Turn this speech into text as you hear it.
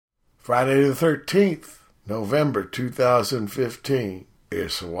Friday the 13th, November 2015.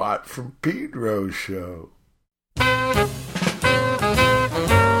 It's Watt from Pedro Show.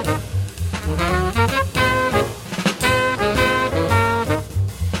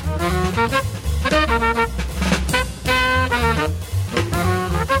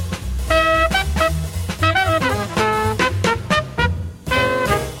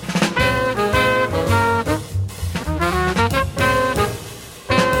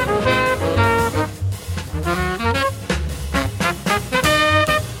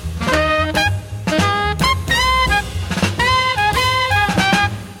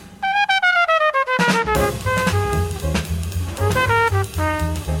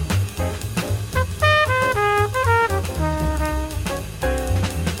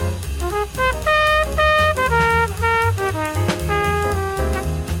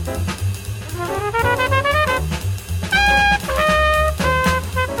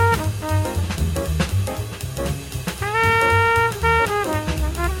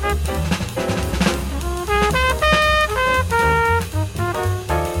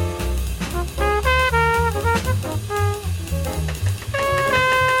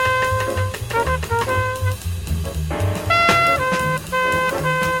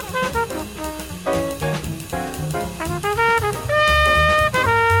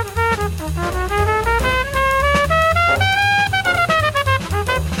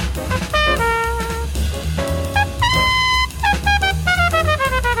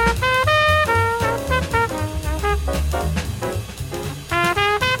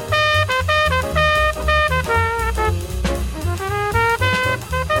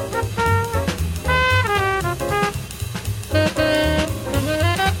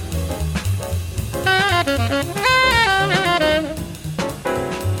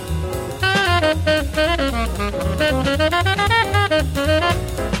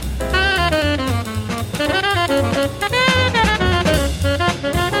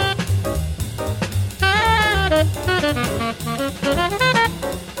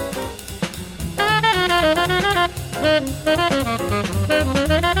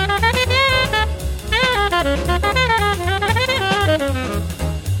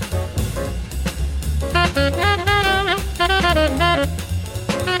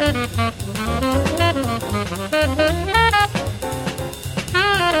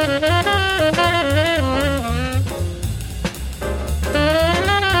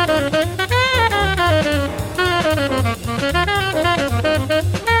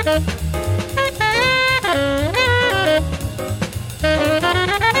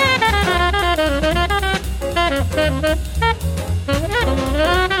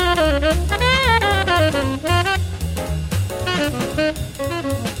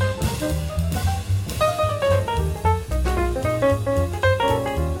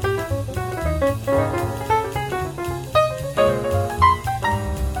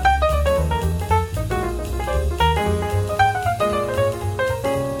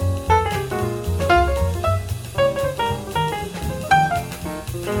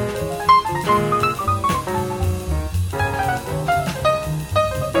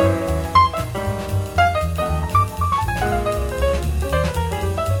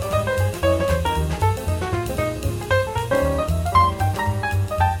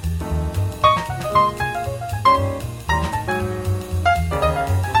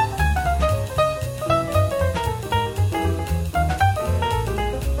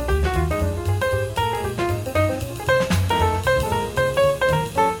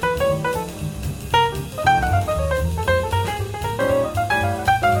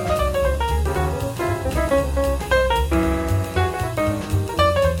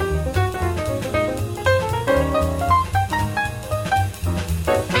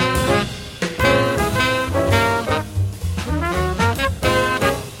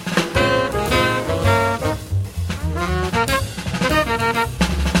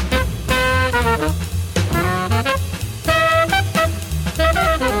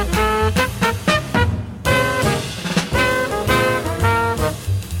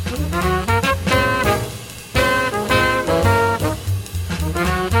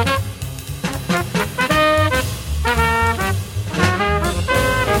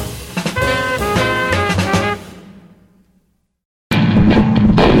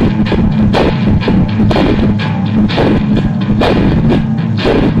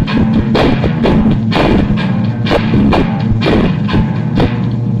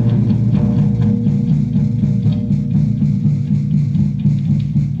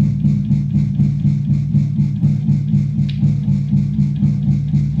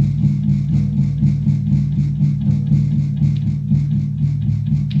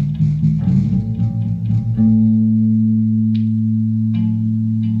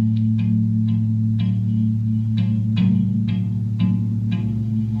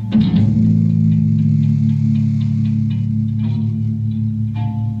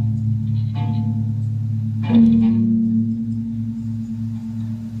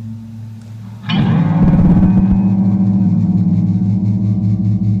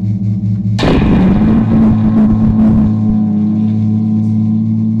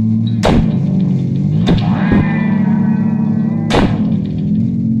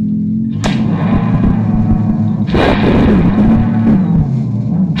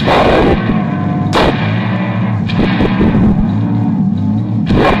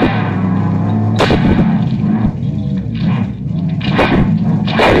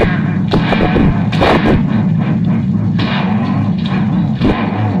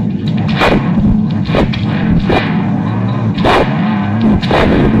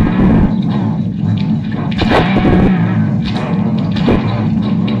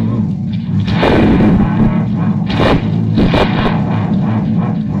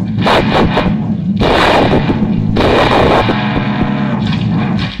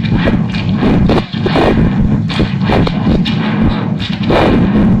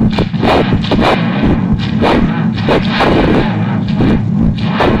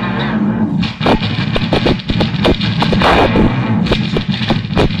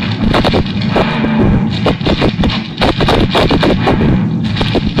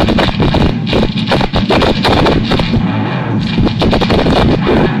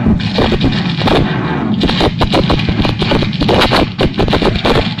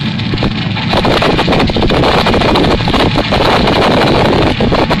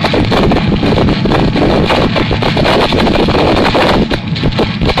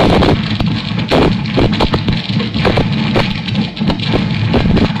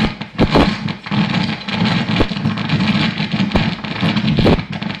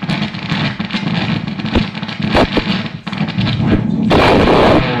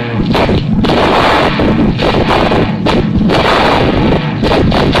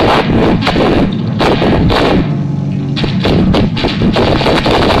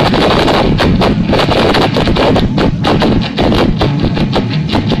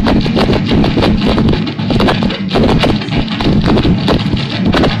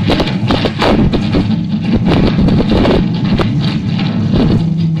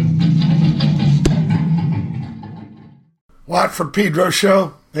 back from Pedro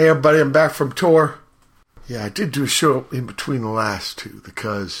Show. Hey, everybody, I'm back from tour. Yeah, I did do a show in between the last two, the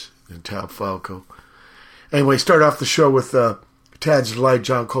Cuz and Tal Falco. Anyway, start off the show with Tad's Delight,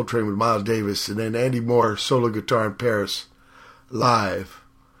 John Coltrane with Miles Davis, and then Andy Moore, solo guitar in Paris, live.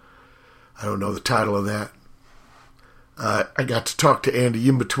 I don't know the title of that. I got to talk to Andy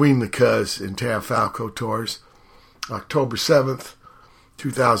in between the Cuz and Tal Falco tours, October 7th,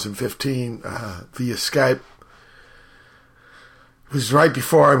 2015, via Skype. It was right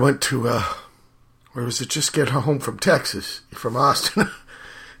before I went to, where was it? Just get home from Texas, from Austin.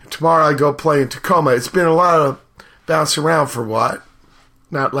 Tomorrow I go play in Tacoma. It's been a lot of bounce around for what?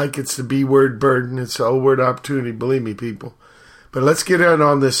 Not like it's the B-word burden. It's the O-word opportunity, believe me, people. But let's get in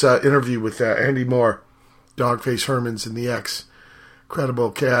on this interview with Andy Moore, Dogface Hermans and the X.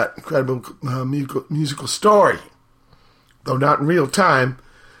 Incredible cat, incredible musical story. Though not in real time,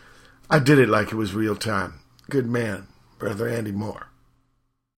 I did it like it was real time. Good man, Brother Andy Moore.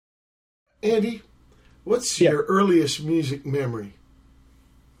 Andy, what's your earliest music memory?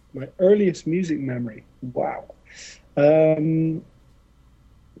 My earliest music memory? Wow.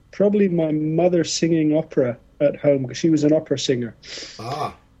 Probably my mother singing opera at home, because she was an opera singer.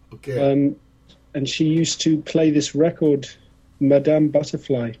 Ah, okay. And she used to play this record, Madame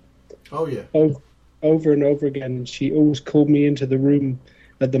Butterfly. Oh, yeah. Over and over again. And she always called me into the room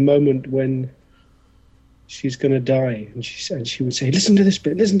at the moment when she's going to die. And she would say, listen to this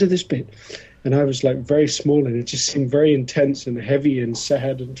bit. And I was like very small, and it just seemed very intense and heavy and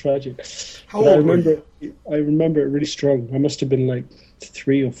sad and tragic. How old were you? I remember it really strong. I must have been like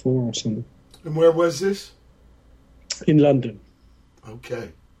 3 or 4 or something. And where was this? In London. Okay.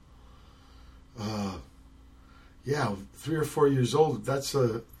 Yeah, 3 or 4 years old. That's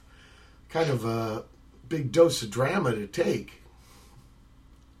a kind of a big dose of drama to take.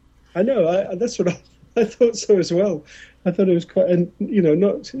 I know. That's what I thought so as well. I thought it was quite, and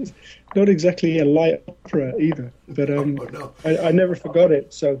not exactly a light opera either. But no. I never forgot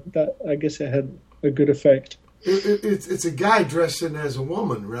it. So that, I guess, it had a good effect. It's a guy dressed in as a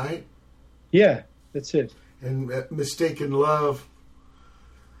woman, right? Yeah, that's it. And mistaken love.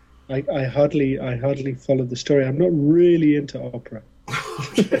 I hardly followed the story. I'm not really into opera.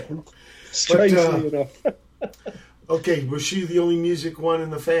 Okay. Strangely enough. Okay, was she the only music one in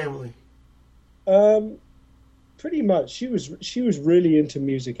the family? Pretty much. She was really into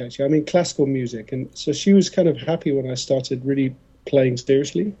music, actually. I mean, classical music, and so she was kind of happy when I started really playing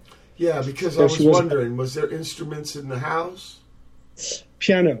seriously. Yeah, because I was wondering, was there instruments in the house?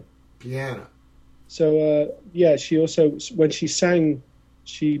 Piano. So she also, when she sang,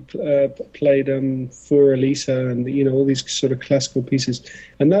 she played For Elisa and all these sort of classical pieces,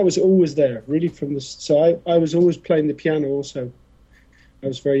 and that was always there, really from the. So I was always playing the piano. Also, I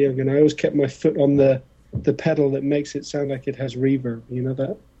was very young, and I always kept my foot on the pedal that makes it sound like it has reverb. You know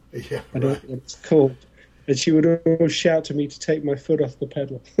that? Yeah, I don't know what it's called. And she would always shout to me to take my foot off the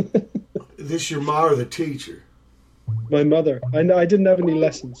pedal. This your ma or the teacher? My mother. I didn't have any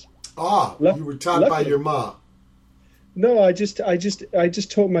lessons. Ah, you were taught by your ma. No, I just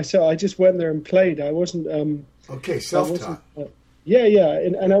taught myself. I just went there and played. I wasn't. Okay, self-taught. Yeah,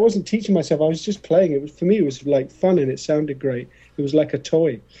 and I wasn't teaching myself. I was just playing. It was, for me, it was like fun, and it sounded great. It was like a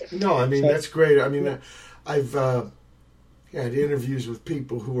toy. No, I mean, that's great. I mean, I've had interviews with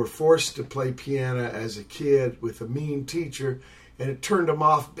people who were forced to play piano as a kid with a mean teacher, and it turned them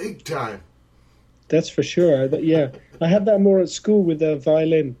off big time. That's for sure. I had that more at school with the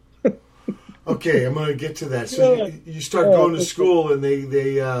violin. Okay, I'm going to get to that. So you start going to school, and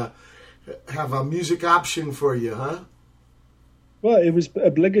they have a music option for you, huh? Well, it was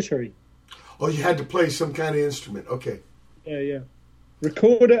obligatory. Oh, you had to play some kind of instrument. Okay. Yeah.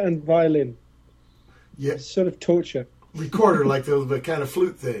 Recorder and violin. Yeah. It's sort of torture. Recorder, like the kind of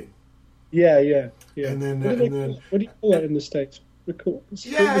flute thing. Yeah. And then, what do you call that in the States?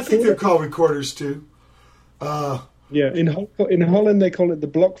 I think they're called recorders too. Yeah, in Holland they call it the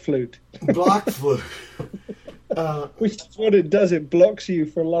block flute. Block flute. Which is what it does. It blocks you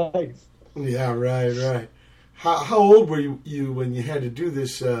for life. Yeah, right. How old were you when you had to do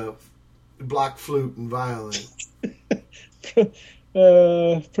this block flute and violin?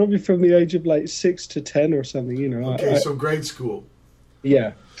 Probably from the age of like 6 to 10 or something. Okay, so grade school.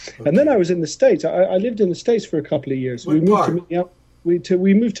 Yeah, okay. And then I was in the States. I lived in the States for a couple of years. What part?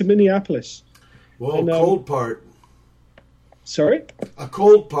 We moved to Minneapolis. Well, cold part. Sorry? A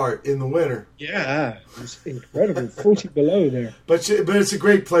cold part in the winter. Yeah, it was incredible. 40 below there. But it's a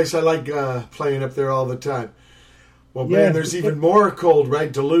great place. I like playing up there all the time. Well, man, there's even more cold, right?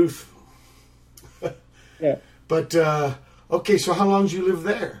 Duluth. Yeah. But, okay, so how long did you live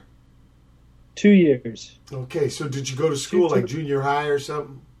there? 2 years. Okay, so did you go to school like junior high or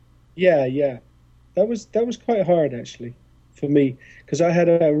something? Yeah. That was quite hard actually for me because I had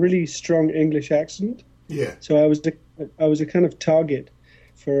a really strong English accent. Yeah. So I was a kind of target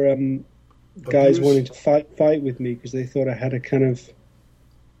for guys wanting to fight with me because they thought I had a kind of.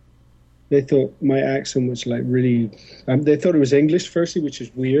 They thought my accent was like really. They thought it was English firstly, which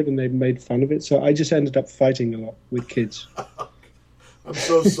is weird, and they made fun of it. So I just ended up fighting a lot with kids. I'm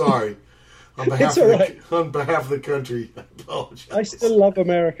so sorry. On behalf of the country, I apologize. I still love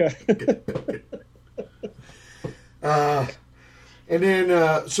America. And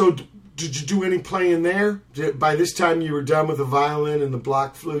then, so did you do any playing there? By this time, you were done with the violin and the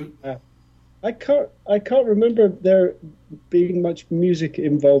block flute. I can't remember there being much music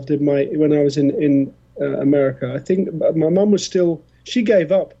involved in when I was in America. I think my mum was still. She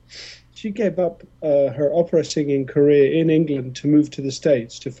gave up. She gave up her opera singing career in England to move to the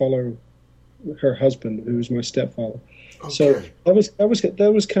States to follow her husband, who was my stepfather. Okay. So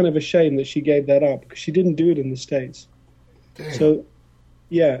that was kind of a shame that she gave that up because she didn't do it in the States. Damn. So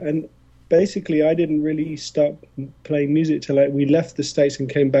yeah, and basically I didn't really start playing music till we left the States and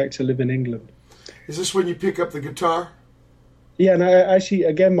came back to live in England. Is this when you pick up the guitar? Yeah, and I actually,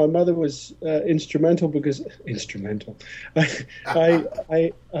 again, my mother was instrumental because I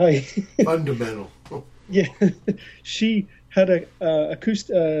fundamental. Yeah, she had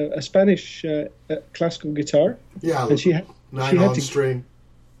a Spanish classical guitar. Yeah, and she had to string.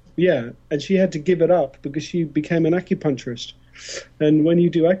 Yeah, and she had to give it up because she became an acupuncturist. And when you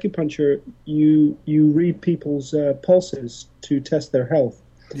do acupuncture, you read people's pulses to test their health.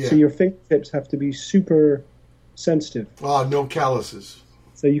 Yeah. So your fingertips have to be super sensitive. Oh, no calluses.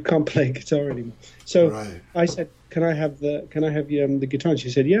 So you can't play guitar anymore. So right. I said, "Can I have the guitar?" And she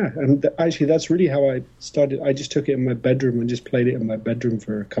said, "Yeah." And actually, that's really how I started. I just took it in my bedroom and just played it in my bedroom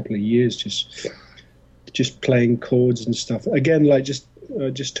for a couple of years, just playing chords and stuff. Again, like just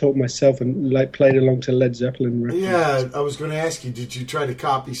taught myself and like played along to Led Zeppelin records. Yeah, I was going to ask you, did you try to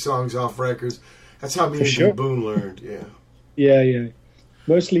copy songs off records? That's how me and Boone learned. Yeah. Yeah.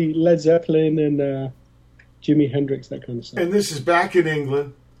 Mostly Led Zeppelin and Jimi Hendrix, that kind of stuff. And this is back in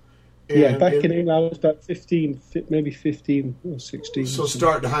England. In England, I was about 15, maybe 15 or 16. So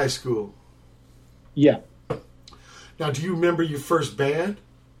starting high school. Yeah. Now, do you remember your first band?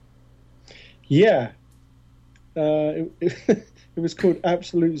 Yeah. It was called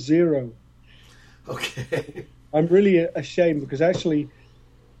Absolute Zero. Okay. I'm really ashamed because actually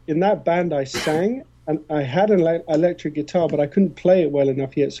in that band I sang and I had an electric guitar, but I couldn't play it well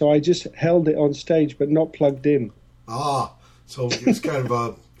enough yet, so I just held it on stage but not plugged in. Ah, so it's kind of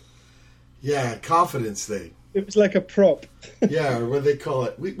a confidence thing. It was like a prop. Yeah, or what do they call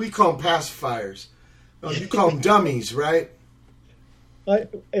it? We call them pacifiers. No, you call them dummies, right?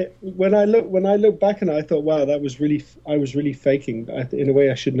 When I look back on it, I thought, wow, I was really faking. In a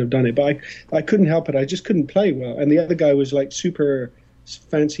way, I shouldn't have done it, but I couldn't help it. I just couldn't play well, and the other guy was like super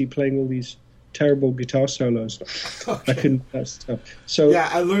fancy, playing all these terrible guitar solos. Okay. I couldn't that stuff. So yeah,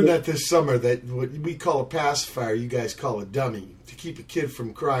 I learned that this summer that what we call a pacifier, you guys call a dummy to keep a kid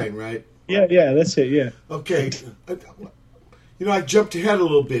from crying, right? Yeah, that's it. Yeah. Okay. I jumped ahead a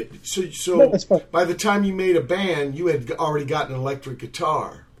little bit. So no, that's fine. By the time you made a band, you had already gotten an electric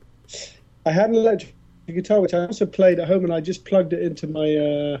guitar. I had an electric guitar, which I also played at home, and I just plugged it into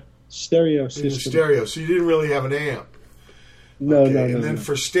my stereo system. Stereo, so you didn't really have an amp. No. And then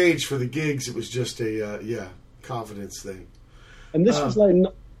for the gigs, it was just a confidence thing. And this was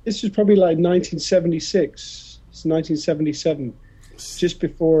probably like 1976. It's 1977, just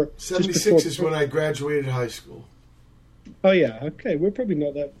before. 76 is when I graduated high school. Oh yeah, okay. We're probably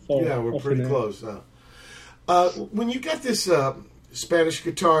not that far. Yeah, we're pretty close. When you got this Spanish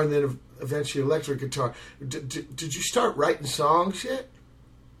guitar and then eventually electric guitar, did you start writing songs yet?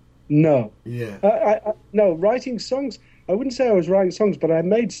 No. Yeah. No, writing songs. I wouldn't say I was writing songs, but I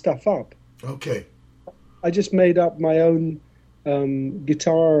made stuff up. Okay. I just made up my own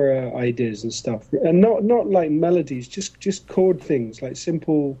guitar ideas and stuff, and not like melodies, just chord things, like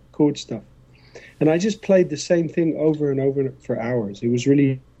simple chord stuff. And I just played the same thing over and over for hours. It was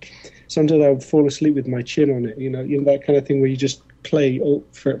really. Sometimes I would fall asleep with my chin on it. You know that kind of thing where you just play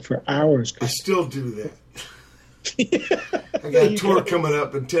for hours. I still do that. I got a tour coming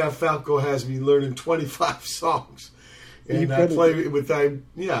up, and Tab Falco has me learning 25 songs, and I play with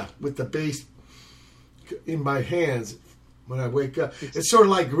the bass in my hands when I wake up. It's sort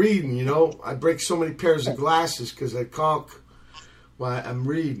of like reading, I break so many pairs of glasses because I conk while I'm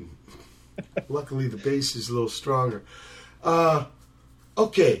reading. Luckily, the bass is a little stronger.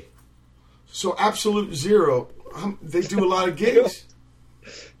 Okay, so Absolute Zero, they do a lot of gigs.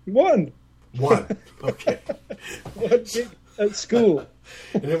 One. One. Okay. One gig at school.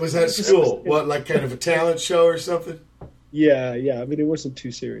 And it was at school. What, like kind of a talent show or something? Yeah. I mean, it wasn't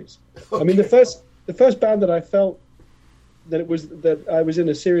too serious. Okay. I mean, the first band that I felt that I was in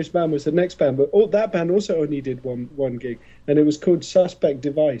a serious band was the next band, but that band also only did one gig, and it was called Suspect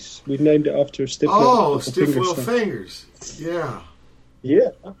Device. We named it after a stiff little fingers. Yeah.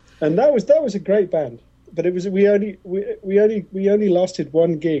 And that was a great band, but it was we only lasted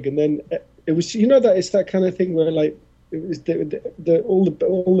one gig, and then it was that it's that kind of thing where like it was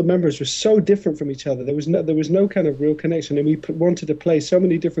all the members were so different from each other. There was no kind of real connection, and we wanted to play so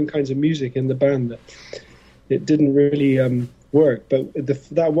many different kinds of music in the band that it didn't really work. But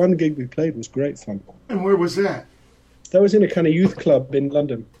that one gig we played was great fun. And where was that? That was in a kind of youth club in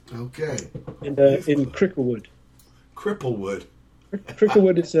London. Okay. In Cricklewood. Cricklewood.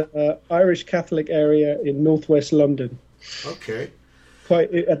 Cricklewood is an Irish Catholic area in northwest London. Okay.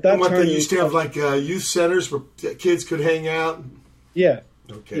 Quite at that time. They used to have like youth centers where kids could hang out. Yeah.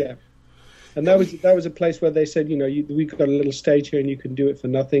 Okay. Yeah. And that was a place where they said, we've got a little stage here and you can do it for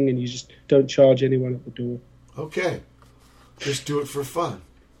nothing, and you just don't charge anyone at the door. Okay. Just do it for fun.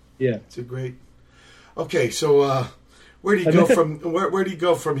 Yeah. It's a great. Okay, so where do you go from? Where do you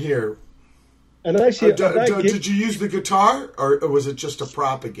go from here? And actually, did you use the guitar, or was it just a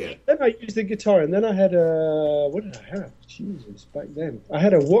prop again? Then I used the guitar, and then I had what did I have? Jesus, back then I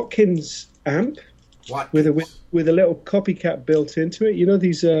had a Watkins amp with a little copycat built into it. You know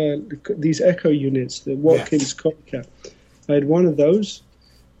these echo units, the Watkins copycat. I had one of those,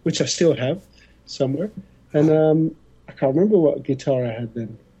 which I still have somewhere, and I can't remember what guitar I had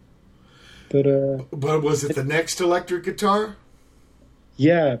then. But was it the next electric guitar?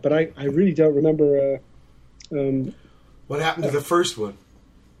 Yeah, but I really don't remember. What happened to the first one?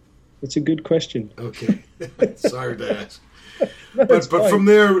 It's a good question. Okay, sorry to ask. No, but from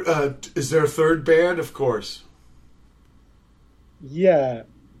there, is there a third band? Of course. Yeah,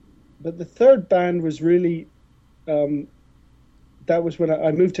 but the third band was really. That was when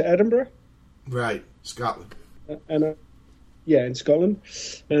I moved to Edinburgh. Right, Scotland. And in Scotland,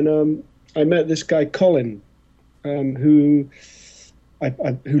 and I met this guy Colin, who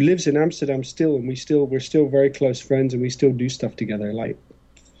lives in Amsterdam still, and we're still very close friends, and we still do stuff together.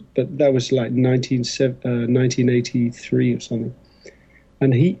 But that was like 1983 or something,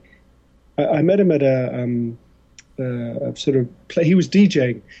 and I met him at a sort of play. He was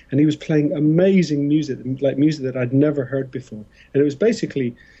DJing, and he was playing amazing music, like music that I'd never heard before, and it was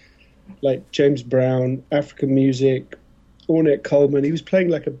basically like James Brown, African music, Ornette Coleman. He was playing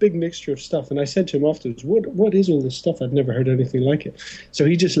like a big mixture of stuff, and I said to him afterwards, what is all this stuff? I'd never heard anything like it. So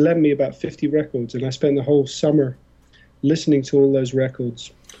he just lent me about 50 records, and I spent the whole summer listening to all those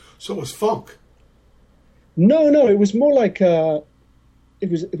records. So it was funk? No, it was more like it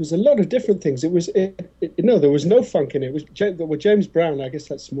was a lot of different things. There was no funk in it. It was James Brown. I guess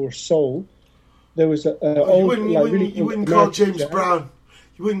that's more soul. There was you wouldn't call James Brown.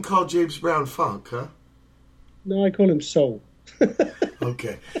 You wouldn't call James Brown funk, huh? No, I call him soul.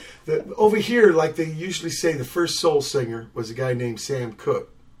 Okay. Over here, like they usually say, the first soul singer was a guy named Sam Cooke.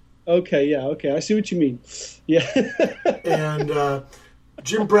 Okay, I see what you mean. Yeah. And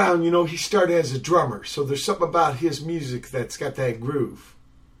Jim Brown, he started as a drummer, so there's something about his music that's got that groove.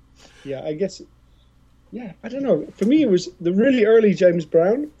 Yeah, I guess. Yeah, I don't know. For me, it was the really early James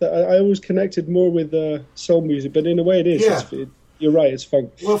Brown that I always connected more with soul music, but in a way it is. Yeah. You're right, it's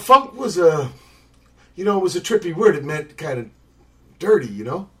funk. Well, funk was it was a trippy word. It meant kind of dirty,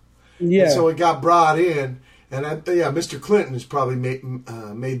 Yeah. And so it got brought in, and Mr. Clinton has probably made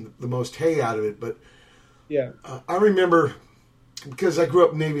the most hay out of it. But yeah, I remember because I grew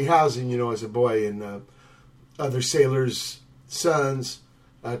up Navy housing, as a boy, and other sailors' sons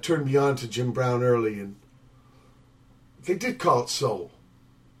turned me on to Jim Brown early, and they did call it soul.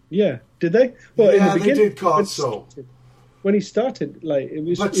 Yeah, did they? Well, in the beginning, they did call it soul. When he started, it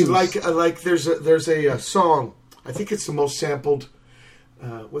was. But there's a song. I think it's the most sampled.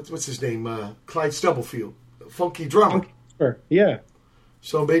 What's his name? Clyde Stubblefield, funky drummer. Yeah.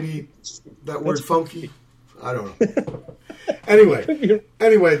 So maybe that word funky. I don't know. Anyway,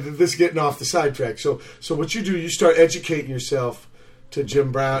 this is getting off the sidetrack. So what you do, you start educating yourself to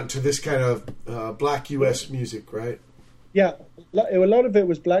Jim Brown, to this kind of black U.S. music, right? Yeah, a lot of it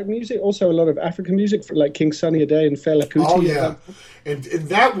was black music. Also, a lot of African music, like King Sunny Ade and Fela Kuti. Oh yeah, and in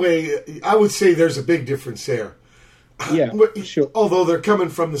that way, I would say there's a big difference there. Yeah, sure. Although they're coming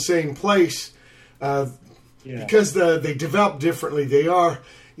from the same place, because they develop differently. They are,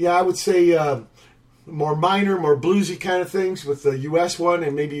 I would say, more minor, more bluesy kind of things with the U.S. one,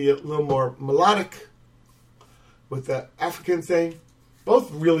 and maybe a little more melodic with the African thing.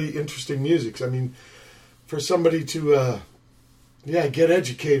 both really interesting musics. I mean, for somebody to, get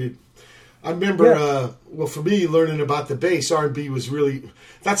educated. I remember, for me, learning about the bass, R&B was really,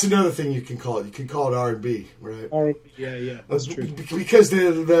 that's another thing you can call it. You can call it R&B, right? R&B, yeah, that's true. Because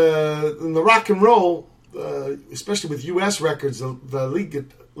in the rock and roll, especially with U.S. records, the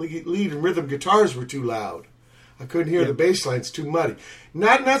lead and rhythm guitars were too loud. I couldn't hear the bass lines, too muddy.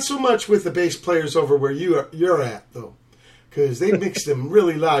 Not so much with the bass players over where you're at, though, because they mixed them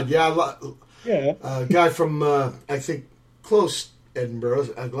really loud. Yeah. A guy from, I think, close Edinburgh,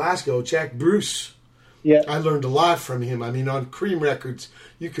 Glasgow, Jack Bruce. Yeah. I learned a lot from him. I mean, on Cream Records,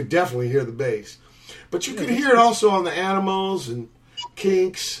 you could definitely hear the bass. But you could hear it also on the Animals and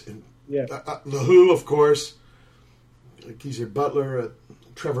Kinks and the Who, of course. Geezer Butler,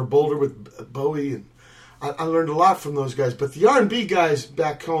 Trevor Bolder with Bowie. And I learned a lot from those guys. But the R&B guys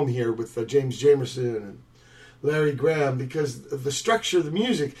back home here with James Jamerson and Larry Graham, because of the structure of the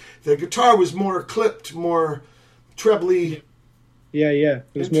music, the guitar was more clipped, more trebly. Yeah. It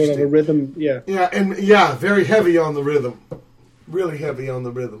was more of a rhythm, Yeah, very heavy on the rhythm. Really heavy on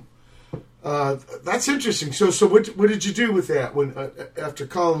the rhythm. That's interesting. So what did you do with that when after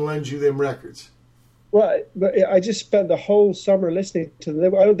Colin lent you them records? Well, I just spent the whole summer listening to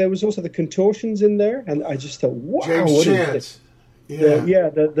them. There was also the Contortions in there, and I just thought, wow, James what Chance. is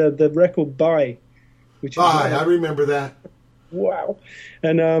this? The record Bye. I remember that. Wow.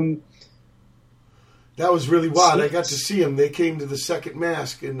 And that was really wild. I got to see him. They came to the Second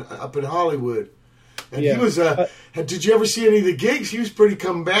Mask up in Hollywood. And he was, did you ever see any of the gigs? He was pretty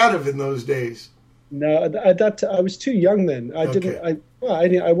combative in those days. No, I was too young then.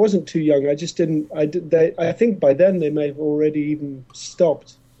 I wasn't too young. I just didn't. I think by then they may have already even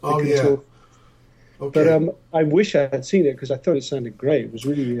stopped. Okay. But I wish I had seen it because I thought it sounded great. It was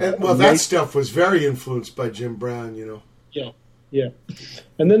really that stuff was very influenced by Jim Brown, you know. Yeah.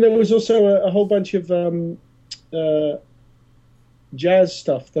 And then there was also a whole bunch of jazz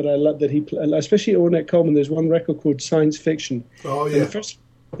stuff that I loved that he played, especially Ornette Coleman. There's one record called Science Fiction. Oh yeah. And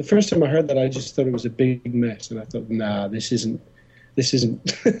the first time I heard that, I just thought it was a big mess, and I thought, nah, this isn't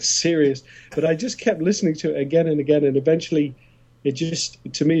serious. But I just kept listening to it again and again, and eventually, it just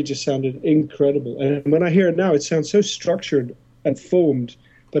sounded incredible. And when I hear it now, it sounds so structured and formed.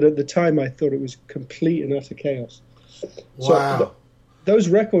 But at the time, I thought it was complete and utter chaos. Wow. So those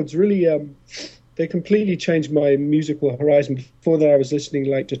records really, they completely changed my musical horizon. Before that, I was listening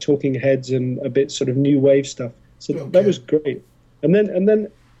to Talking Heads and a bit sort of new wave stuff. So that was great. And then,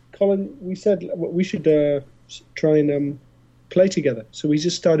 Colin, we said we should try and play together. So we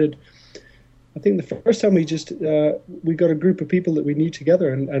just started. I think the first time we got a group of people that we knew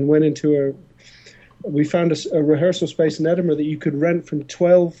together and went into we found a rehearsal space in Edinburgh that you could rent from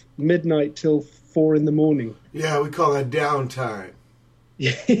 12 midnight till 4 in the morning. Yeah, we call that downtime.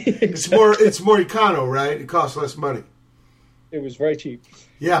 Yeah, exactly. It's more econo, right? It costs less money. It was very cheap.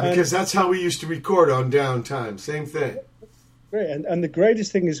 Yeah, because that's how we used to record on downtime. Same thing. Great, and the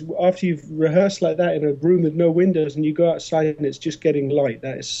greatest thing is after you've rehearsed like that in a room with no windows and you go outside and it's just getting light.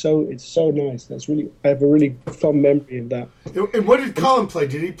 It's so nice. I have a really fond memory of that. And what did Colin play?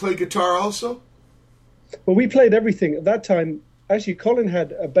 Did he play guitar also? Well, we played everything at that time. Actually, Colin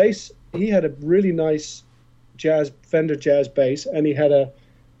had a bass. He had a really nice Fender jazz bass, and he had a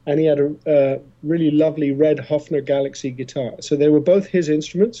really lovely red Hofner Galaxy guitar. So they were both his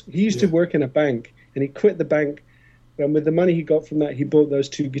instruments. He used to work in a bank, and he quit the bank. And with the money he got from that, he bought those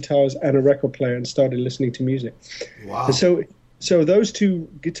two guitars and a record player and started listening to music. Wow. And so those two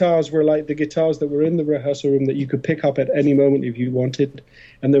guitars were like the guitars that were in the rehearsal room that you could pick up at any moment if you wanted.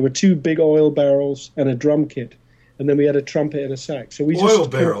 And there were two big oil barrels and a drum kit. And then we had a trumpet and a sax. So oil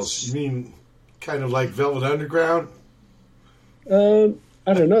barrels? You mean kind of like Velvet Underground? I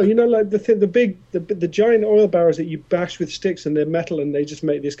don't know. You know, like the giant oil barrels that you bash with sticks and they're metal and they just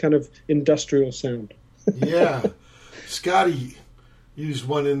make this kind of industrial sound. Yeah. Scotty used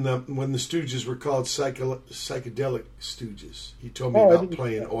one when the Stooges were called psychedelic Stooges. He told me about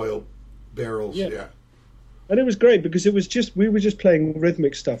playing oil barrels. Yeah. And it was great because we were just playing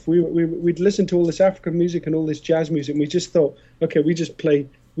rhythmic stuff. We'd listen to all this African music and all this jazz music, and we just thought, okay,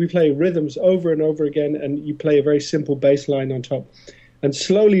 we play rhythms over and over again, and you play a very simple bass line on top. And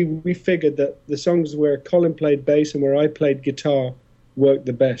slowly we figured that the songs where Colin played bass and where I played guitar worked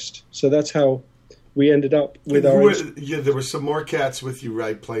the best. So that's how we ended up with there were some more cats with you,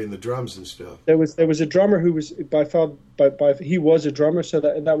 right, playing the drums and stuff. There was a drummer who was he was a drummer, so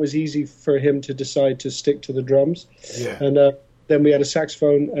that was easy for him to decide to stick to the drums. Yeah. And then we had a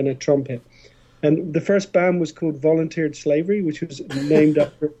saxophone and a trumpet. And the first band was called Volunteered Slavery, which was named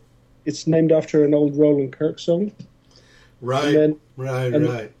after an old Roland Kirk song. Right, and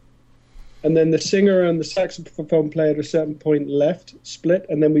right. And then the singer and the saxophone player at a certain point left, split,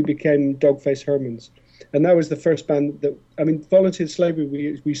 and then we became Dogface Hermans. And that was the first band that, I mean, Volunteered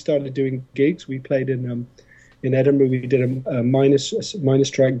Slavery, we started doing gigs. We played in Edinburgh. We did a miners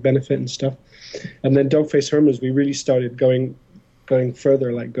strike benefit and stuff. And then Dogface Hermans, we really started going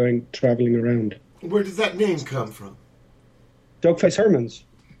further, like traveling around. Where did that name come from? Dogface Hermans.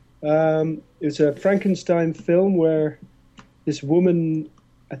 It was a Frankenstein film where this woman,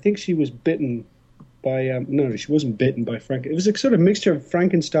 I think she was bitten by... no, she wasn't bitten by Frankenstein. It was a sort of mixture of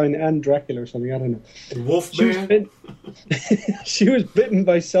Frankenstein and Dracula or something. I don't know. Wolfman? She was bitten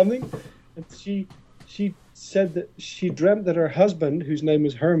by something, and she said that she dreamt that her husband, whose name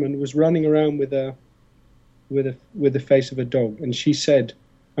was Herman, was running around with the face of a dog, and she said,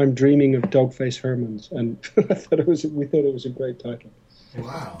 "I'm dreaming of Dogface Hermans," and we thought it was a great title.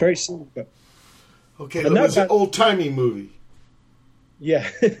 Wow, very simple. But okay, it was an old timey movie. Yeah.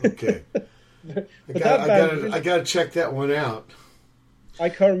 Okay. I gotta check that one out. I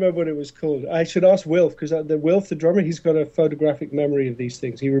can't remember what it was called. I should ask Wilf, because the drummer, he's got a photographic memory of these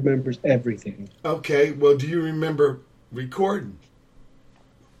things. He remembers everything. Okay, well, do you remember recording?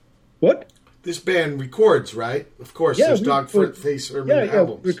 What? This band records, right? Of course, there's Dogface Herman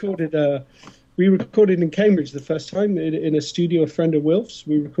albums. We recorded in Cambridge the first time in a studio, a friend of Wilf's.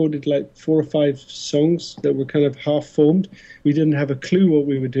 We recorded like 4 or 5 songs that were kind of half formed. We didn't have a clue what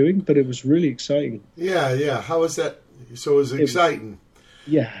we were doing, but it was really exciting. Yeah. How was that? So it was exciting.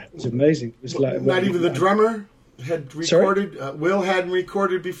 It was amazing. It was like not even the drummer had recorded. Will hadn't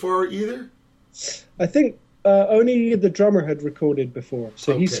recorded before either. I think only the drummer had recorded before,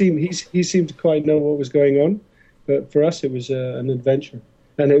 so he seemed to quite know what was going on. But for us, it was an adventure.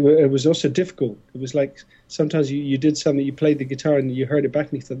 And it was also difficult. It was like sometimes you did something, you played the guitar and you heard it back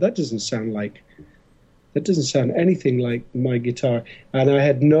and you thought, that doesn't sound anything like my guitar. And I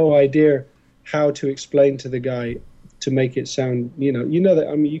had no idea how to explain to the guy to make it sound, you know that,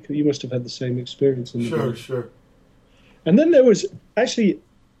 I mean, you must have had the same experience. Sure. And then there was, actually,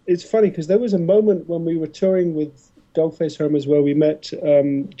 it's funny because there was a moment when we were touring with Dogface Hermans where we met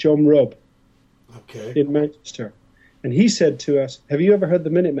John Robb in Manchester. And he said to us, "Have you ever heard the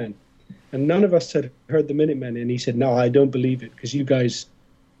Minutemen?" And none of us had heard the Minutemen. And he said, "No, I don't believe it, because you guys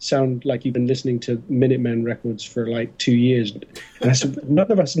sound like you've been listening to Minutemen records for like 2 years." And I said,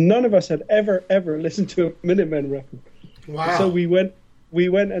 none of us had ever listened to a Minutemen record. Wow. So we went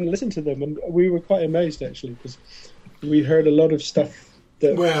and listened to them, and we were quite amazed, actually, because we heard a lot of stuff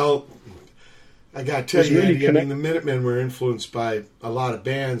that... Well, I got to tell you, really Andy, I mean, the Minutemen were influenced by a lot of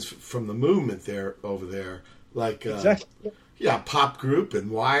bands from the movement over there. Like, exactly. Pop Group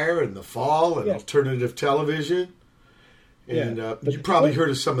and Wire and The Fall and Alternative Television. And you probably heard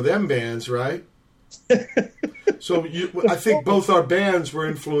of some of them bands, right? So I think both our bands were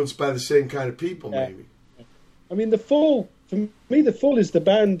influenced by the same kind of people, maybe. I mean, The Fall, for me, The Fall is the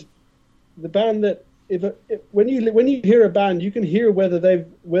band that when you hear a band, you can hear whether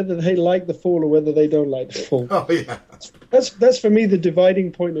they like The Fall or whether they don't like The Fall. Oh yeah, that's for me the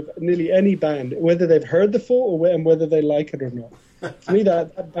dividing point of nearly any band, whether they've heard The Fall and whether they like it or not. For me,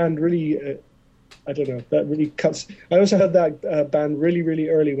 that band really, I don't know, that really cuts. I also had that band really, really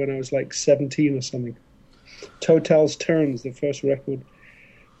early when I was like 17 or something. Total's Turns, the first record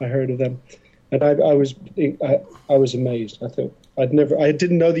I heard of them, and I was amazed. I thought I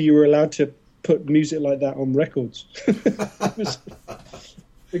didn't know that you were allowed to put music like that on records.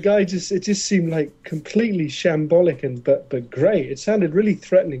 The guy it just seemed like completely shambolic but great. It sounded really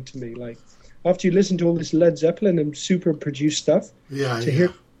threatening to me. Like after you listen to all this Led Zeppelin and super produced stuff,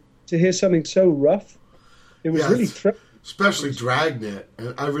 to hear something so rough, it was really threatening. Especially Dragnet.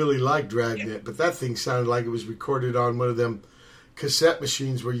 I really like Dragnet, but that thing sounded like it was recorded on one of them cassette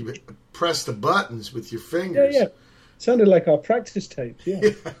machines where you press the buttons with your fingers. Yeah. It sounded like our practice tapes.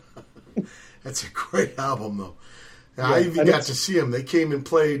 Yeah. That's a great album, though. I even got to see them. They came and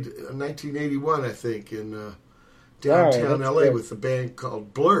played in 1981, I think, in downtown LA with a band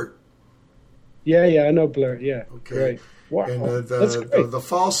called Blurt. Yeah, I know Blurt. Yeah, okay. Great. Wow, and that's great. The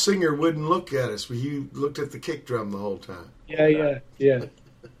false singer wouldn't look at us. He looked at the kick drum the whole time. Yeah. He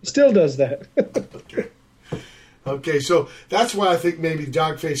still does that. Okay, so that's why I think maybe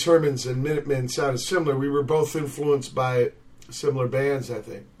Dogface Hermans and Minutemen sounded similar. We were both influenced by similar bands, I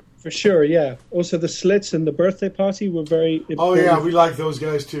think. For sure, yeah. Also, the Slits and the Birthday Party were very important. Oh, yeah, we like those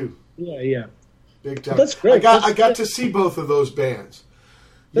guys, too. Yeah. Big time. That's great. I got to see both of those bands.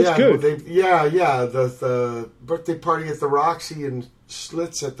 That's good. The Birthday Party at the Roxy and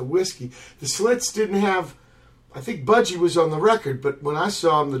Slits at the Whiskey. The Slits didn't have... I think Budgie was on the record, but when I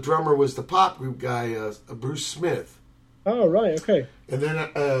saw him, the drummer was the pop group guy, Bruce Smith. Oh, right, okay. And then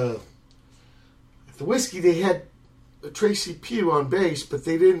at the Whiskey, they had Tracy Pugh on bass, but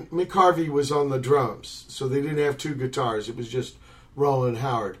they didn't. Mick Harvey was on the drums, so they didn't have two guitars. It was just Roland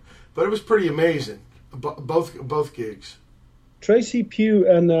Howard. But it was pretty amazing, both gigs. Tracy Pugh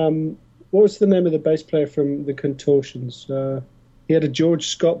and what was the name of the bass player from the Contortions? He had a George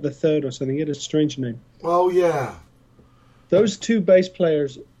Scott III or something. He had a strange name. Oh, yeah. Those two bass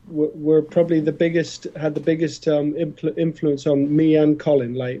players were probably the biggest influence on me and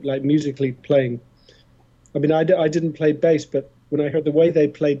Colin, like musically playing. I mean, I didn't play bass, but when I heard the way they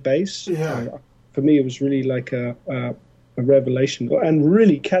played bass, for me it was really like a revelation. And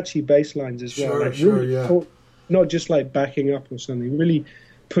really catchy bass lines as well. Not just like backing up or something, really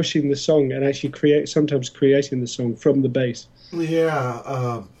pushing the song and actually sometimes creating the song from the bass.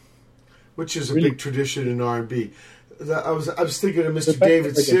 Yeah, which is a big tradition in R&B. I was thinking of Mr.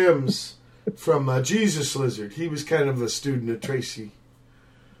 David Sims from Jesus Lizard. He was kind of a student of Tracy.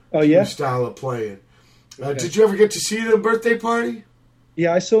 Oh, yeah? Style of playing. Did you ever get to see the birthday party?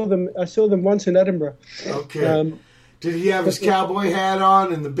 Yeah, I saw them once in Edinburgh. Okay. Did he have his cowboy hat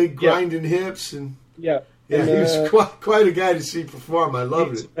on and the big grinding hips? And yeah. Yeah, and, he was quite a guy to see perform. I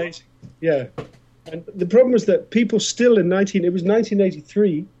loved it. Amazing. Yeah. And the problem was that people still it was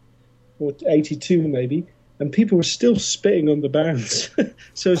 1983 or 82 maybe, and people were still spitting on the bands.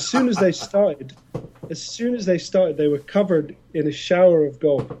 So as soon as they started, they were covered in a shower of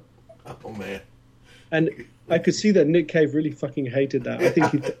gold. Oh, man. And I could see that Nick Cave really fucking hated that. I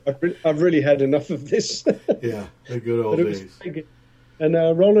think I've really had enough of this. Yeah, the good old days. And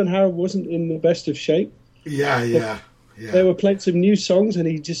Roland Howard wasn't in the best of shape. Yeah. They were playing some new songs, and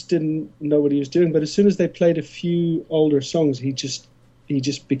he just didn't know what he was doing. But as soon as they played a few older songs, he just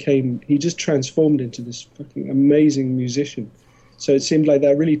transformed into this fucking amazing musician. So it seemed like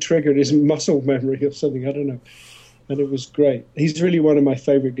that really triggered his muscle memory or something. I don't know. And it was great. He's really one of my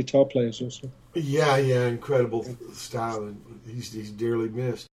favorite guitar players also. Yeah, incredible style, and he's dearly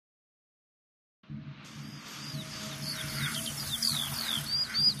missed.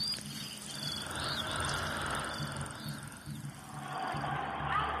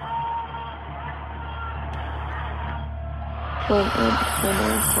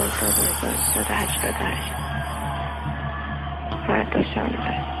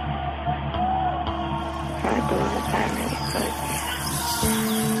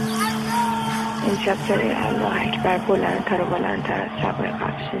 این شب صدای الله اکبر بلندتر و بلندتر از شب‌های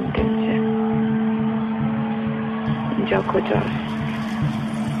قبل شنیده میشه. اینجا کجاست؟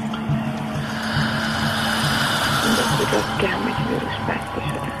 اینجا کجاست که همه چیز روش بسته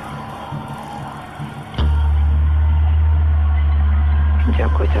شده؟ اینجا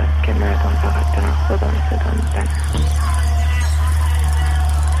کجاست که مردم فقط دارن خدا رو صدا میزنن؟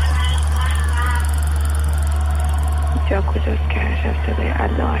 اینجا کجاست که هر شب صدای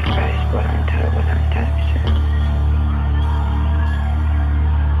الله اکبرش بلندتر و بلندتر میشه؟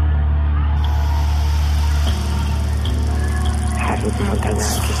 هر روز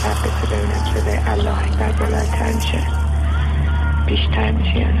منتظرم که شب بشه ببینم صدای الله اکبر بلندتر میشه، بیشتر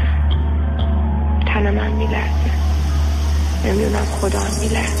میشه یا نه. تن من میلرزه، نمیدونم خدا هم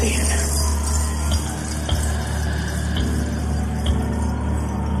میلرزه یا نه.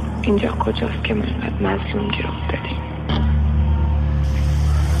 اینجا کجاست که ما اینقدر مظلوم گیر افتادیم؟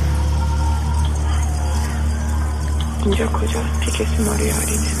 اینجا کجاست که کسی ما رو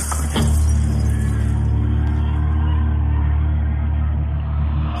یاری نمیکنه؟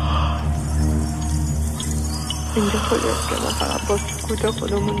 اینجا کجاست که ما فقط با سکوت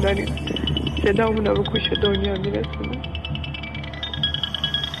خودمون داریم صدامون رو به گوش دنیا میرسونیم؟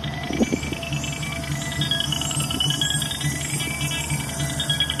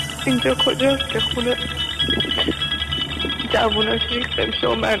 اینجا کجاست که خونه جواناش ریخته میشه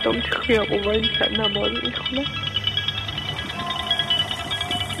و مردم تو خیابون وای میسن نماز میخونن؟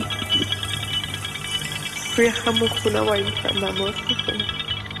 روی همون خونه وای میسن نماز میخونن؟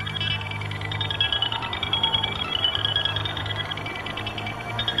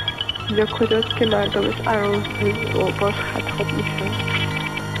 اینجا کجاست که مردمش عروض میزه و باز خطاب میشن؟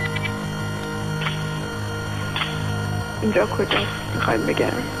 اینجا کجاست؟ میخوایم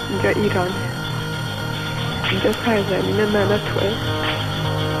بگم اینجا ایرانه، اینجا سرزمین من و توه.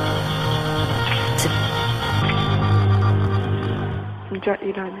 اینجا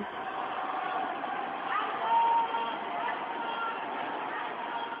ایرانه.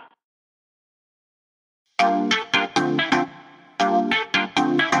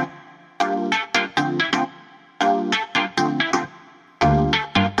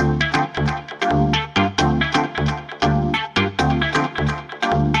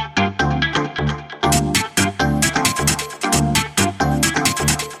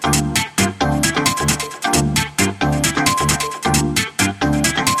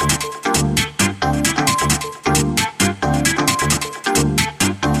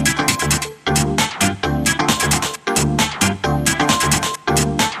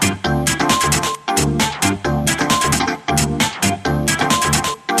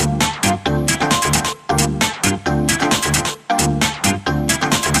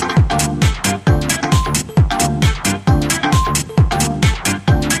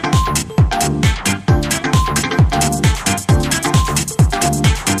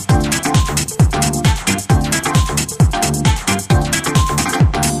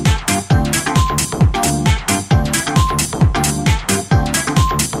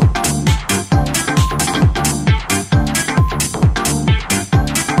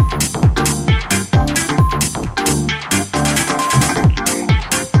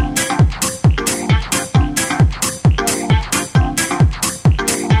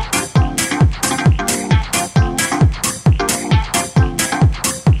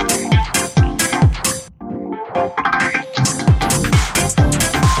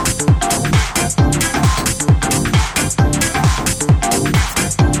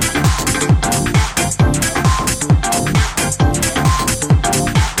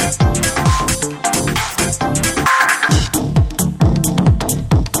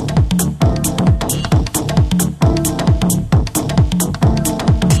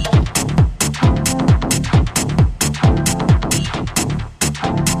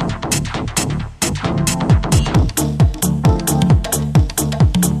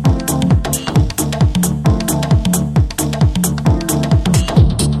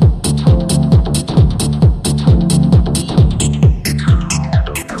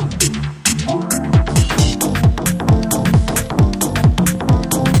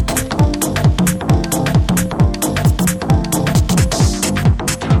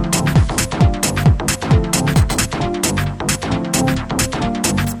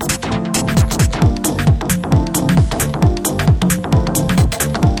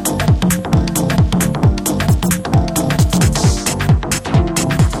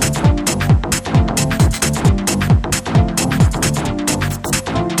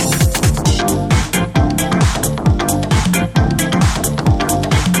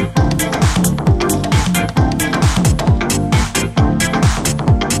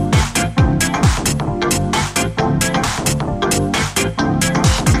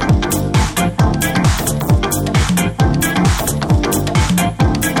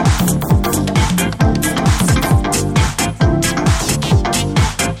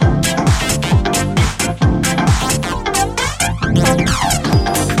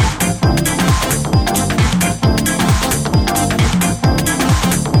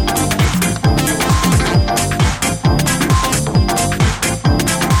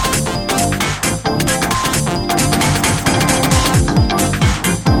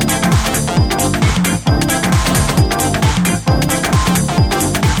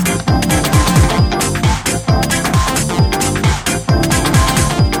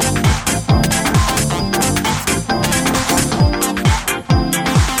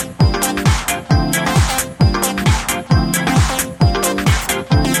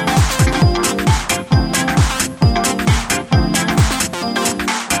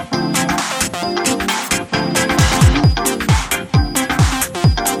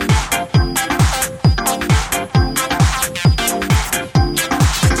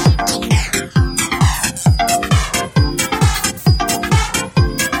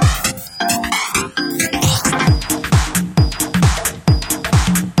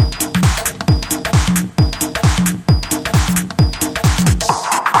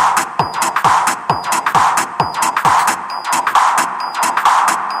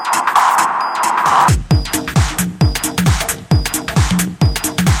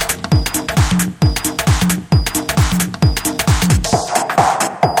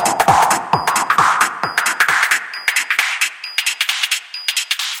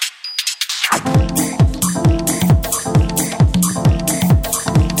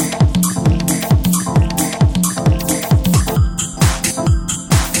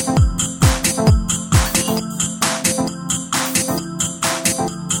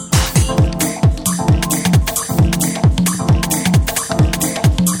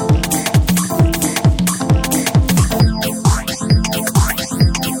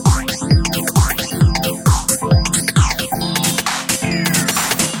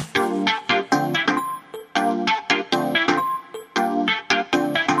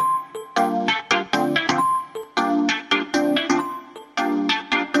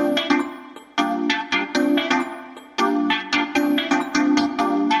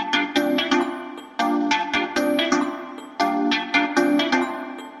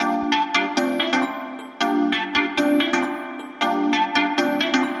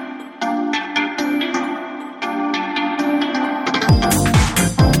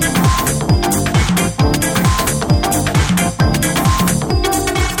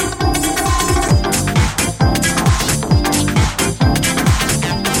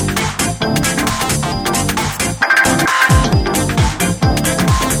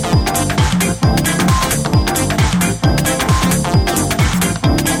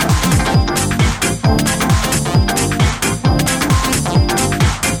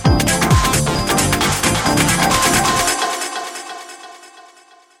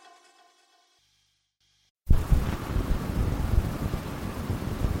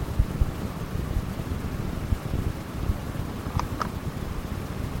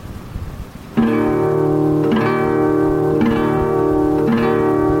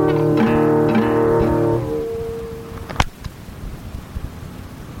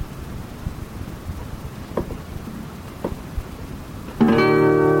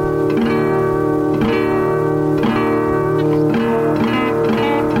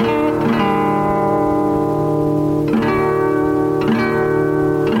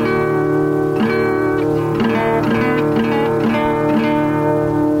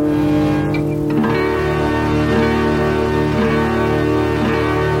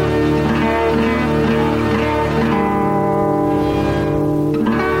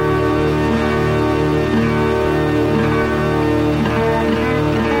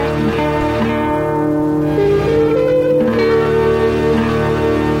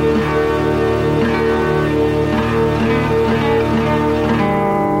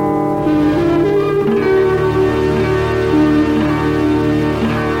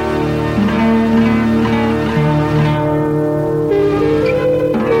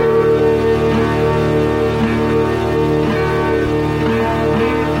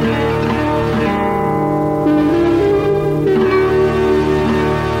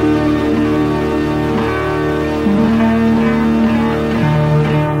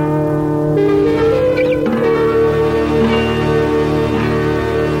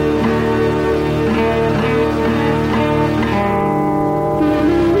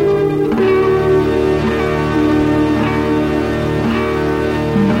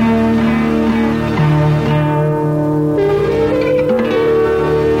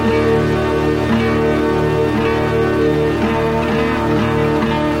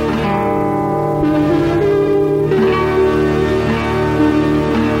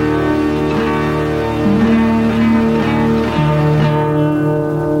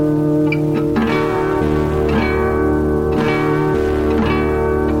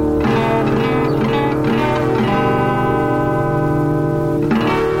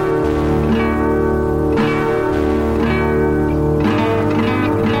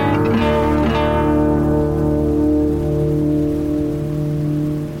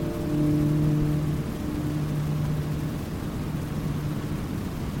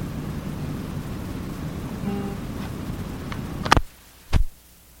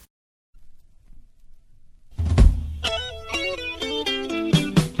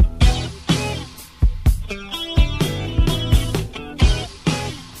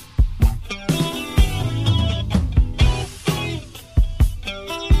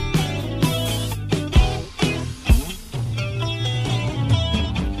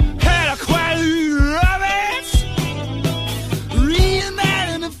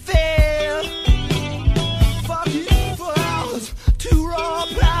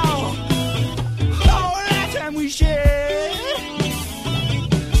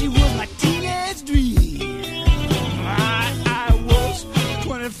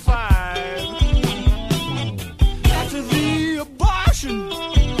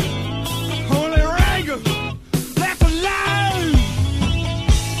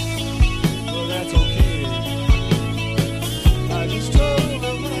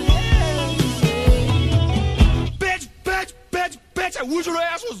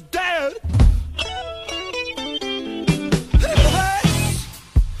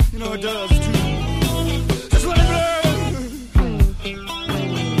 You know it does too. Just let it blow.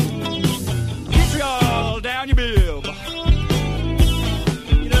 Get you all down your bib.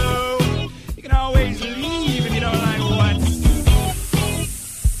 You know, you can always leave if you don't like what's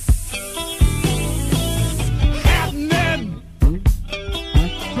happening.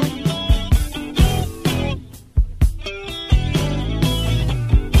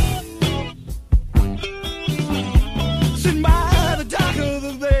 Sitting by the dock of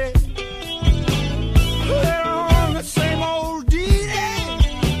the bay, they're on the same old D-Day,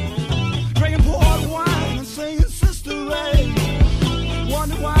 drinking port wine and singing Sister Ray.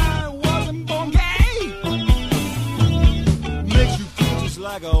 Wonder why I wasn't born gay. Makes you feel just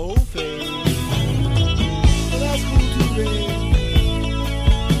like a old face. But that's cool too, babe.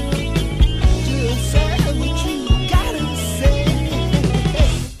 Just say what you gotta say.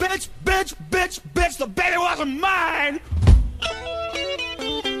 Bitch, bitch, bitch, bitch, the baby wasn't mine.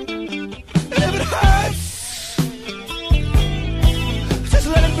 And if it hurts, just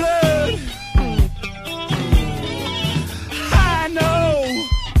let it blood. I know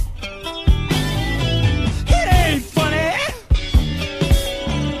it ain't funny.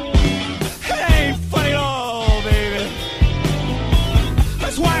 It ain't funny at all, baby.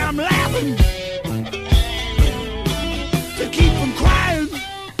 That's why I'm laughing, to keep from crying.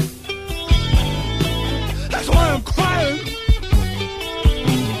 That's why I'm crying,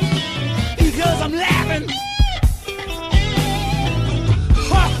 because I'm laughing.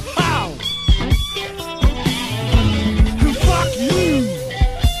 Ha ha! Fuck you!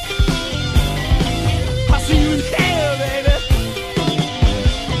 I see you in hell, baby.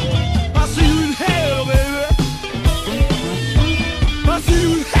 I see you in hell, baby. I see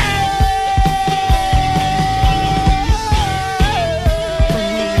you in hell.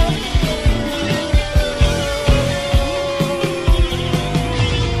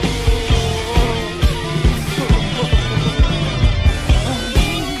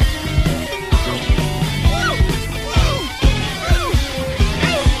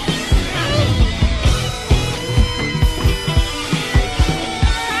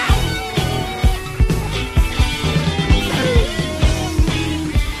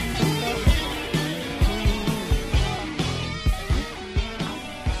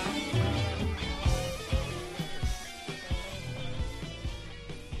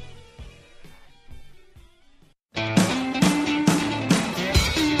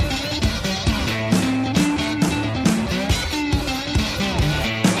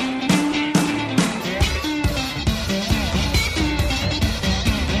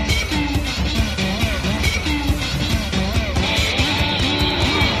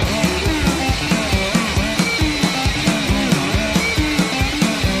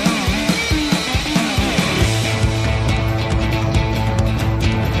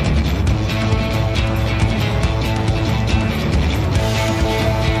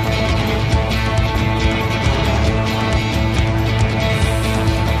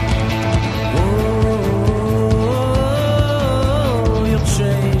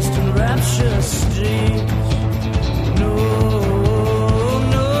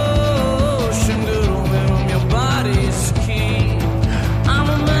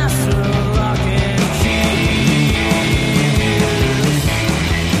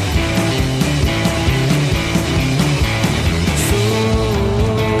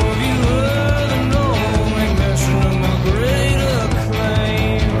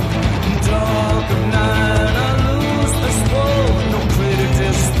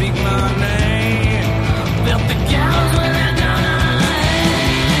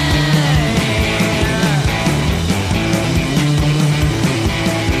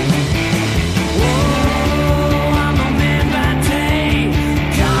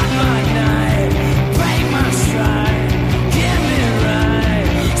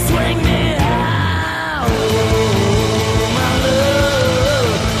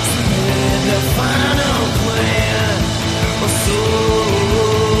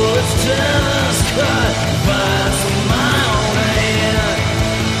 It's time.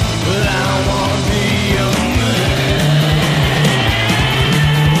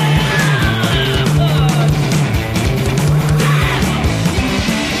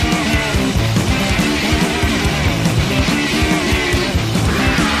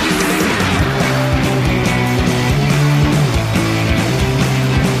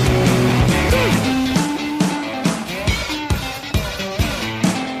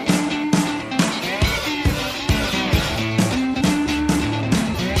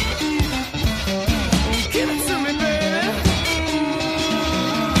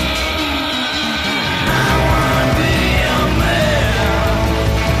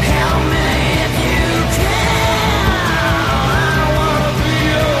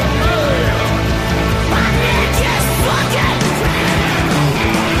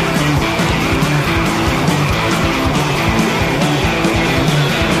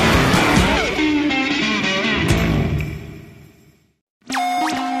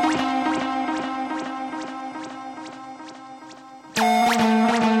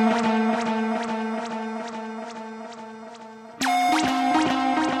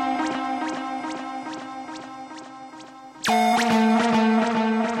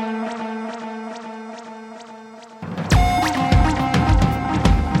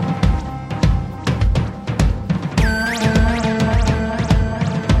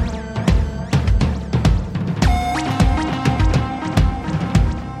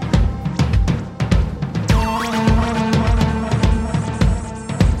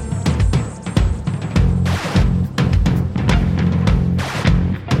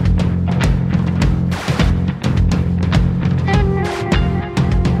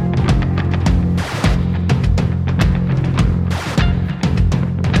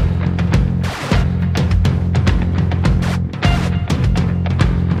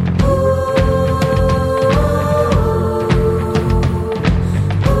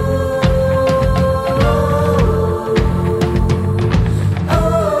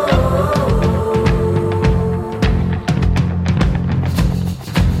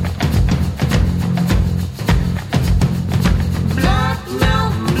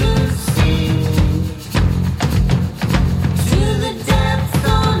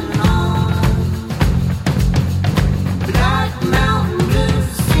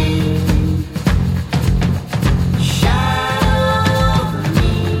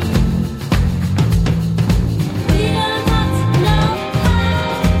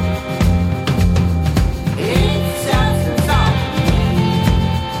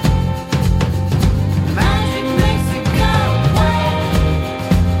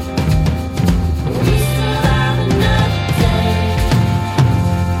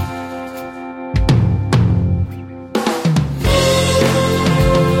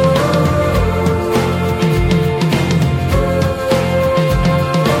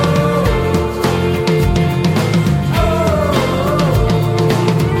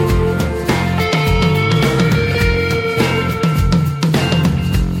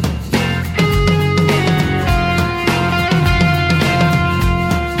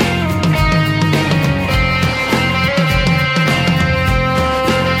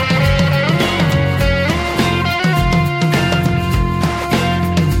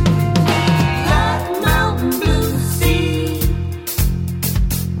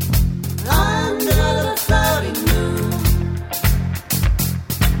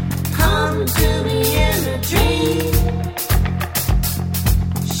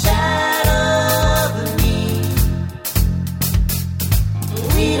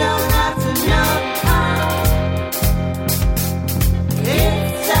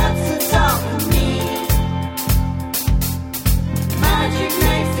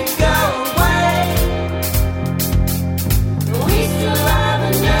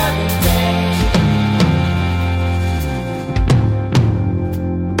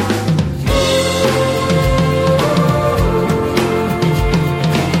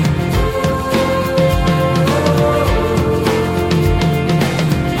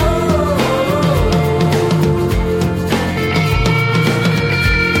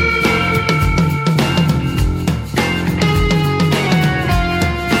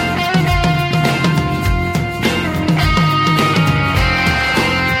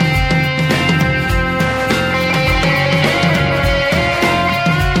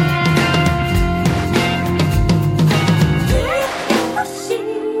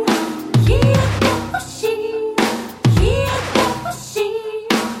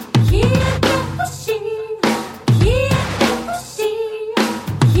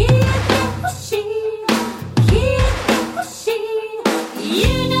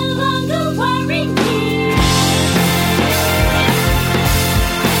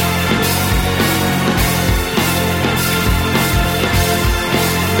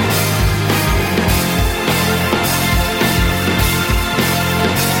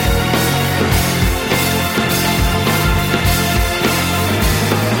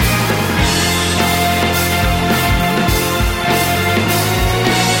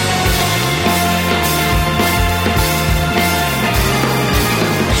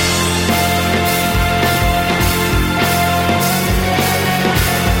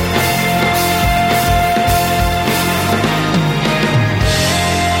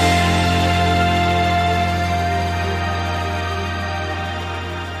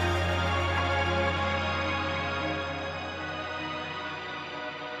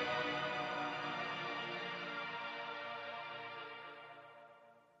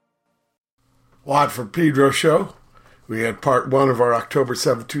 Watt from Pedro Show. We had part 1 of our October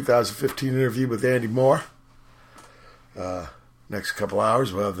 7th, 2015 interview with Andy Moore. Next couple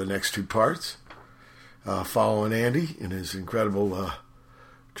hours, we'll have the next 2 parts. Following Andy in his incredible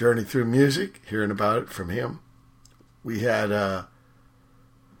journey through music, hearing about it from him. We had him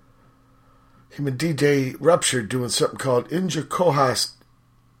and DJ Rupture doing something called inja kojast,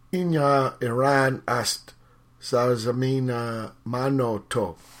 Iran ast sarzamine mano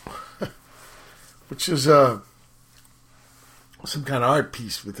to, which is some kind of art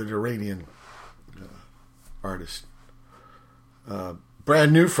piece with an Iranian artist.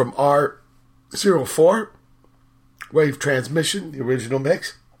 Brand new from R04, Wave Transmission, the original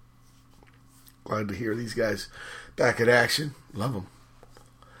mix. Glad to hear these guys back in action. Love them.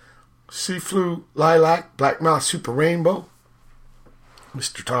 Seefu, Lilac, Black Mouth, Super Rainbow.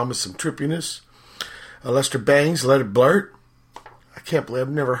 Mr. Thomas, some trippiness. Lester Bangs, Let It Blurt. I can't believe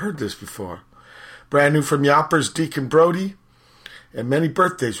I've never heard this before. Brand new from Yawpers, Deacon, Brodie. And Many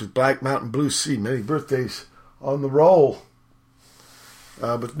Birthdays with Black Mountain Blue Sea. Many birthdays on the roll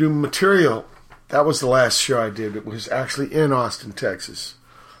with new material. That was the last show I did. It was actually in Austin, Texas.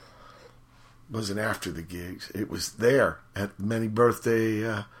 It wasn't after the gigs. It was there at Many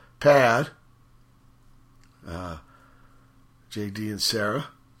Birthday pad. JD and Sarah.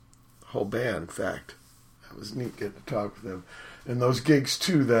 The whole band, in fact. That was neat getting to talk with them. And those gigs,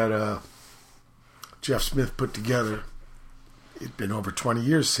 too, that Jeff Smith put together. It'd been over 20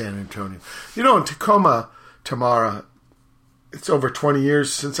 years, San Antonio. You know, in Tacoma, Tamara, it's over 20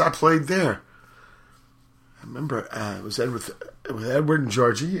 years since I played there. I remember it was with Edward and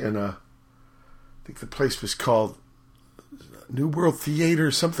Georgie, and I think the place was called New World Theater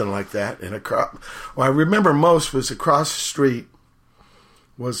or something like that. And what I remember most was across the street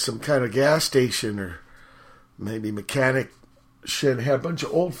was some kind of gas station or maybe mechanic shed. It had a bunch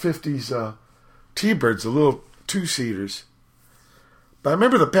of old 50s T-Birds, the little 2-seaters. But I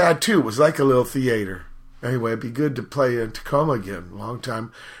remember the pad, too. It was like a little theater. Anyway, it'd be good to play in Tacoma again. A long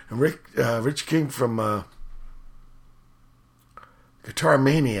time. And Rich King from Guitar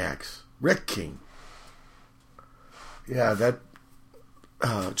Maniacs. Rick King. Yeah, that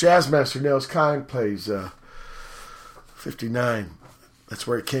Jazz Master Nels Kine plays 59. That's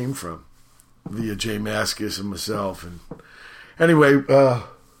where it came from. Via Jay Mascis and myself. And anyway,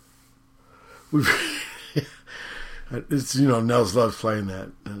 we've... It's, you know, Nels loves playing that,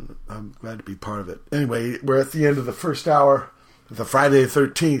 and I'm glad to be part of it. Anyway, we're at the end of the first hour of the Friday the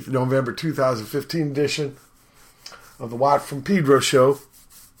 13th, November 2015 edition of the Watt from Pedro Show.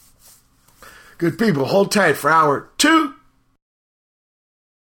 Good people, hold tight for hour 2.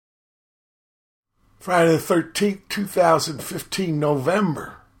 Friday the 13th, 2015,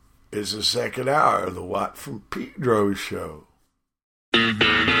 November, is the second hour of the Watt from Pedro Show.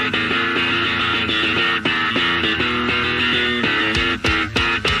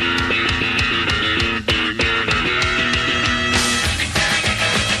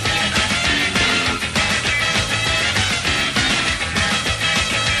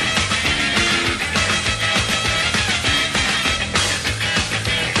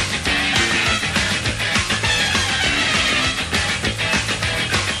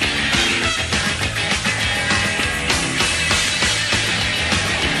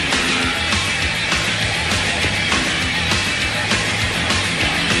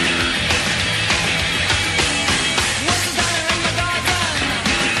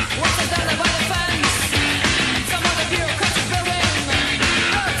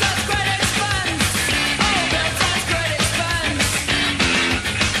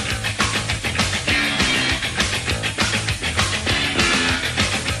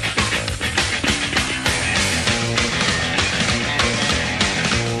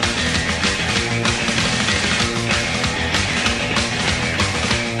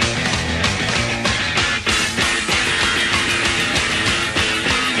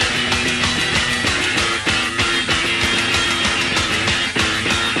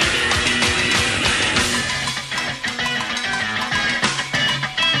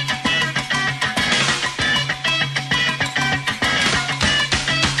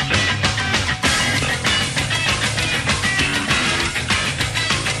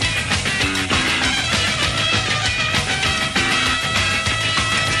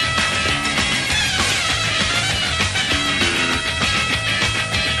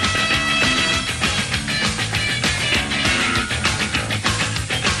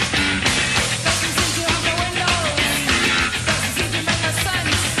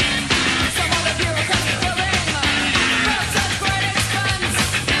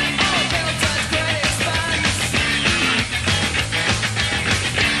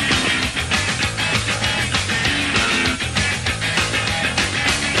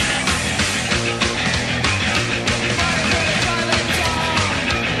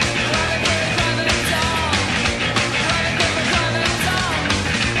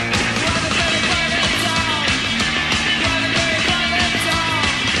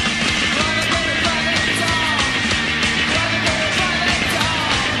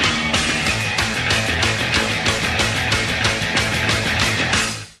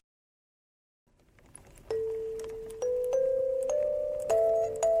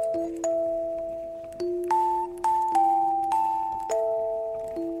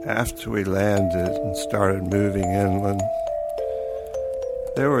 after we landed and started moving inland,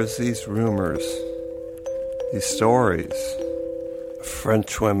 there was these rumors, these stories of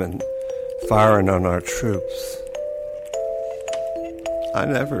French women firing on our troops. I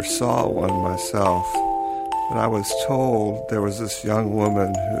never saw one myself, but I was told there was this young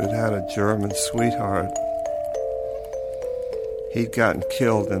woman who had had a German sweetheart. He'd gotten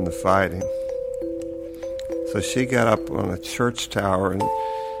killed in the fighting. So she got up on a church tower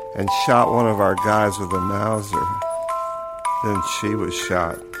and shot one of our guys with a Mauser. Then she was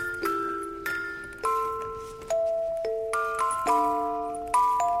shot.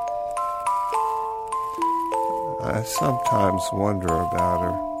 I sometimes wonder about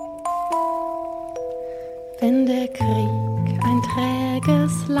her. Wenn der Krieg ein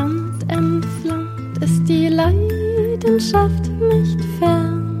träges Land entflammt, ist die Leidenschaft nicht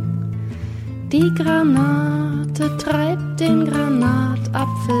fern. Die Granate treibt den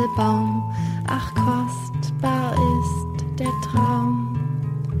Granatapfelbaum, ach kostbar ist der Traum.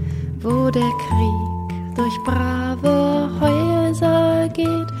 Wo der Krieg durch brave Häuser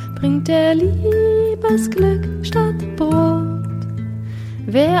geht, bringt der Liebesglück statt Brot.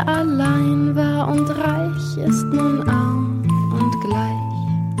 Wer allein war und reich, ist nun arm und gleich.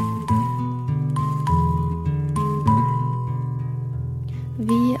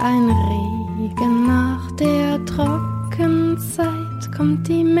 Wie ein Regen nach der Trockenzeit kommt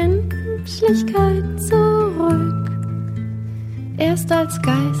die Menschlichkeit zurück. Erst als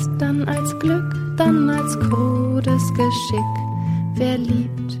Geist, dann als Glück, dann als krudes Geschick. Wer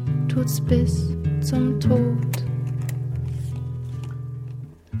liebt, tut's bis zum Tod.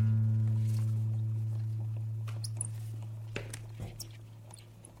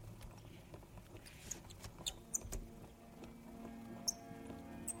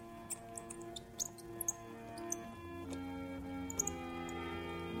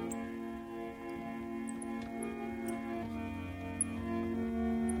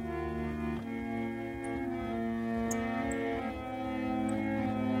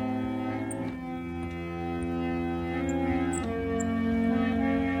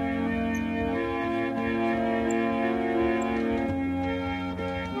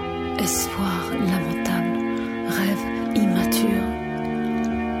 Espoir lamentable, rêve immature.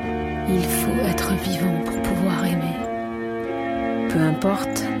 Il faut être vivant pour pouvoir aimer. Peu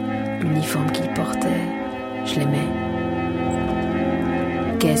importe l'uniforme qu'il portait, je l'aimais.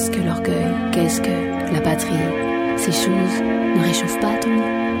 Qu'est-ce que l'orgueil, qu'est-ce que la patrie? Ces choses ne réchauffent pas ton lit.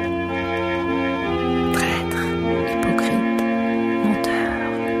 Traître, hypocrite, menteur.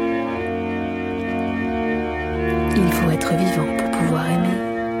 Il faut être vivant pour pouvoir aimer.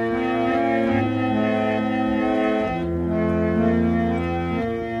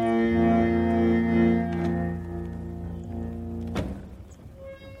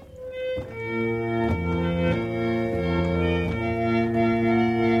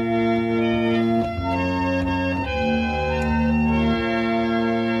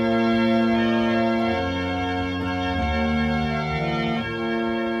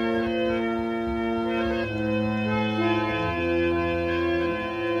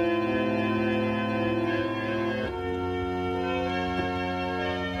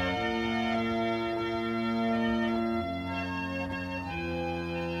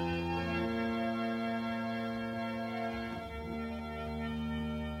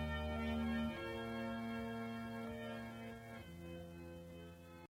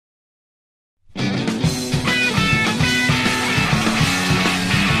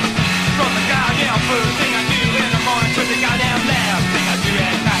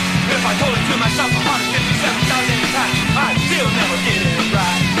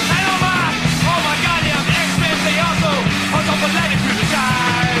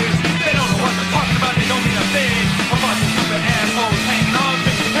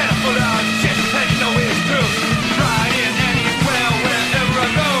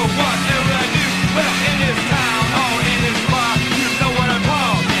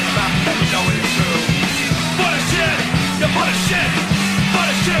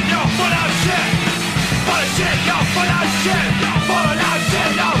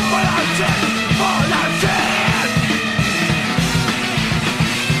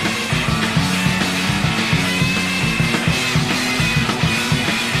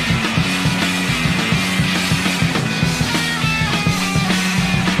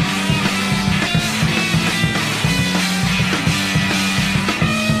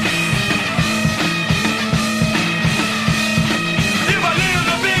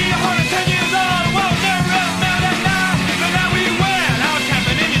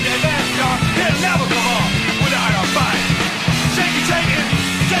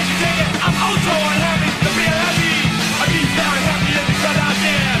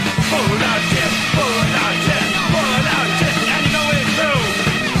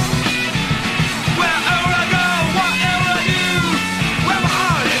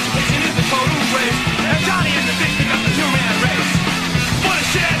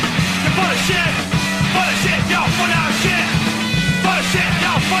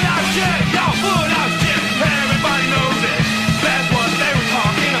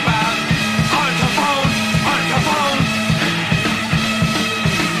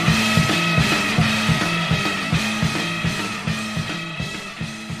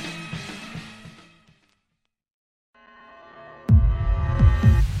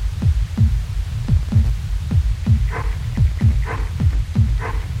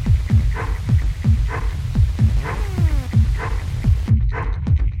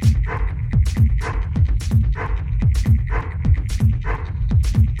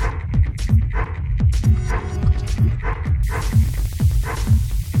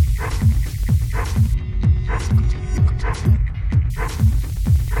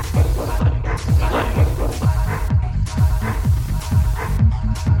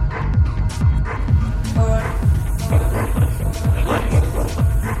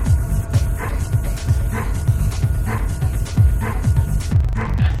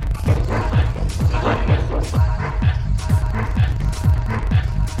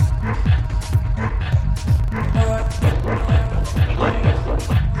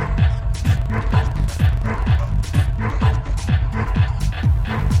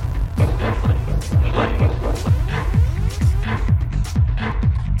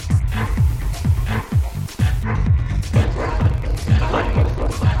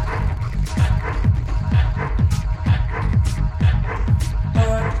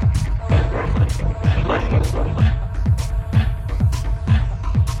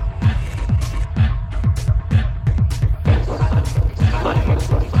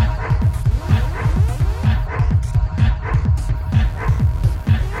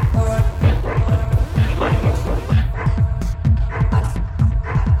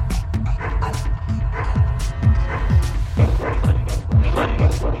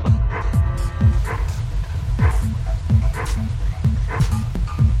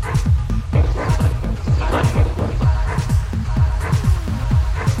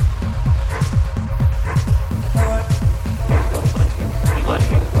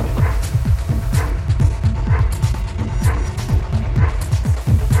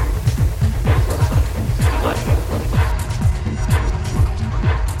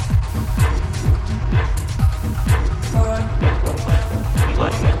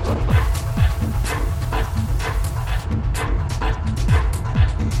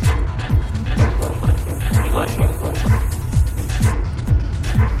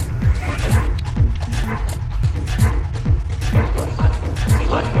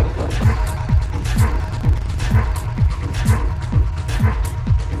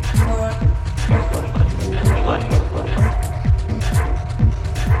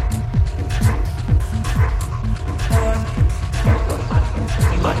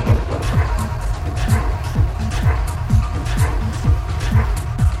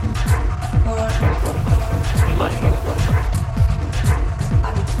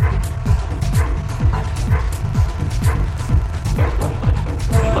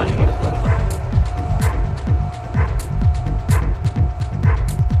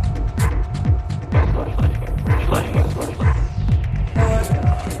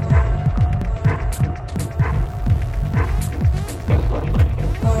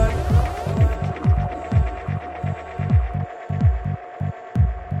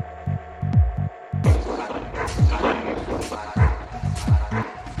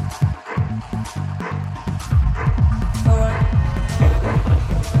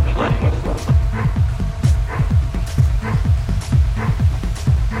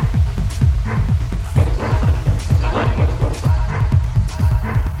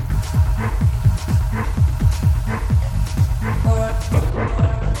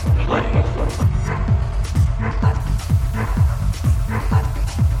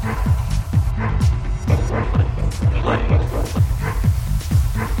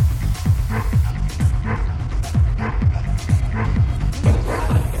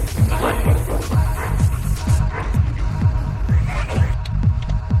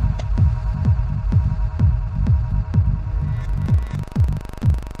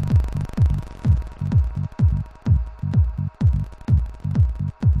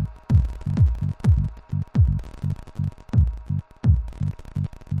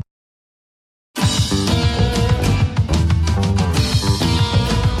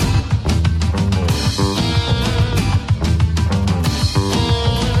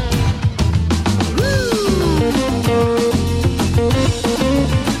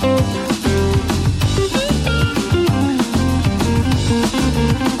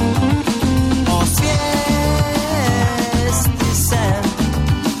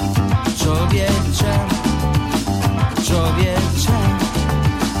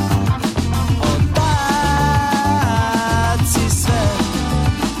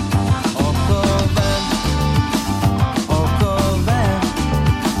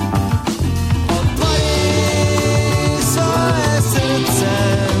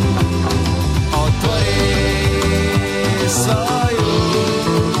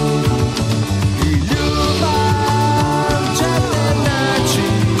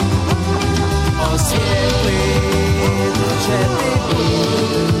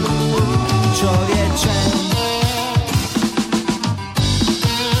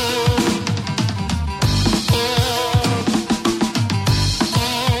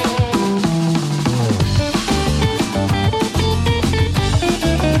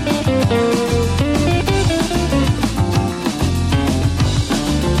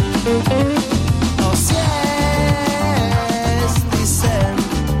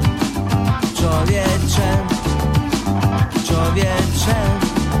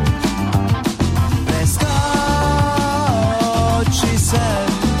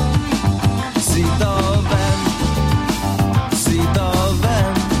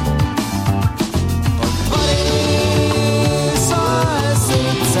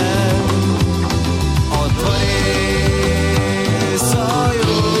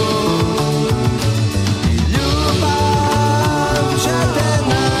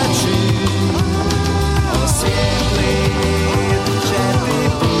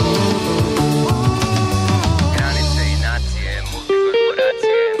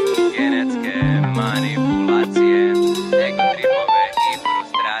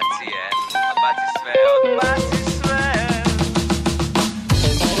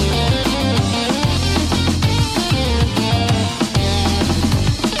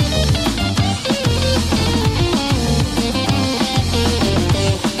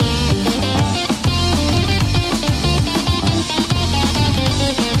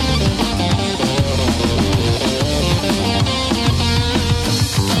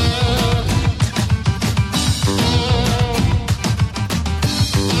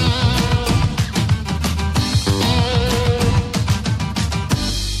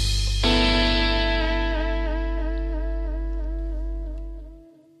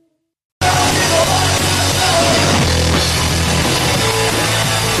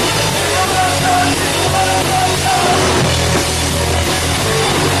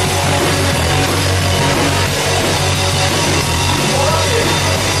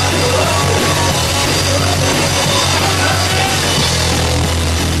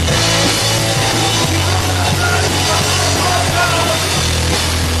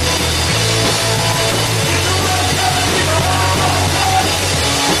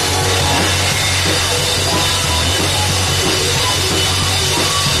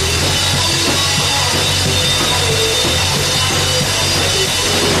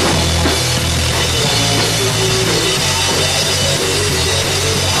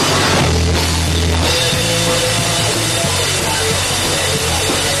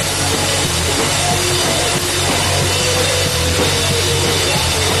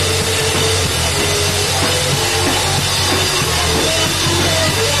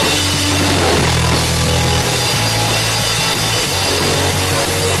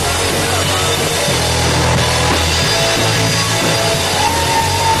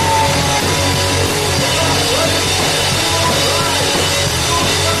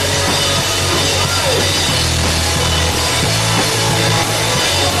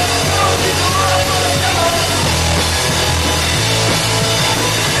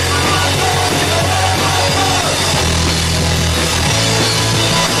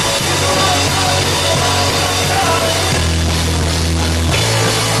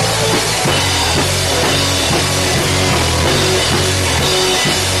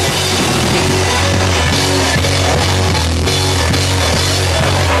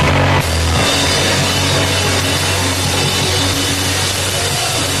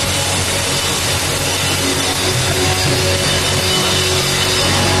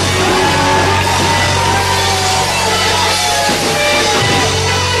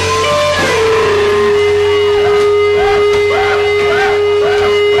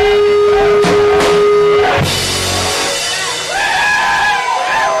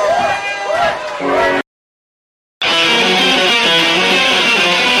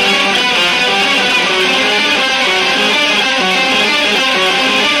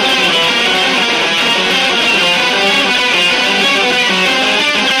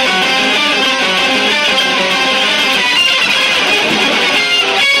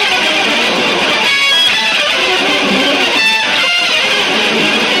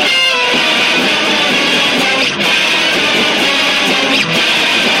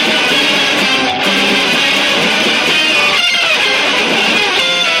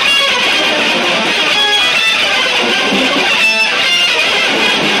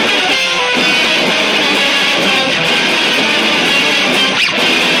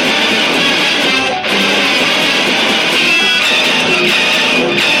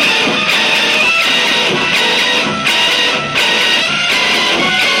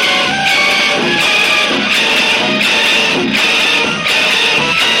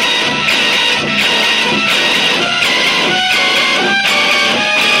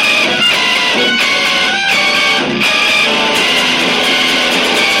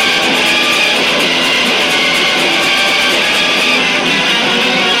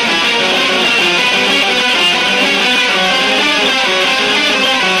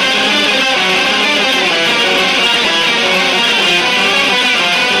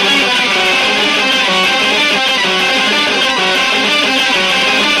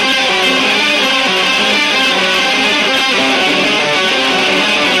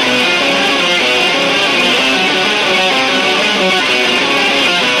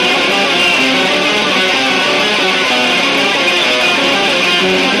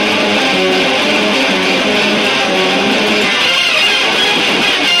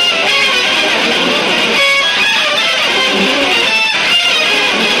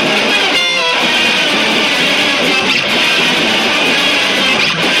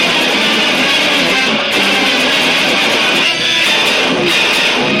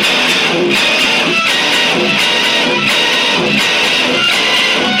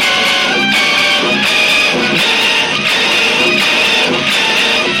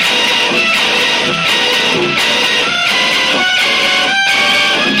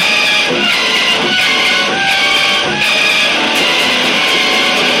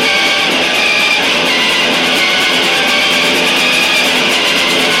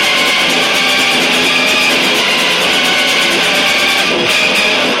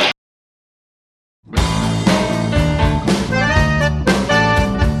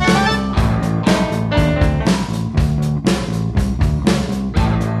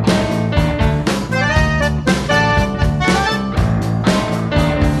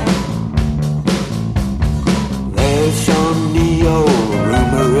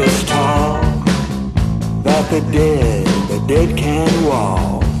 the dead can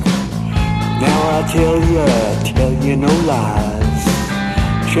walk. Now I tell you no lies.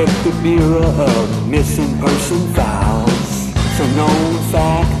 Check the Bureau of Missing Person files. It's a known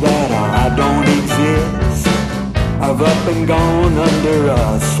fact that I don't exist. I've up and gone under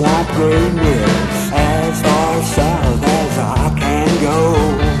a swamp gray mist, as far south as I can go.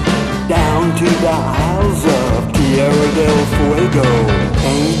 Down to the Isles of Tierra del Fuego.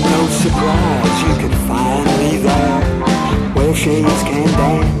 Ain't no surprise you can find me there, where shades can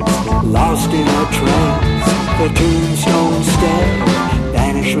dance, lost in a trance. The tombstone stare,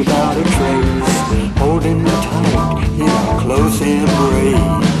 vanish without a trace, holding me tight in a close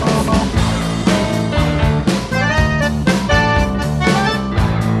embrace.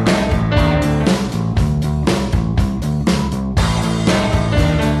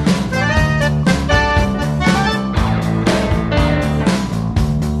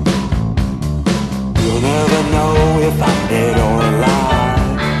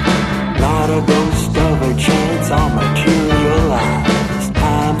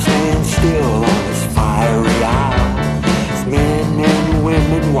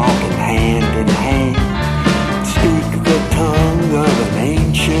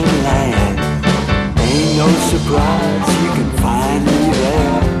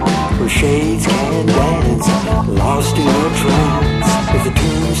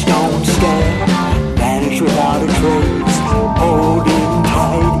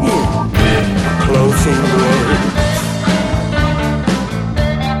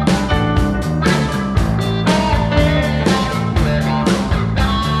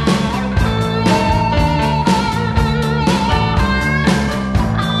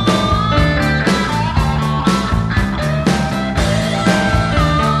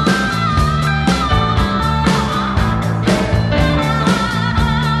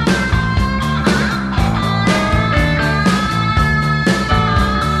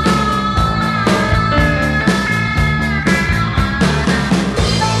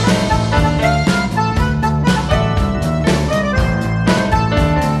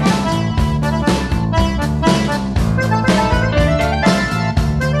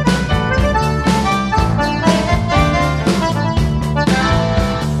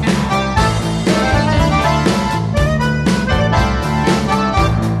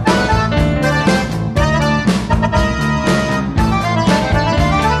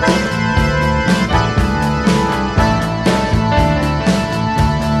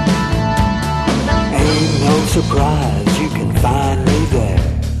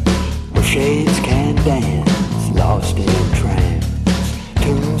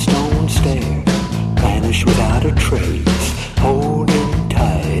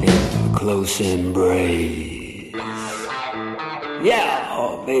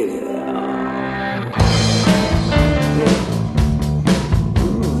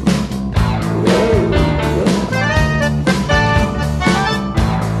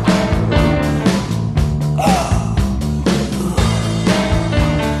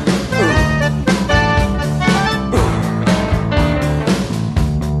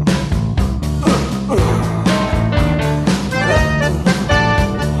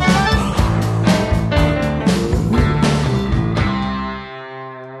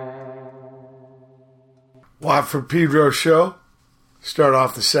 For Pedro Show. Start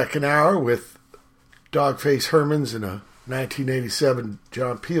off the second hour with Dogface Hermans in a 1987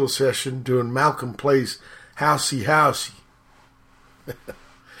 John Peel session doing Malcolm Plays Housie.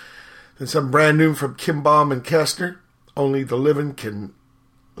 And some brand new from Kinbom and Kessner, Only the Living Can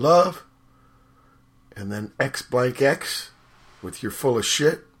love. And then X blank X with You're Full of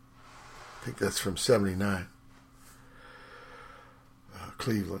Shit. I think that's from 79.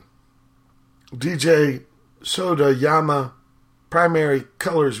 Cleveland. DJ Sodeyama Primary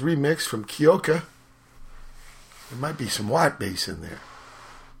Colors remix from Kyoka. There might be some white bass in there.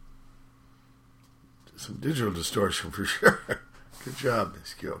 Some digital distortion for sure. Good job,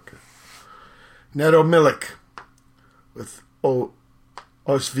 Miss Kyoka. Neto Milik with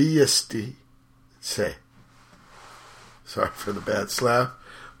Osvijesti. Say. Sorry for the bad slap,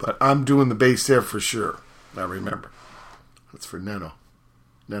 but I'm doing the bass there for sure. I remember. That's for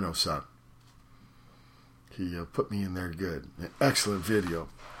Neno-san. He put me in there good. An excellent video.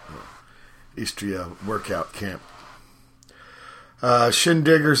 Istria workout camp.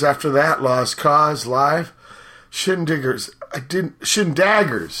 Shindaggers after that. Lost Cause live. Shindaggers.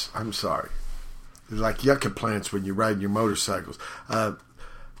 I'm sorry. They're like yucca plants when you're riding your motorcycles.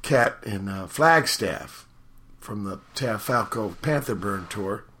 Cat in Flagstaff from the Tafalco Panther Burn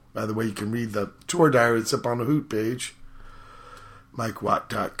tour. By the way, you can read the tour diary. It's up on the Hoot page.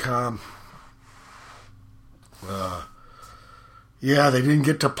 MikeWatt.com. Yeah, they didn't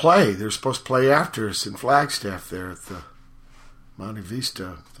get to play. They were supposed to play after us in Flagstaff there at the Monte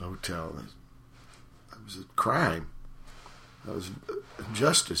Vista Hotel. That was a crime. That was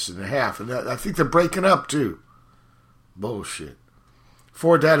injustice and a half. And I think they're breaking up, too. Bullshit.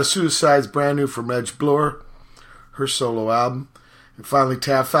 4 Dada Suicides, brand new from Bloor, her solo album. And finally,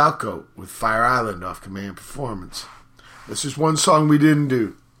 Tafalco with Fire Island off Command Performance. This is one song we didn't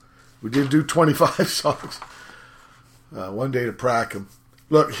do. We did do 25 songs. One day to prac them.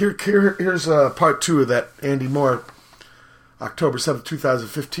 Look, here's part 2 of that Andy Moore October 7th,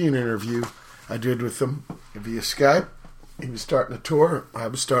 2015 interview I did with him via Skype. He was starting a tour. I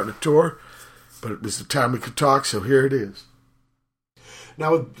was starting a tour. But it was the time we could talk, so here it is.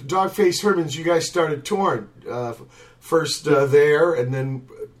 Now, with Dogface Hermans, you guys started touring. First there, and then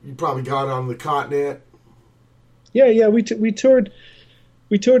you probably got on the continent. Yeah. We toured.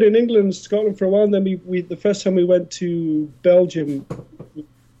 We toured in England and Scotland for a while, and then we the first time we went to Belgium,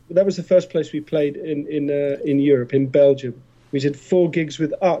 that was the first place we played in Europe, in Belgium. We did 4 gigs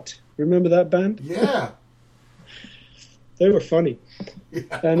with Ut. Remember that band? Yeah. They were funny.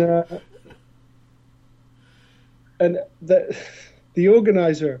 Yeah. And the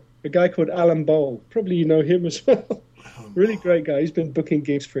organizer, a guy called Alan Ball, probably you know him as well. Really great guy. He's been booking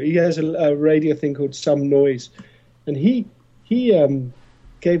gigs he has a radio thing called Some Noise, and he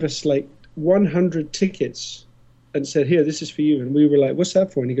gave us like 100 tickets and said, "Here, this is for you." And we were like, "What's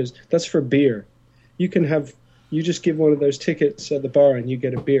that for?" And he goes, "That's for beer. You just give one of those tickets at the bar and you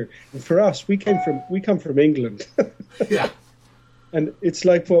get a beer." And for us, we come from England. Yeah. And it's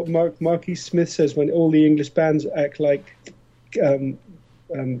like what Marky Smith says when all the English bands act like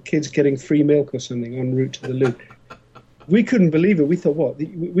kids getting free milk or something en route to the loo. We couldn't believe it. We thought, what?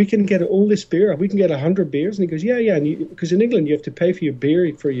 We can get all this beer? We can get 100 beers? And he goes, yeah. Because in England, you have to pay for your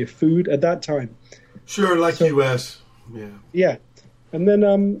beer, for your food at that time. Sure, like U.S. Yeah. Yeah. And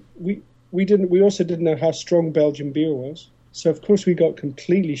then we also didn't know how strong Belgian beer was. So, of course, we got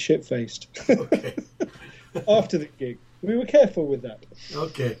completely shit-faced. Okay. After the gig. We were careful with that.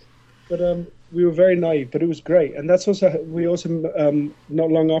 Okay. But we were very naive, but it was great. And that's also, not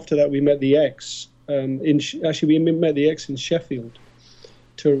long after that, we met the X. We met the X in Sheffield.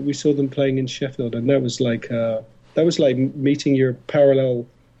 We saw them playing in Sheffield, and that was like meeting your parallel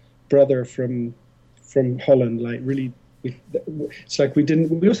brother from Holland. Like really, it's like we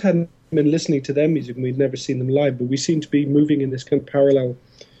also hadn't been listening to their music, and we'd never seen them live, but we seemed to be moving in this kind of parallel.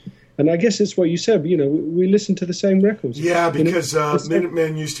 And I guess it's what you said. You know, we listened to the same records. Yeah, because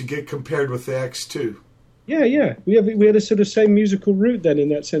Minutemen used to get compared with the X too. Yeah. We had a sort of same musical route then in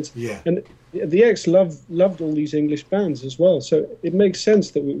that sense. Yeah. And the X loved all these English bands as well, so it makes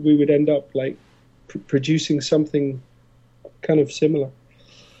sense that we would end up like producing something kind of similar.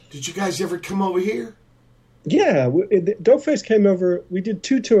 Did you guys ever come over here? Yeah, Dogface came over. We did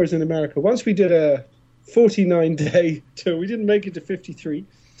 2 tours in America. Once we did a 49-day tour. We didn't make it to 53.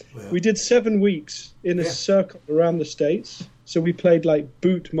 Well, we did 7 weeks in a circle around the States. So we played like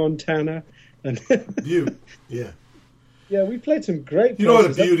Butte, Montana. And Butte, yeah. Yeah, we played some great places. You know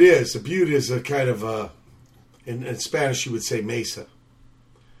what a butte is? A butte is a kind of, in Spanish you would say mesa.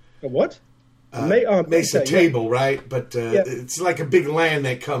 A what? Mesa table, right? But it's like a big land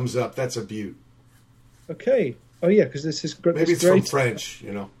that comes up. That's a butte. Okay. Oh, yeah, because this is great. Maybe it's from French,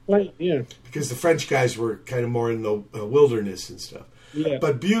 you know. Like, yeah. Because the French guys were kind of more in the wilderness and stuff. Yeah.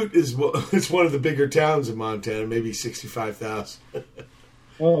 But Butte it's one of the bigger towns in Montana, maybe 65,000.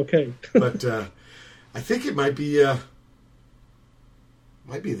 Oh, okay. But I think it might be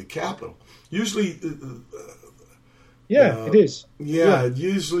might be the capital. Usually, it is. Yeah,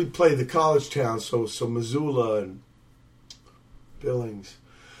 usually play the college towns, so Missoula and Billings.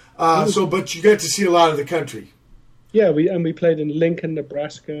 But you got to see a lot of the country. Yeah, we played in Lincoln,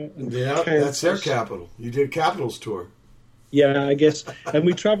 Nebraska. And yeah, Kansas. That's their capital. You did Capitals tour. Yeah, I guess. And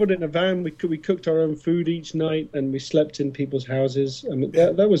we traveled in a van. We cooked our own food each night, and we slept in people's houses. I mean,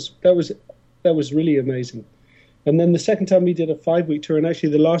 that was really amazing. And then the second time we did a 5-week tour, and actually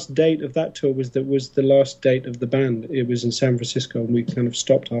the last date of that tour was the last date of the band. It was in San Francisco, and we kind of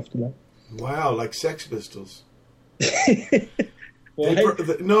stopped after that. Wow, like Sex Pistols.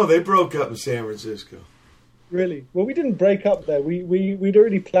 Well, they broke up in San Francisco. Really? Well, we didn't break up there. We'd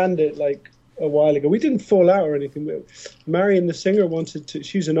already planned it like a while ago. We didn't fall out or anything. Marion, the singer,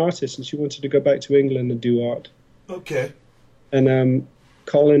 she's an artist, and she wanted to go back to England and do art. Okay. And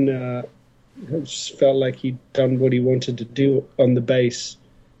Colin just felt like he'd done what he wanted to do on the bass.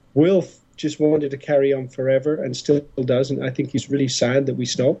 Will just wanted to carry on forever and still does, and I think he's really sad that we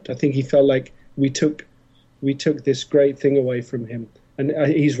stopped. I think he felt like we took this great thing away from him. And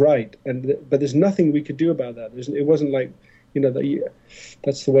he's right, but there's nothing we could do about that. It wasn't like,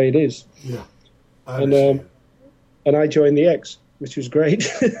 that's the way it is. Yeah, I understand. And I joined the X, which was great.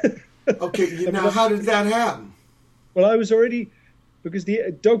 Okay, now how did that happen? Well, I was already, because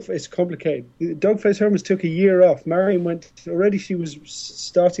it's complicated. The Dogface Hermans took a year off. Marion she was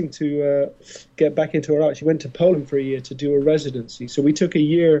starting to get back into her art. She went to Poland for a year to do a residency. So we took a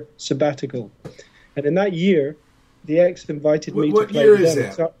year sabbatical. And in that year, the X invited me to play with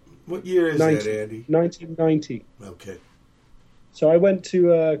them. So, what year is that, Andy? 1990. Okay. So I went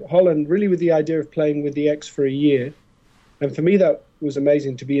to Holland really with the idea of playing with the X for a year. And for me, that was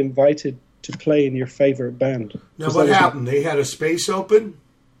amazing to be invited to play in your favorite band. Now, what happened? They had a space open?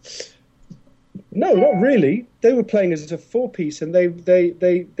 No, not really. They were playing as a 4-piece, and they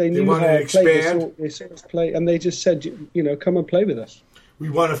knew how to play. They saw us play, and they just said, come and play with us. We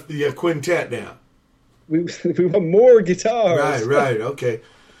want to be a quintet now. We want more guitars. Right, okay.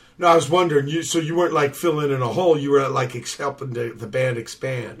 No, I was wondering, so you weren't like filling in a hole, you were like helping the band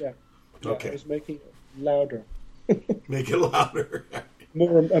expand. Yeah. Okay. I was making it louder. Make it louder.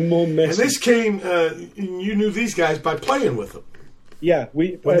 More and more messy. And this came, you knew these guys by playing with them. Yeah.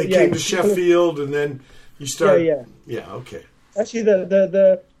 When they came to Sheffield, and then you started. Yeah. Yeah, okay. Actually,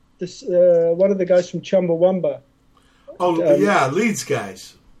 one of the guys from Chumbawamba. Leeds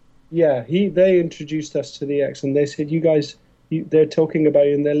guys. Yeah, they introduced us to the X, and they said, you guys, they're talking about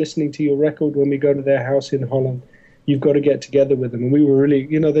you, and they're listening to your record when we go to their house in Holland. You've got to get together with them. And we were really,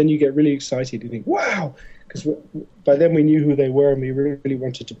 then you get really excited. You think, wow, because by then we knew who they were, and we really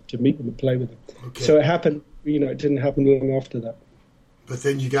wanted to meet them and play with them. Okay. So it happened, it didn't happen long after that. But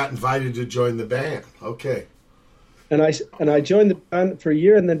then you got invited to join the band. Okay. And I joined the band for a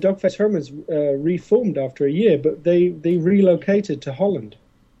year, and then Dogface Hermans reformed after a year, but they relocated to Holland.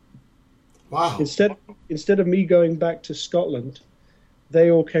 Wow! Instead of me going back to Scotland, they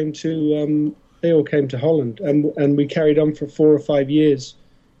all came to Holland, and we carried on for 4 or 5 years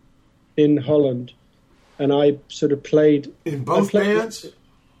in Holland, and I sort of played in both bands.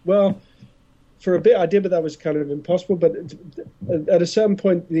 Well, for a bit I did, but that was kind of impossible. But at a certain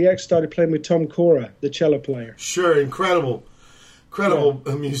point, the X started playing with Tom Cora, the cello player. Sure, incredible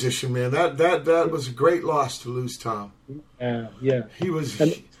musician, man. That was a great loss to lose Tom. Yeah.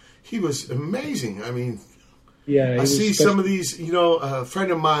 He was amazing. I mean, I see some of these. A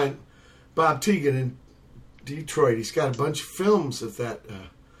friend of mine, Bob Teagan in Detroit. He's got a bunch of films of that.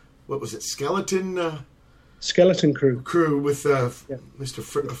 What was it? Skeleton Crew. Crew with Mr.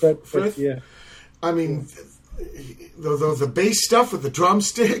 Frith. Yeah. I mean, the bass stuff with the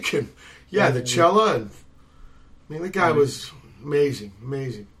drumstick and the cello. And, I mean, the guy was amazing.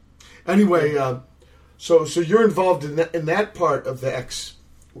 Anyway, so you're involved in that part of the X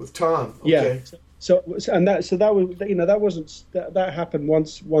with Tom. Okay. Yeah. That happened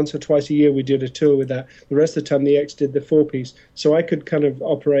once or twice a year. We did a tour with that. The rest of the time, the X did the 4-piece, so I could kind of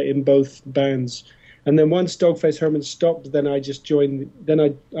operate in both bands. And then once Dogface Hermans stopped, then I just joined. Then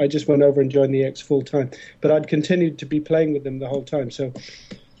I just went over and joined the X full time. But I'd continued to be playing with them the whole time. So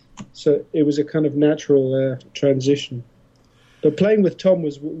it was a kind of natural transition. But playing with Tom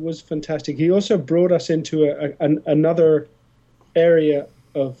was fantastic. He also brought us into another area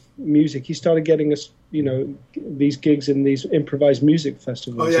of music. He started getting us, these gigs in these improvised music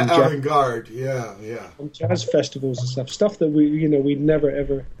festivals. Oh yeah, avant-garde. Yeah. And jazz festivals and stuff that we'd never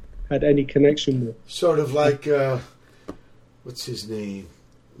ever had any connection with. Sort of like, what's his name?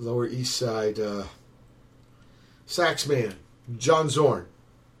 Lower East Side sax man, John Zorn.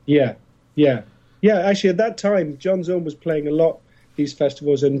 Yeah. Actually, at that time, John Zorn was playing a lot these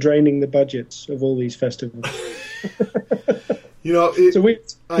festivals and draining the budgets of all these festivals. You know,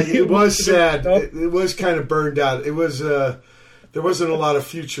 it was sad. It was kind of burned out. It was there wasn't a lot of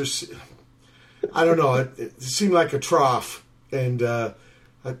future. I don't know. It seemed like a trough, and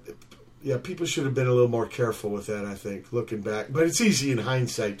people should have been a little more careful with that, I think, looking back. But it's easy in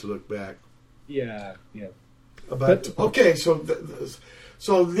hindsight to look back. Yeah. But okay, so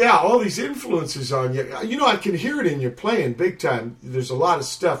all these influences on you. You know, I can hear it in your playing big time. There's a lot of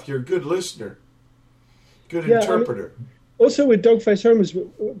stuff. You're a good listener, good interpreter. Also with Dogface Hermans,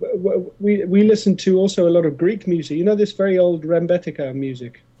 we listen to also a lot of Greek music. You know this very old Rembetika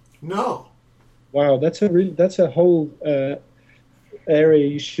music? No. Wow, that's a whole area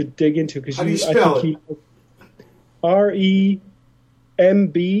you should dig into. How do you spell it? Rembetika.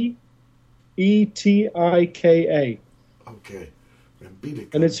 Okay.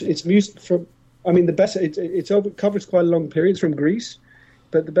 Rembetika. And it's music from, I mean, the best, it covers quite a long period. It's from Greece,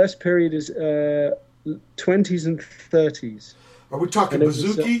 but the best period is 20s and 30s. Are we talking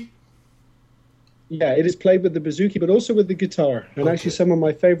bouzouki? Yeah, it is played with the bouzouki, but also with the guitar. And actually some of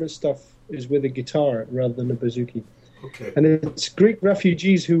my favorite stuff is with a guitar rather than a bouzouki. Okay. And it's Greek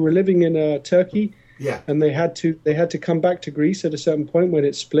refugees who were living in Turkey. Yeah. And they had to come back to Greece at a certain point when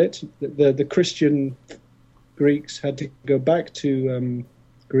it split. The Christian Greeks had to go back to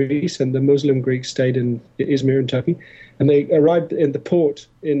Greece, and the Muslim Greeks stayed in Izmir in Turkey. And they arrived in the port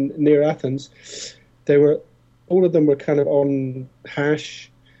near Athens. All of them were kind of on hash,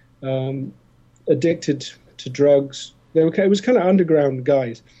 addicted to drugs. It was kind of underground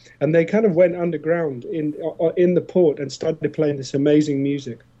guys, and they kind of went underground in the port and started playing this amazing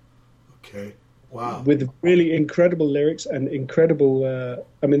music. Okay, wow! With really incredible lyrics and incredible.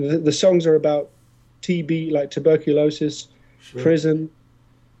 I mean, the songs are about TB, like tuberculosis, prison,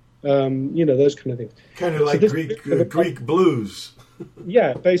 those kind of things. Kind of like Greek blues.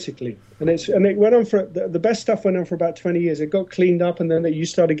 Yeah, basically, and it went on for the best stuff went on for about 20 years. It got cleaned up, and then you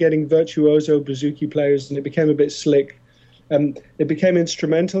started getting virtuoso bouzouki players, and it became a bit slick. It became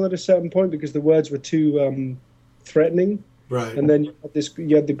instrumental at a certain point because the words were too threatening. Right. And then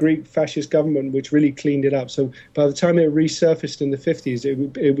you had the Greek fascist government, which really cleaned it up. So by the time it resurfaced in the 50s,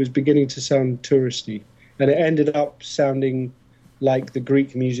 it was beginning to sound touristy, and it ended up sounding like the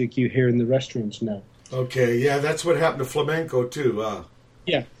Greek music you hear in the restaurants now. Okay, yeah, that's what happened to flamenco too.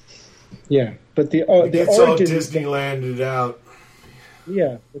 Yeah, but the it's origin, all Disneylanded out.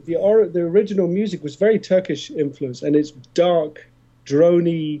 Yeah, but the original music was very Turkish influence, and it's dark,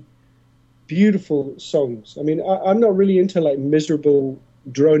 droney, beautiful songs. I mean, I'm not really into like miserable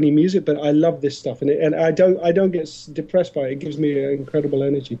droney music, but I love this stuff, and I don't get depressed by it. It gives me incredible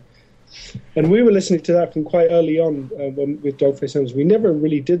energy. And we were listening to that from quite early on with Dogface Hermans. We never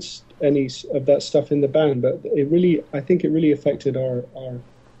really did any of that stuff in the band, but I think it really affected our.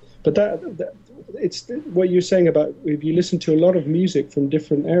 But that it's what you're saying about if you listen to a lot of music from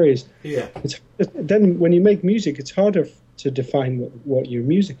different areas. Yeah. Then when you make music, it's harder to define what your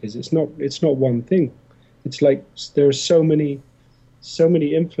music is. It's not one thing. It's like there are so many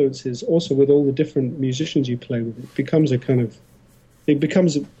influences. Also, with all the different musicians you play with, it becomes a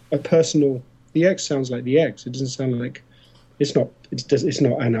personal. The X sounds like the X. It doesn't sound like it's not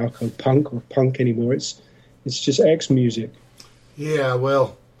anarcho punk or punk anymore. It's just X music. Yeah,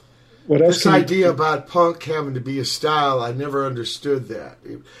 well, this idea about punk having to be a style, I never understood that.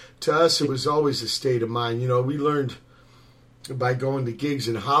 To us, it was always a state of mind. You know, we learned by going to gigs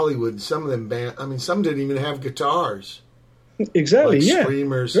in Hollywood. And some of them some didn't even have guitars. Exactly. Like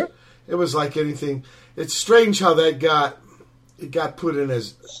screamers. Yeah. It was like anything. It's strange how that got put in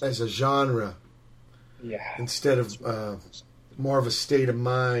as a genre, instead of more of a state of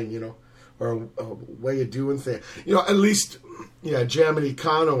mind, or a way of doing things. At least,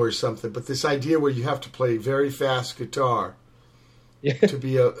 Jamaicano or something. But this idea where you have to play very fast guitar to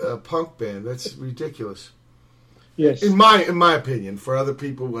be a punk band, that's ridiculous. Yes, in my opinion. For other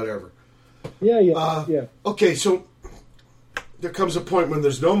people, whatever. Yeah. Okay, so there comes a point when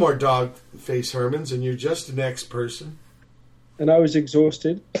there's no more Dogface Hermans, and you're just an X person. And I was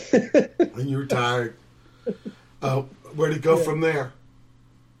exhausted. And you were tired. Where'd it go from there?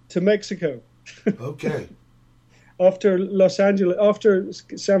 To Mexico. Okay. After Los Angeles, after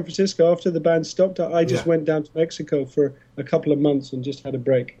San Francisco, after the band stopped, I just went down to Mexico for a couple of months and just had a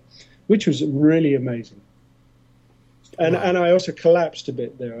break, which was really amazing. And I also collapsed a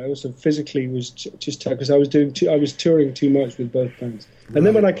bit there. I also physically was just tired because I was touring too much with both bands. And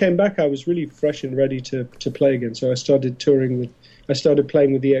then when I came back, I was really fresh and ready to play again. So I started playing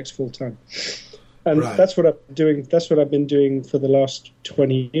with the X full time. And that's what I'm doing. That's what I've been doing for the last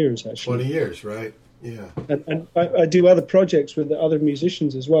 20 years, actually. 20 years, right? Yeah. And I do other projects with the other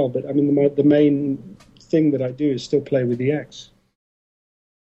musicians as well, but I mean, the main thing that I do is still play with the axe.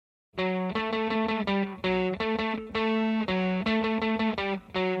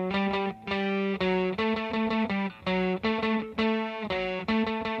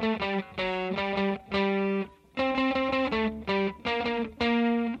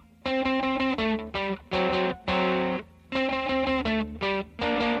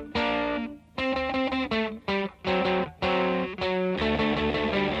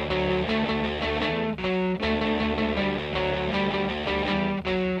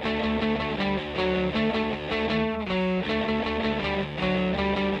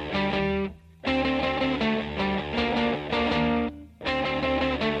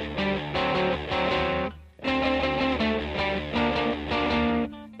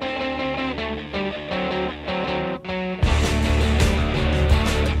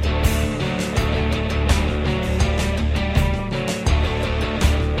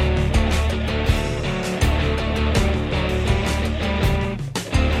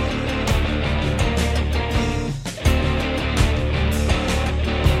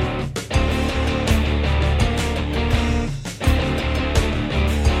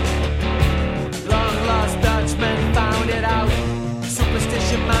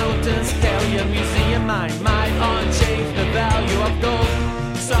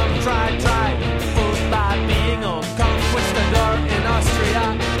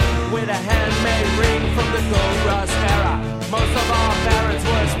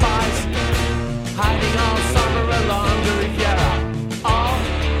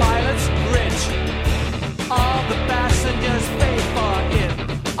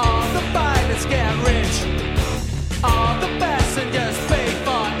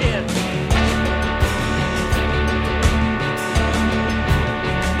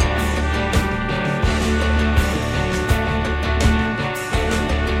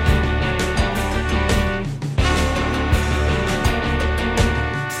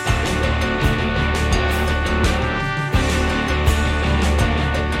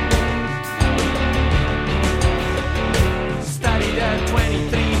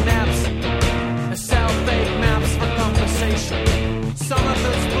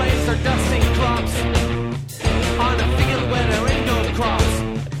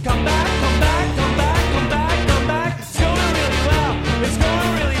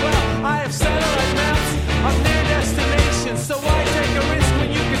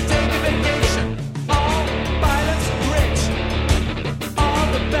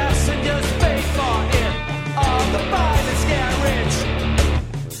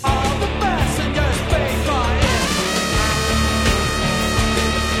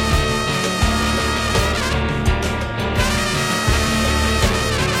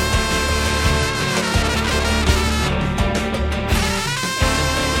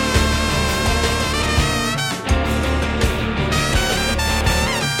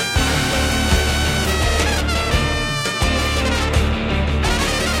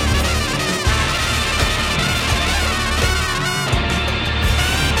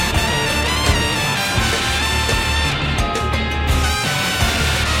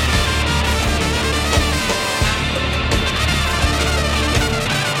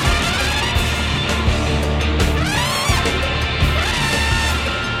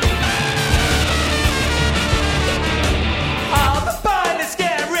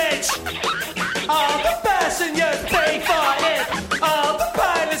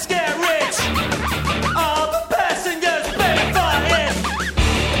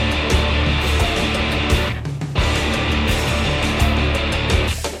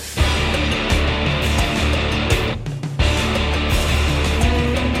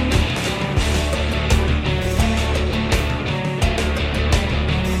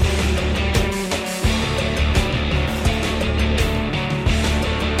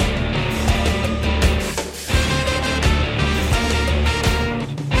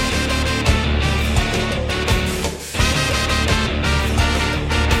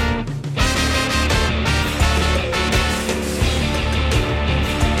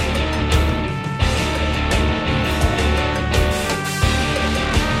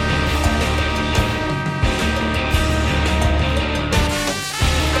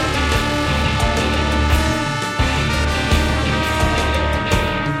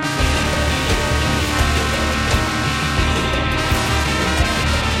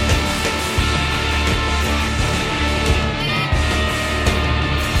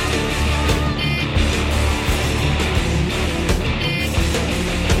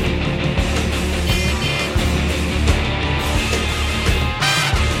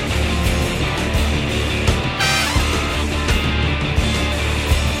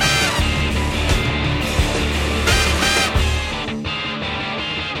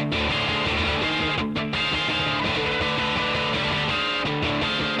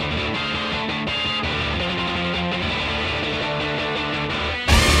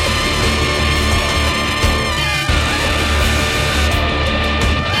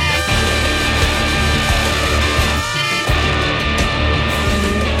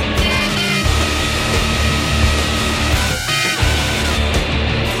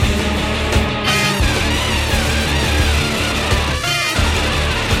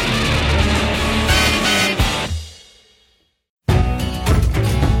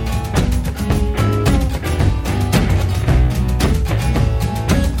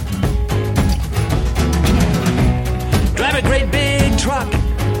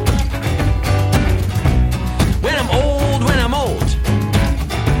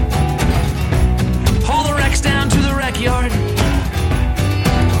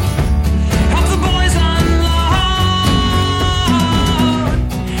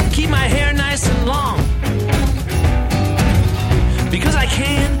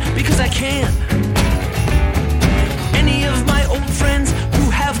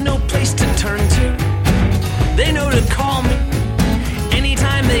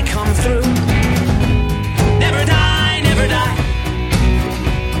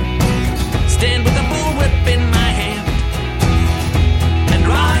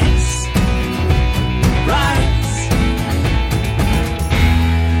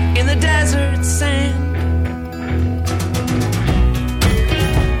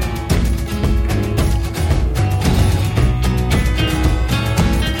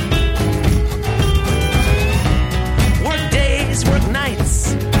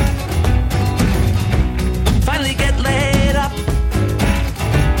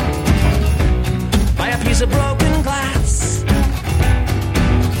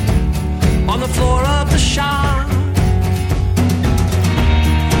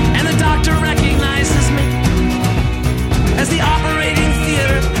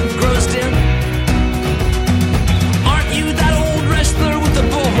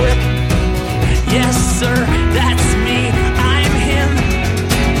 yes sir, that's me, I'm him.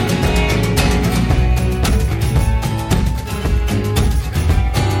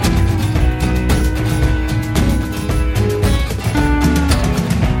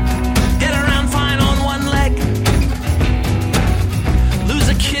 Get around fine on one leg, lose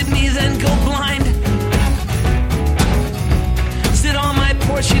a kidney then go blind, sit on my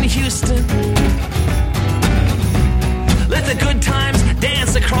porch in Houston, let the good times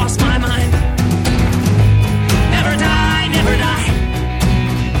dance across my mind.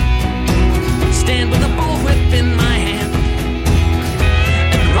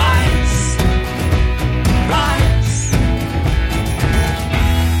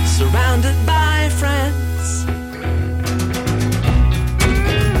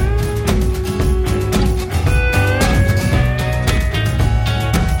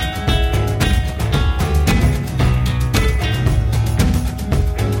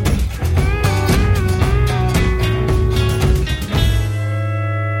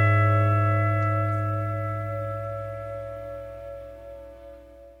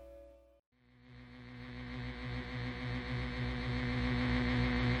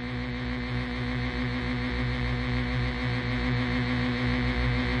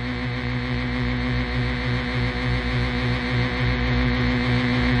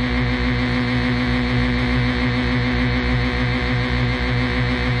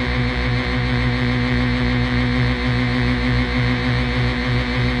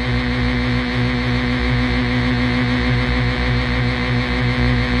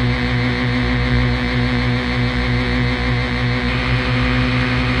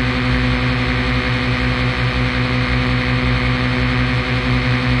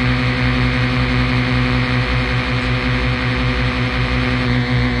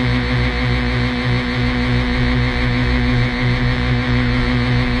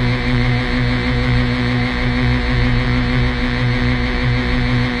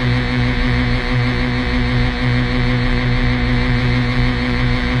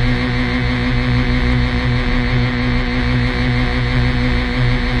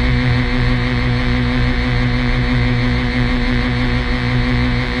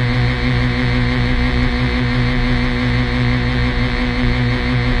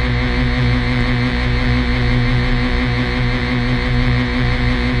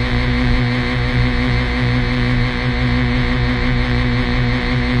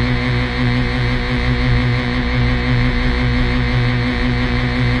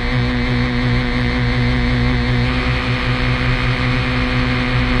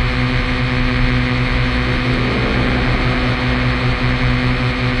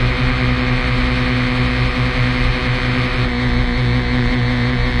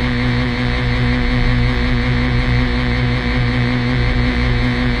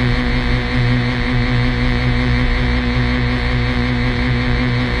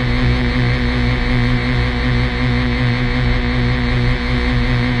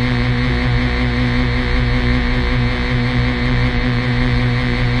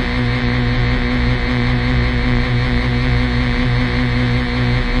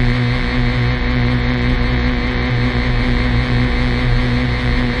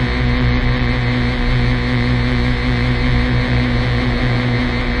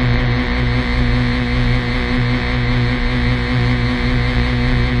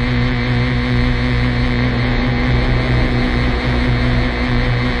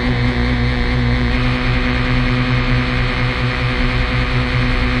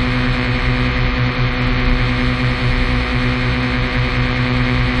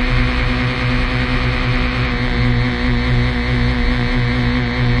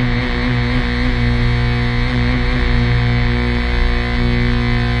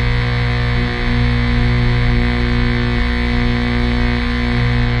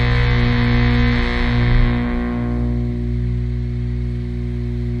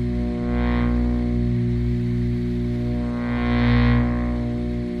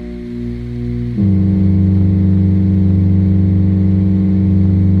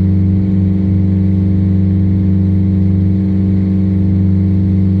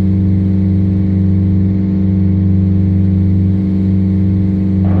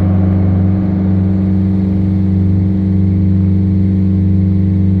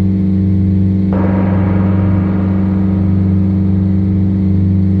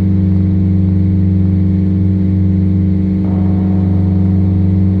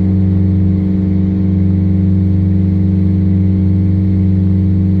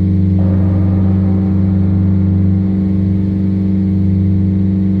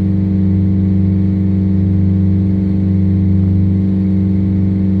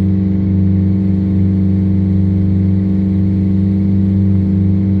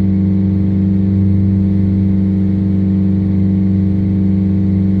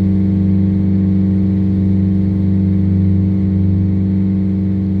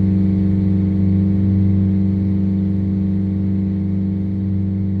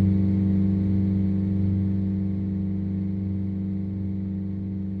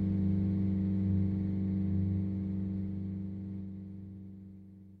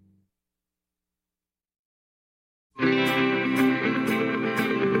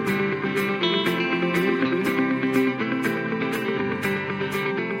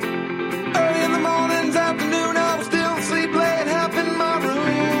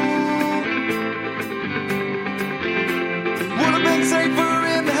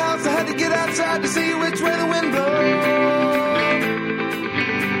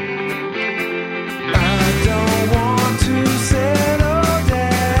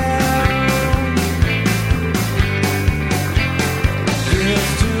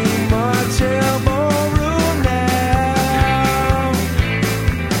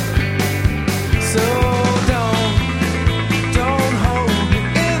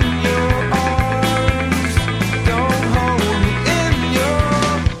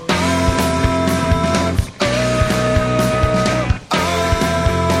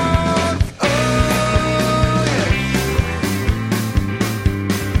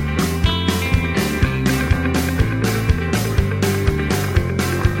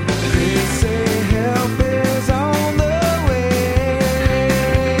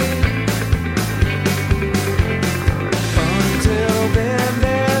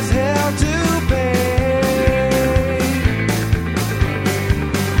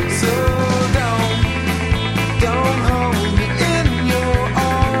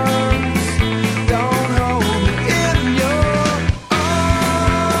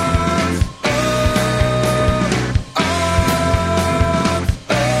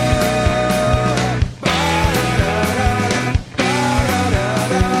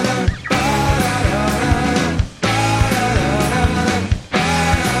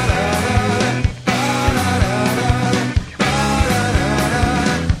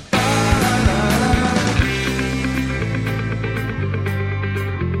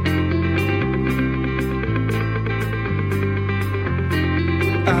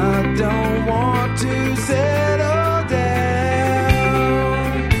 to settle down.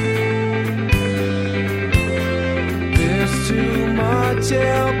 There's too much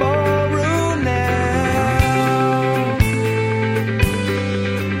elbow room now.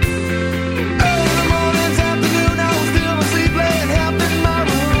 Early mornings, afternoon, I was still asleep, laying half in my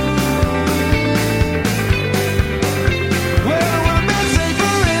room. Well, it would have been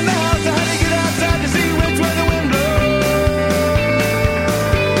safer in the house. I had to get outside to see which way the wind blows.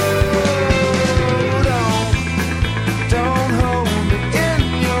 Don't hold me in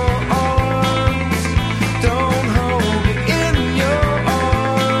your arms. Don't hold me in your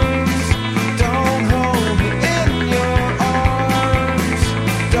arms. Don't hold me in your arms.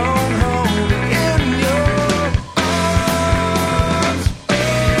 Don't hold me in your arms.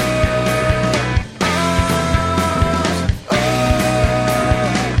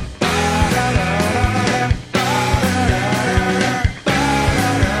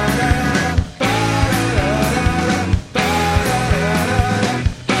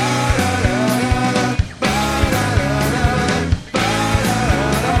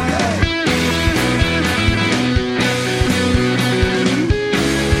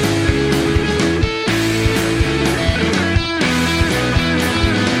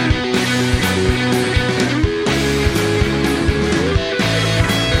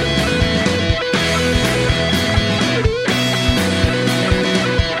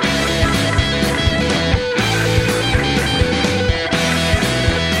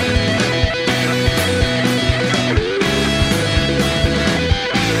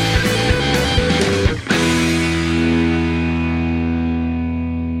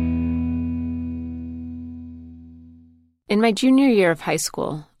 In my junior year of high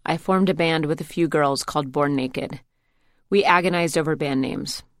school, I formed a band with a few girls called Born Naked. We agonized over band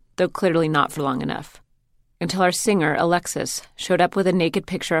names, though clearly not for long enough, until our singer, Alexis, showed up with a naked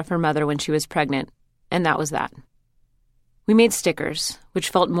picture of her mother when she was pregnant, and that was that. We made stickers, which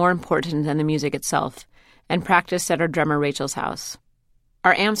felt more important than the music itself, and practiced at our drummer Rachel's house.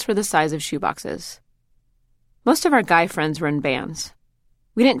 Our amps were the size of shoeboxes. Most of our guy friends were in bands.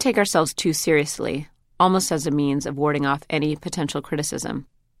 We didn't take ourselves too seriously, almost as a means of warding off any potential criticism.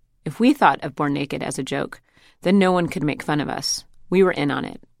 If we thought of Born Naked as a joke, then no one could make fun of us. We were in on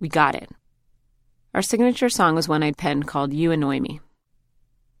it. We got it. Our signature song was one I'd penned called You Annoy Me.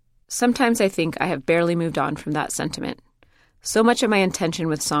 Sometimes I think I have barely moved on from that sentiment. So much of my intention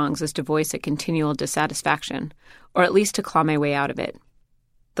with songs is to voice a continual dissatisfaction, or at least to claw my way out of it.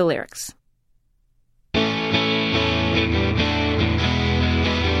 The lyrics.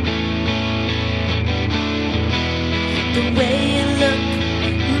 The way you look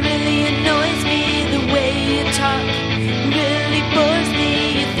really annoys me. The way you talk really bores me.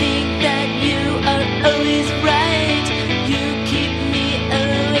 You think that you are always right. You keep me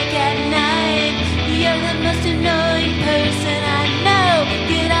awake at night. You're the most annoying person I know.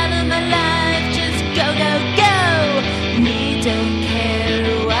 Get out of my life, just go, go, go. We don't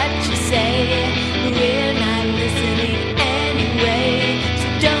care what you say. We're not listening anyway. So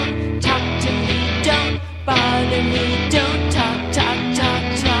don't talk to me, don't bother me. Don't talk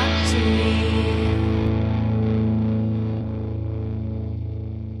to me.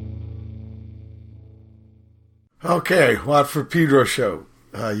 Okay, Watford Pedro Show.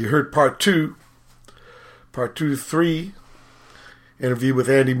 You heard part 2. Part 2 to 3. Interview with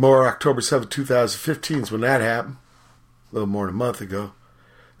Andy Moore, October 7, 2015 is when that happened. A little more than a month ago.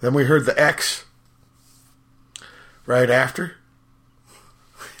 Then we heard the X right after.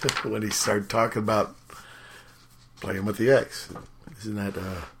 When he started talking about playing with the X. Isn't that,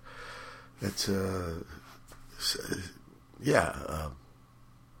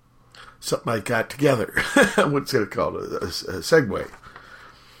 something I got together. What's it called? A segue.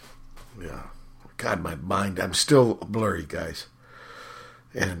 Yeah. God, my mind, I'm still blurry, guys.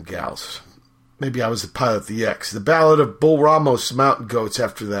 And gals. Maybe I was the pilot of the X. The Ballad of Bull Ramos Mountain Goats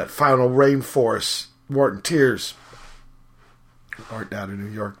after that. Final Rainforest. Wharton Tears. Art down in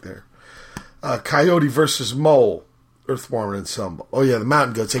New York there. Coyote versus Mole. Earthworm ensemble. Oh yeah, the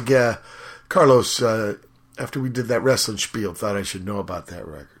Mountain Goats. Carlos, after we did that wrestling spiel, thought I should know about that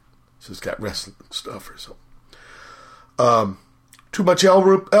record. So it's got wrestling stuff or something. Too much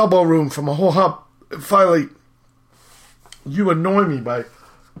elbow room from a whole hump. And finally, You Annoy Me by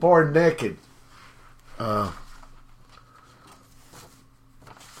Born Naked. Let's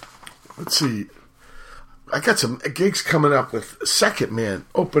see. I got some gigs coming up with Second Man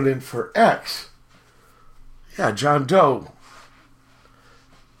opening for X. Yeah, John Doe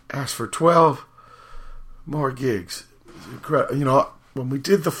asked for 12 more gigs. You know, when we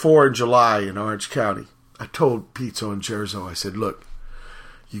did the 4 in July in Orange County, I told Pizzo and Jerzo, I said, look,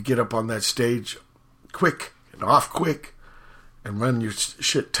 you get up on that stage, quick and off quick and run your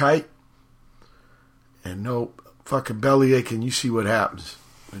shit tight and no fucking belly ache, and you see what happens.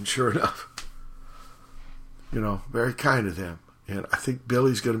 And sure enough, very kind of them. And I think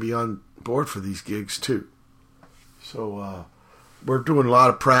Billy's going to be on board for these gigs too. So we're doing a lot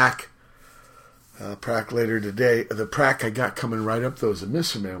of prac later today. The prac I got coming right up, though, is a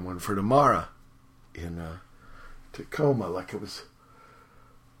Misserman one for tomorrow in Tacoma, like I was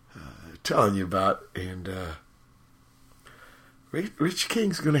telling you about. And Rich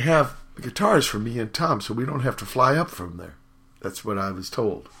King's going to have guitars for me and Tom, so we don't have to fly up from there. That's what I was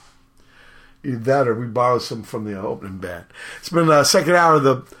told. Either that or we borrow some from the opening band. It's been the second hour of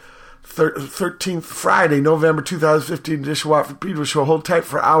the 13th Friday, November 2015 edition of the Pedro Show. Hold tight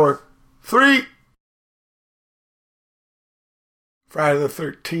for hour 3. Friday the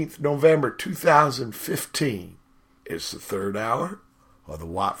 13th, November 2015. It's the third hour of the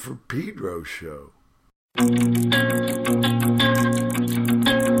Watford Pedro Show.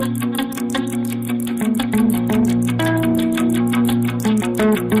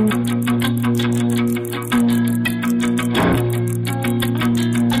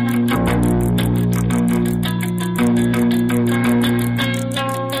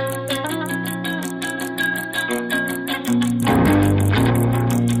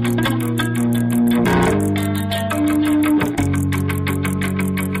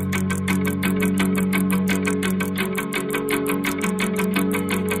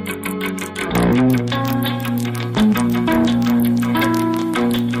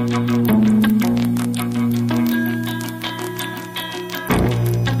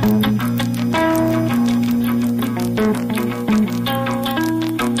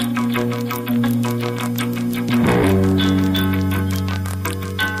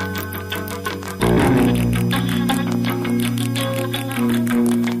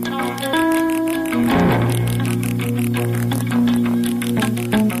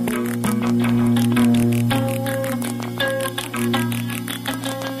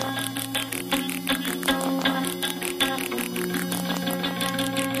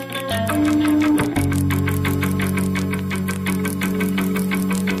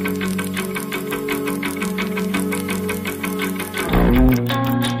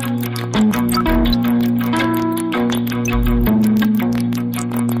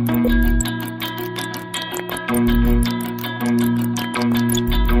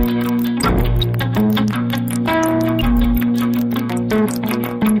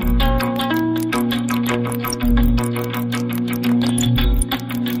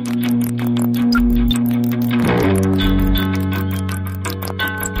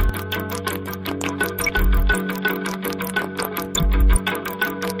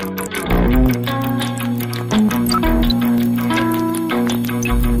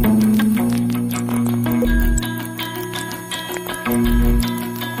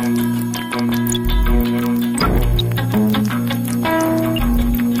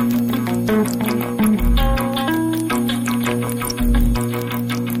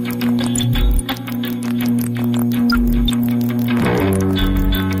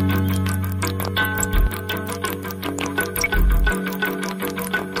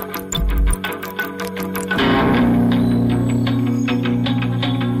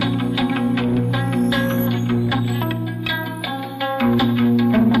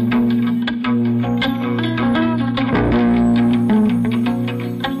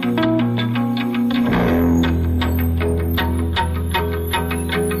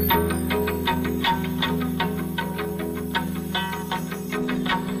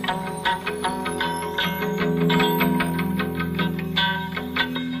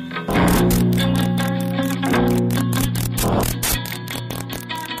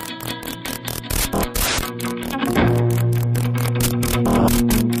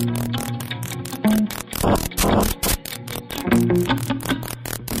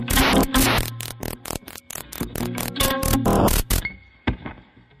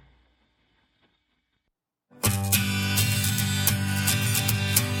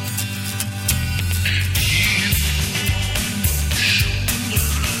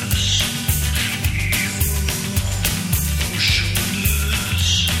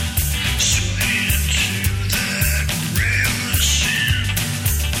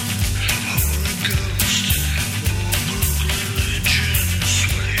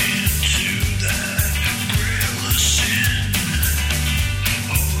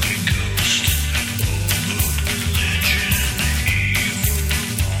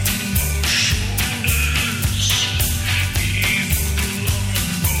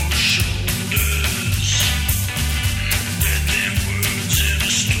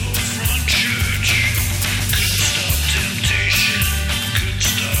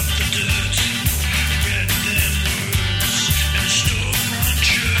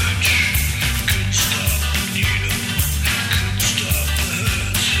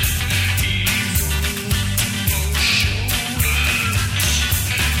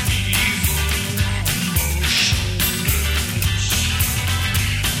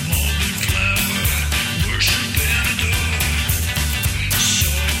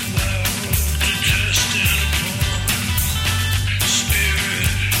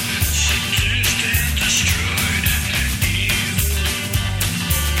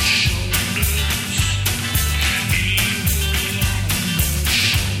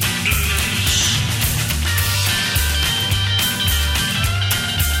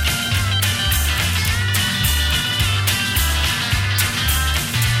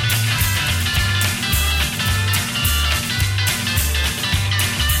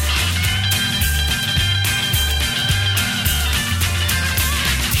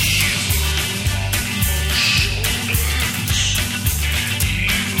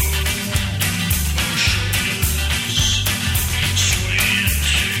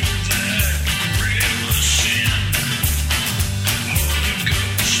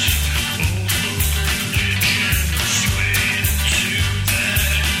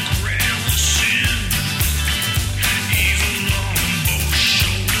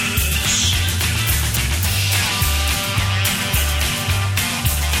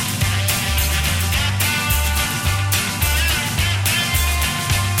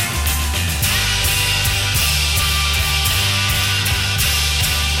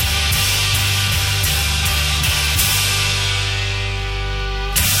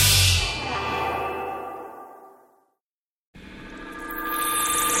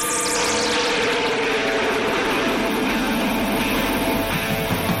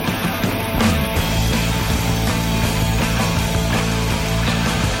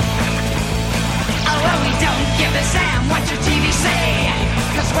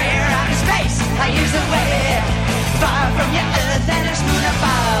 miles away, far from your earth and its moon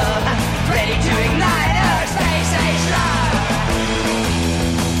above, ready to ignite our space age love.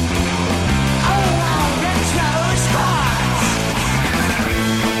 Oh, our retro's hearts.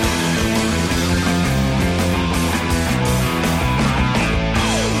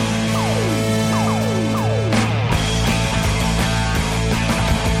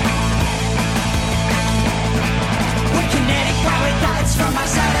 With kinetic powered lights from our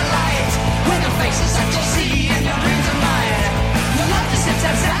satellite, with the faces that you see in your dreams of mine.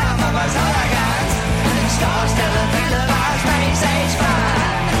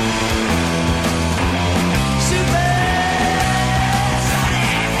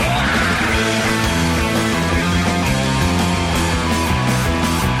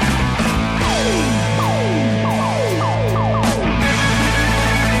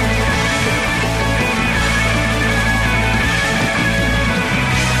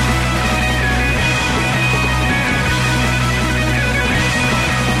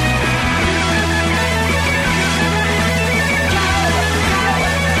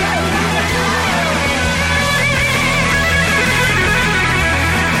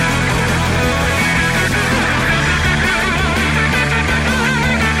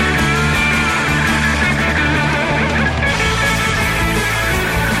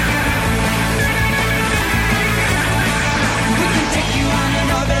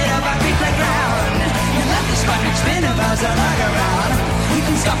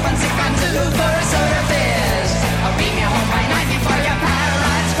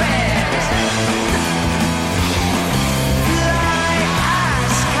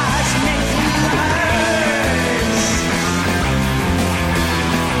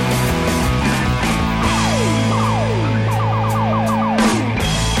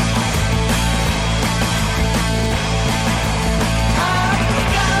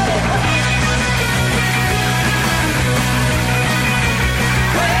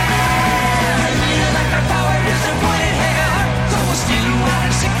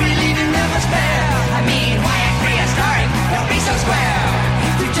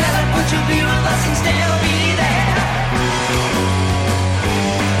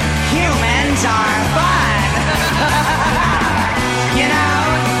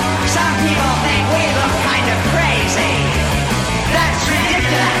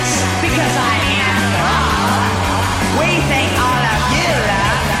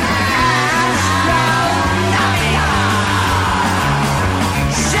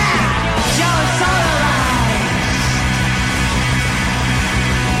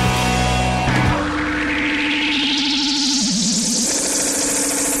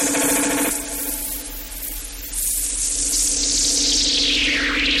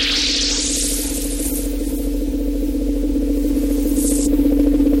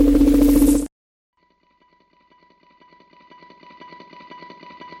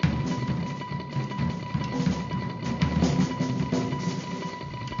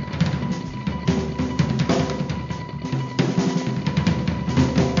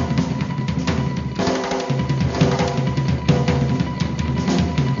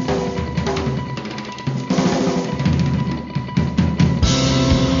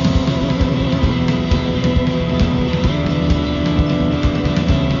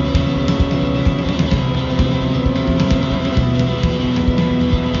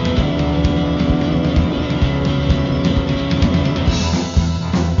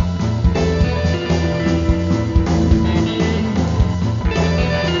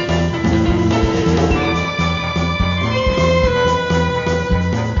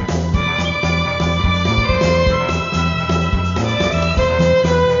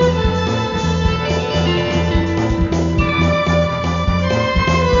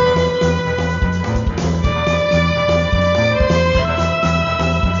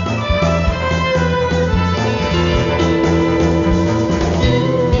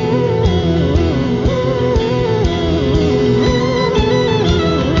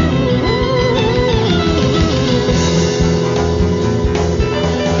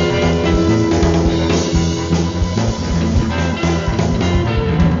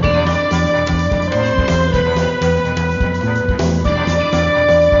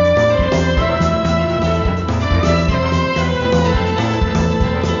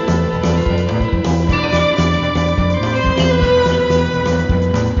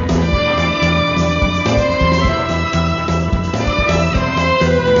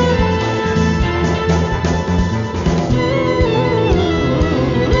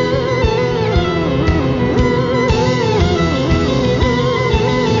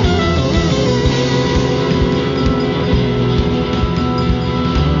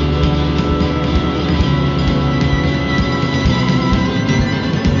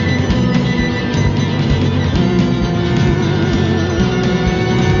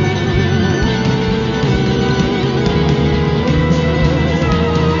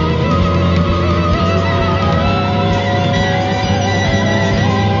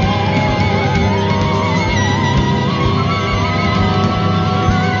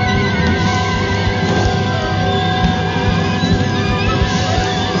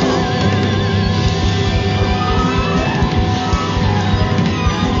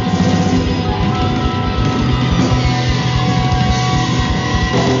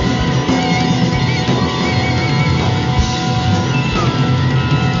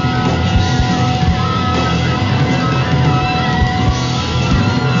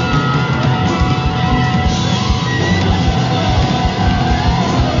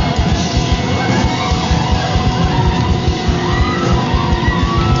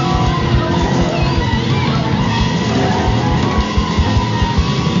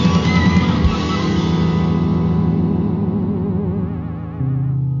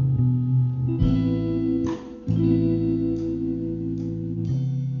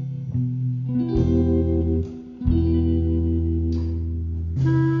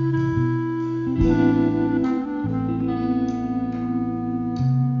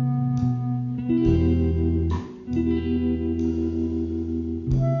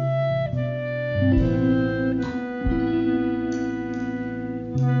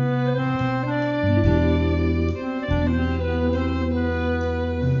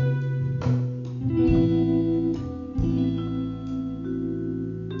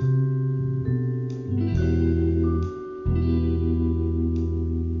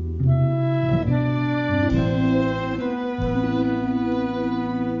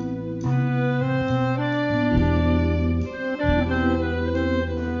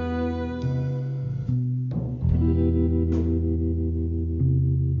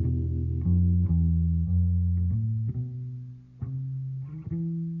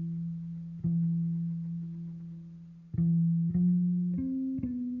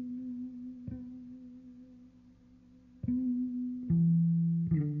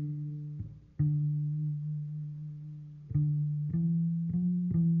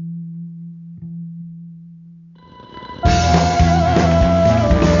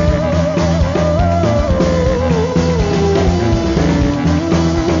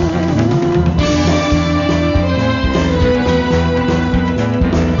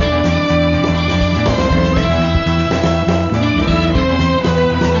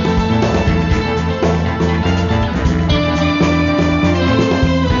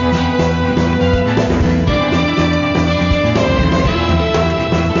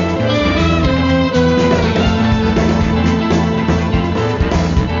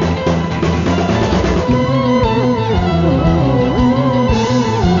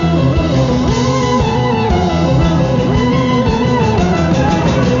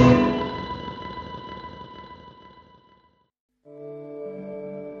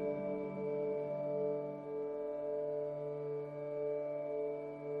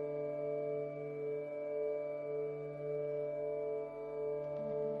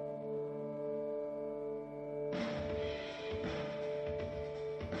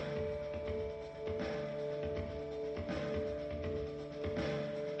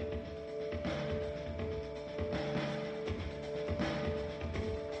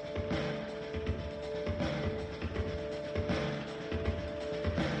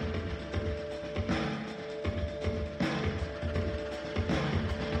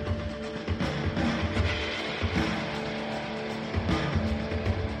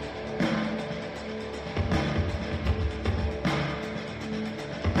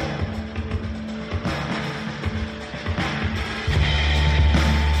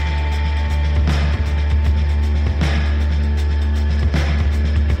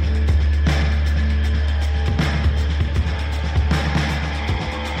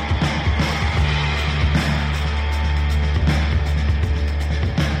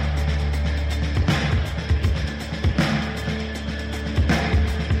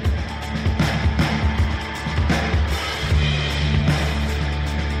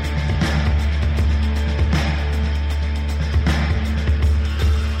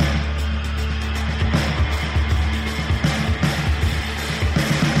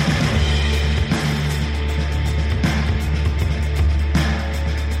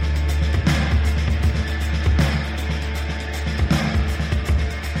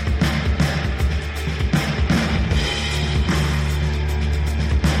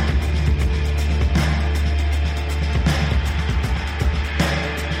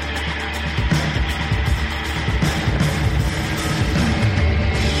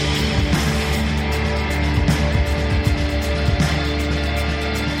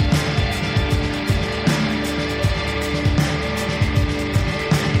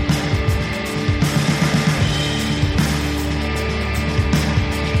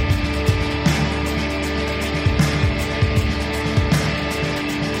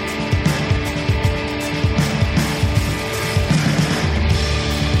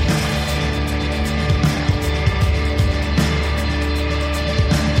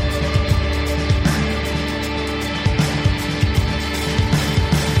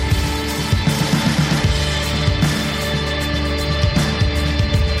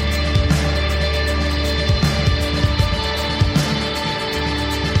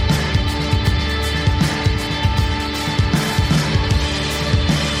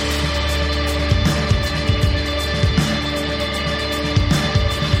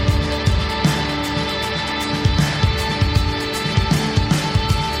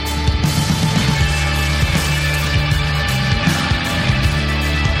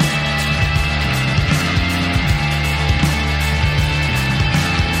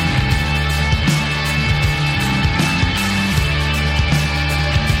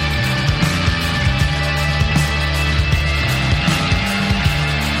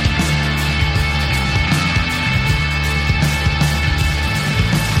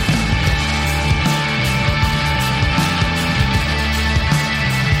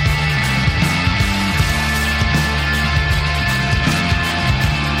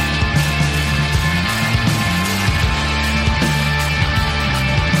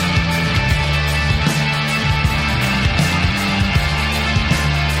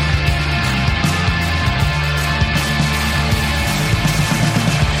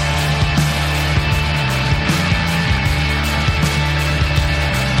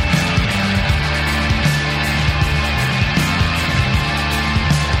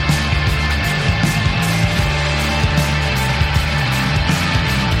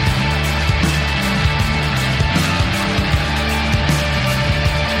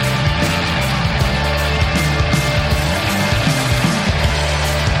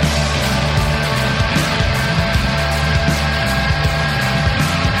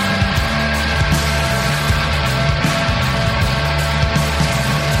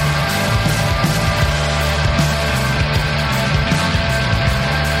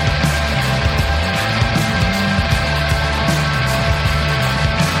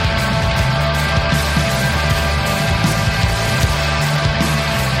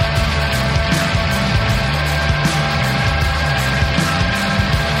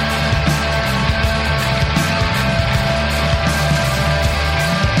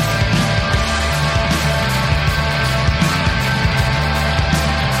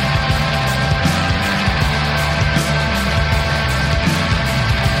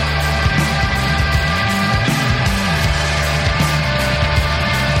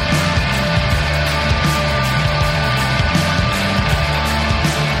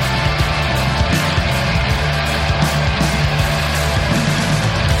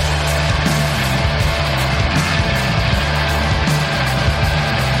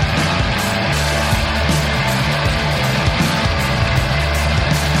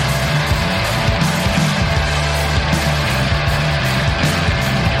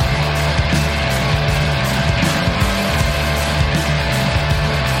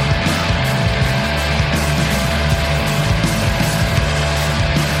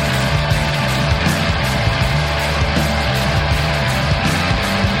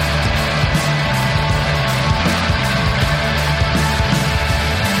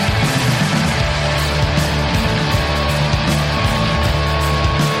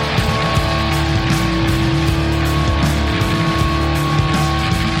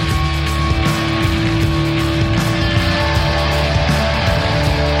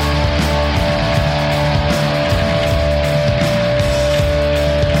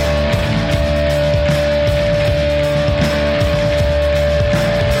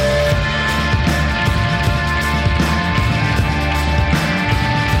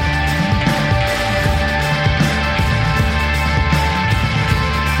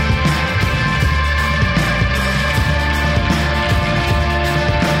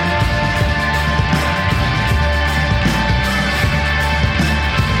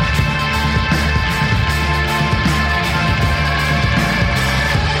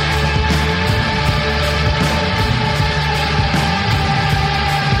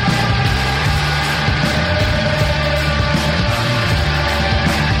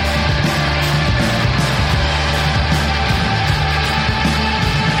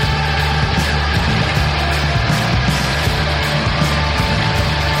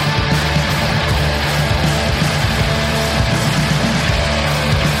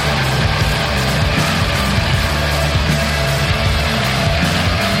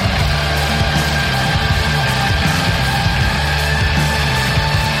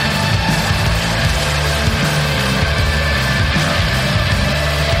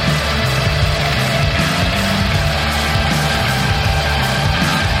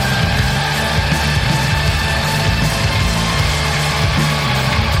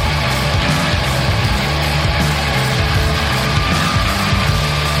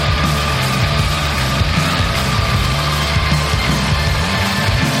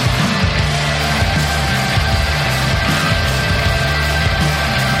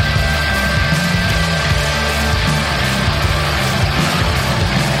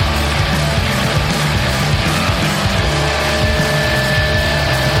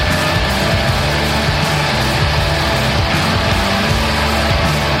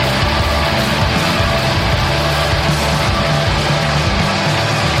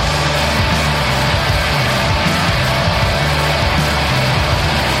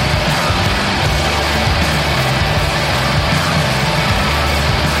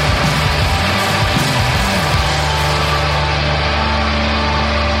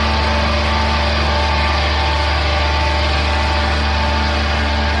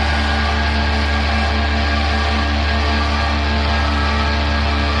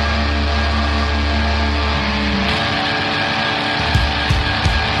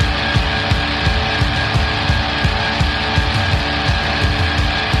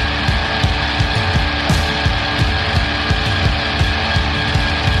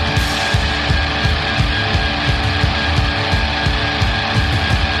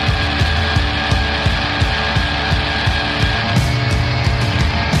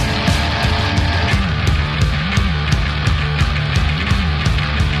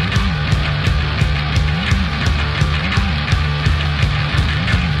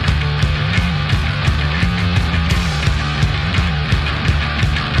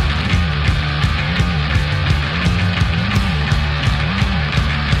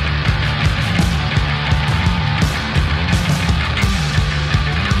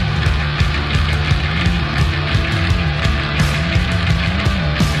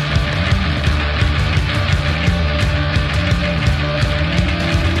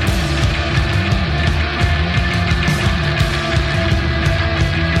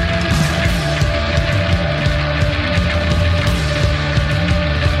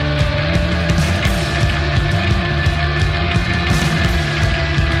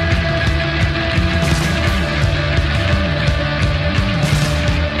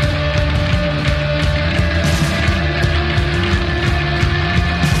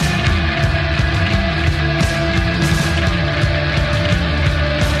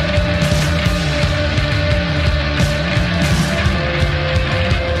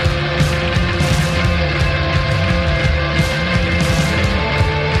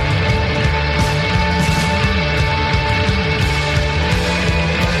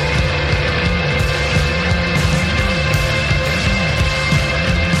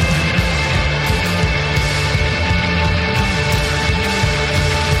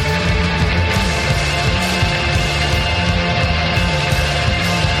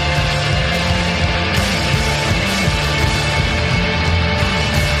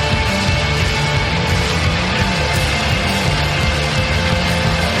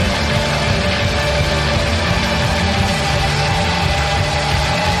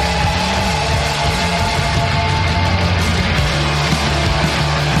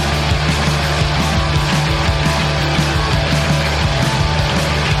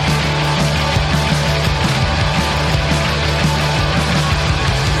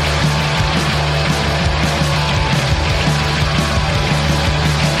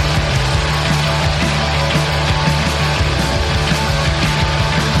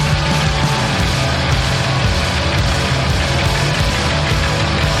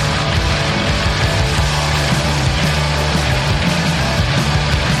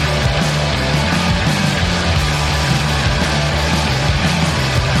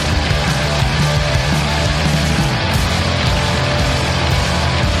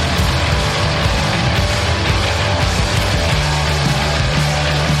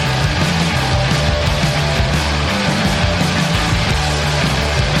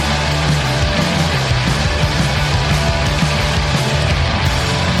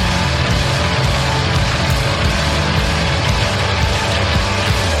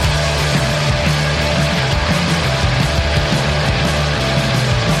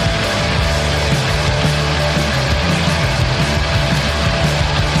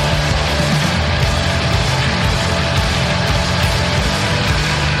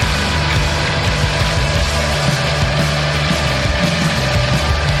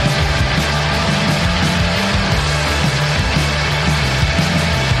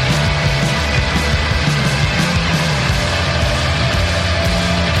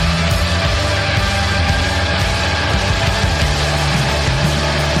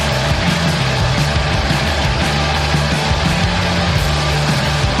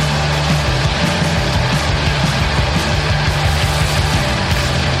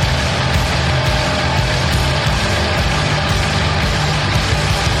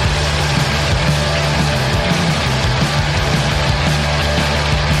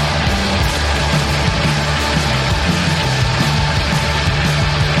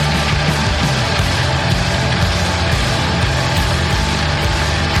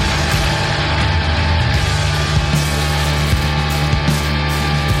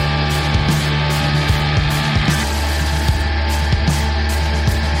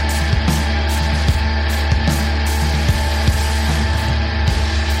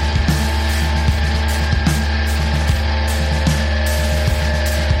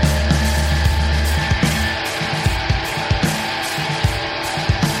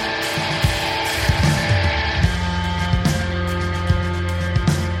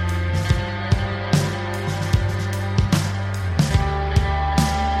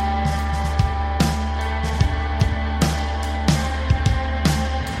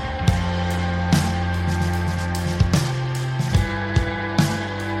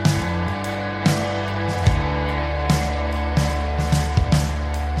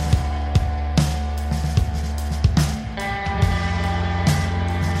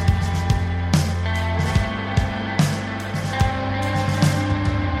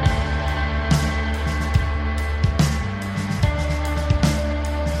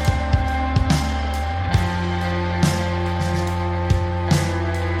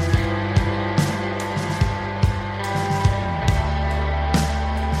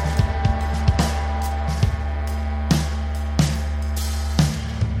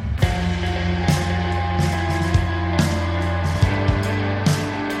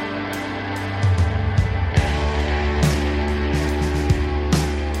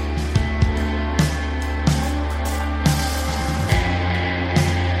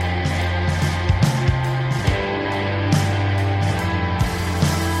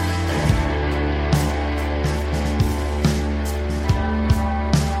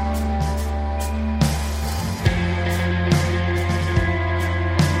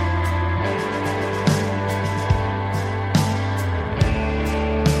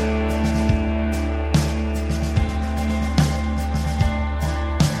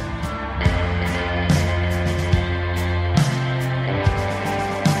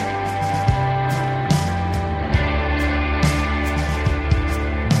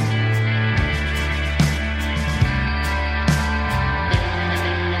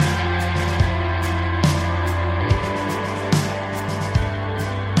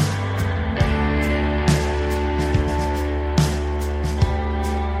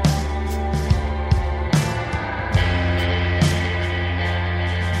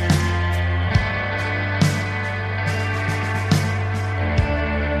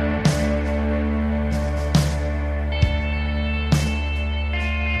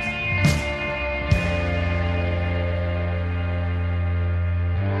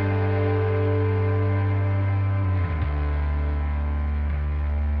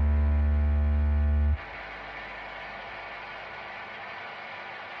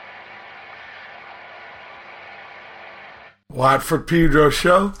 Watt for Pedro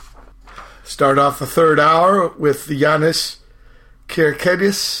Show. Start off the third hour with the Yanis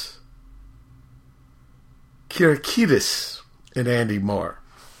Kyriakidis and Andy Moore.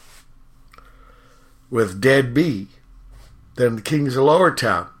 With Dead Bee. Then the Kings of Lower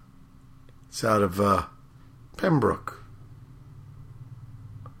Town. It's out of Pembroke.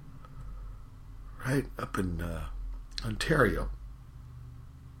 Right up in Ontario.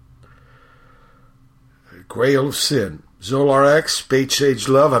 Grail of Sin. Zolar X, Space Age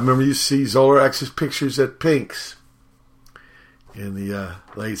Love. I remember you see Zolar X's pictures at Pink's in the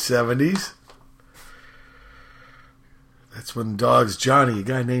late 70s. That's when Dogs Johnny, a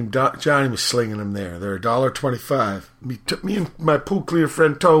guy named Johnny, was slinging them there. They're $1.25. Me and my pool clear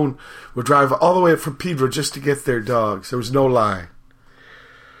friend Tone would drive all the way up from Pedro just to get their dogs. There was no line.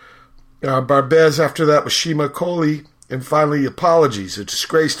 Barbez after that was Shima Kohli. And finally, Apologies, a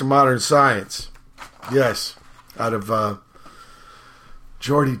disgrace to modern science. Yes, out of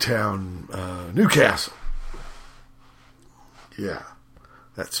Geordie-town, Newcastle. Yeah,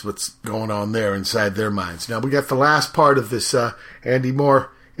 that's what's going on there inside their minds. Now, we got the last part of this Andy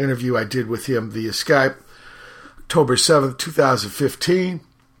Moore interview I did with him via Skype, October 7th, 2015.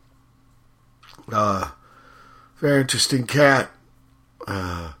 Very interesting cat.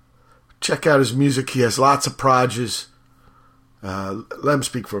 Check out his music. He has lots of projects. Let him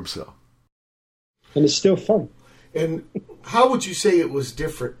speak for himself. And it's still fun. And how would you say it was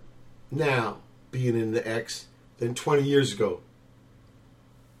different now, being in the X, than 20 years ago?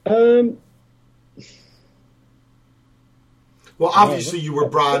 Well, obviously you were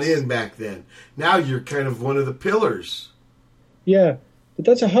brought in back then. Now you're kind of one of the pillars. Yeah, but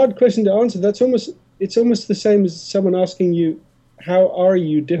that's a hard question to answer. It's almost the same as someone asking you, how are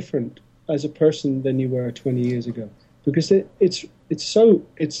you different as a person than you were 20 years ago? Because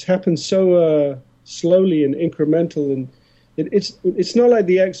it's happened so slowly and incremental, and it's not like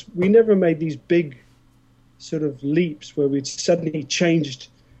the X. We never made these big sort of leaps where we suddenly changed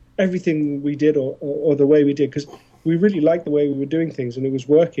everything we did or the way we did, because we really liked the way we were doing things and it was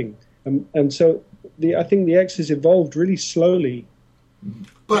working. And so I think the X has evolved really slowly.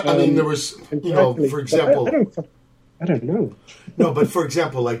 But I mean, there was, for example, I don't know. No, but for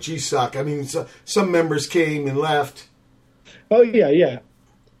example, like GSOC, I mean, some members came and left. Oh yeah.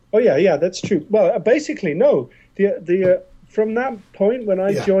 That's true. Well, basically, no. The from that point when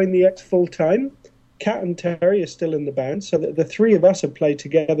I joined the X full time, Kat and Terry are still in the band, so the three of us have played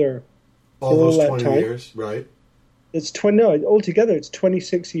together all those 20 time. Years, right? It's altogether it's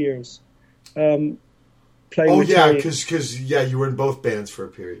 26 years. Playing. Oh yeah, because you were in both bands for a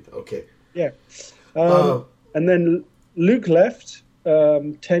period. Okay. Yeah, and then Luke left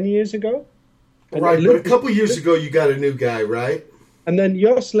 10 years ago. Right, but a couple years ago you got a new guy, right? And then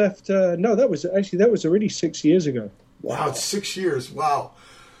Jos left. No, that was already 6 years ago. Wow, it's 6 years. Wow.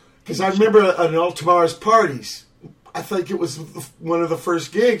 Because I remember at Altamar's parties, I think it was one of the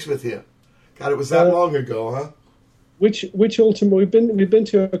first gigs with him. God, it was that long ago, huh? Which Altamar? We've been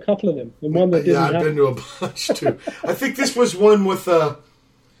to a couple of them. The one that didn't I've been to a bunch too. I think this was one with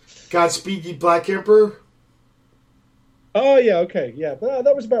Godspeed Ye Black Emperor. Oh yeah, okay, yeah.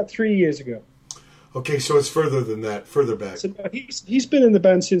 That was about 3 years ago. Okay, so it's further than that, further back. So he's been in the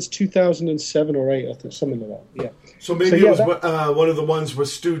band since 2007 or 8, I think, something like that. Yeah. So maybe it was one of the ones with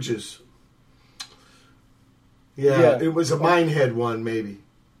Stooges. Yeah, it was a Minehead one, maybe.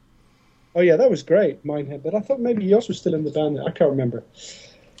 Oh yeah, that was great, Minehead. But I thought maybe Jos was still in the band. I can't remember.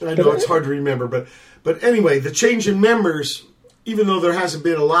 I know it's hard to remember, but anyway, the change in members, even though there hasn't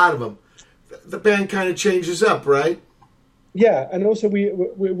been a lot of them, the band kind of changes up, right? Yeah, and also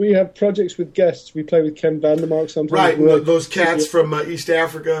we have projects with guests. We play with Ken Vandermark sometimes. Right, those cats from East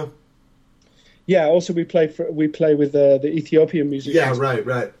Africa. Yeah, also we play with the Ethiopian musicians. Yeah,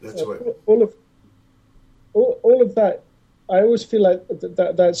 right. That's right. All of that. I always feel like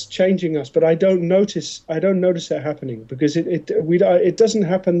that's changing us, but I don't notice it happening because it doesn't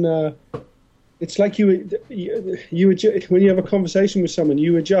happen. It's like you when you have a conversation with someone,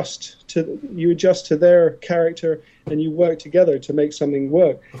 you adjust to their character and you work together to make something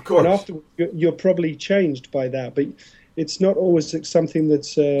work. Of course. And afterwards, you're probably changed by that, but it's not always something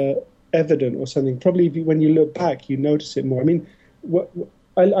that's evident or something. Probably when you look back, you notice it more. I mean,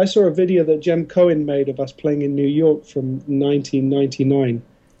 I saw a video that Jem Cohen made of us playing in New York from 1999.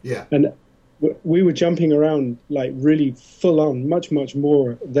 Yeah. And we were jumping around like really full on, much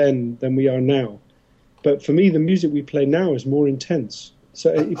more then than we are now. But for me, the music we play now is more intense.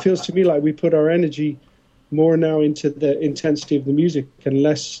 So it feels to me like we put our energy more now into the intensity of the music and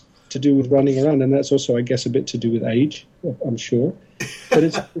less to do with running around. And that's also, I guess, a bit to do with age, I'm sure. But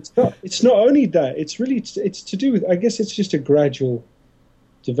it's not only that. It's it's to do with. I guess it's just a gradual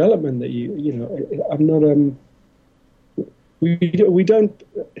development that you know. I'm not we don't.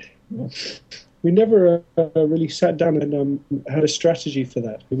 We never really sat down and had a strategy for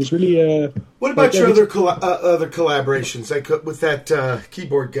that. It was really. What about your other collaborations, like with that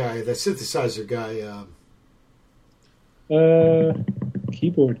keyboard guy, that synthesizer guy?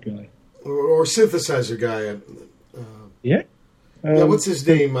 Keyboard guy or synthesizer guy? Yeah. Yeah. What's his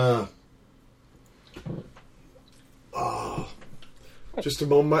name? Just a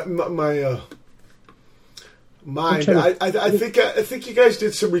moment. My mind. I think you guys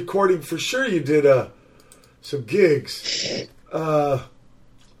did some recording for sure. You did some gigs. Yanis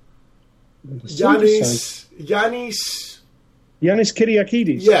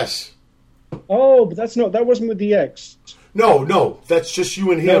Kyriakidis. Yes. Oh, but that wasn't with the X. No, that's just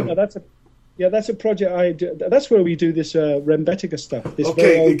you and him. No, that's a project I do. That's where we do this Rembetica stuff. This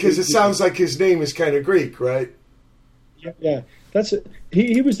okay, because it sounds like his name is kind of Greek, right? Yeah.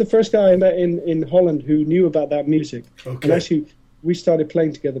 He was the first guy I met in Holland who knew about that music. Okay. And actually, we started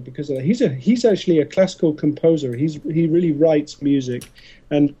playing together because of that. He's actually a classical composer. He really writes music,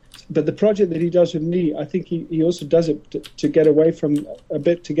 but the project that he does with me, I think he also does it to get away from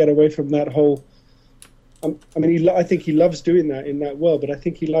that whole. I think he loves doing that in that world, but I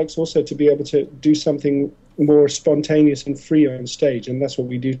think he likes also to be able to do something more spontaneous and free on stage, and that's what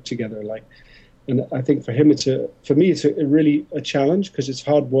we do together. And I think for him, it's really a challenge because it's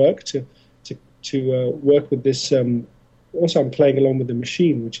hard work to work with this. Also, I'm playing along with the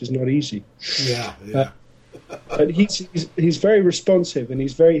machine, which is not easy. Yeah. But he's very responsive, and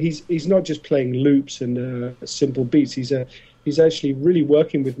he's not just playing loops and simple beats. He's actually really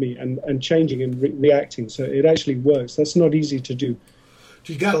working with me and changing and reacting. So it actually works. That's not easy to do.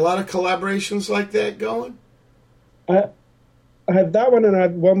 Do you got a lot of collaborations like that going? I have that one, and I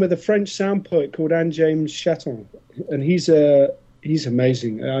have one with a French sound poet called Anne James Chaton, and he's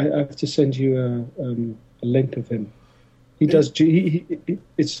amazing. I have to send you a link of him. He does.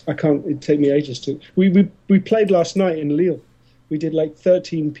 It'd take me ages to. We played last night in Lille. We did like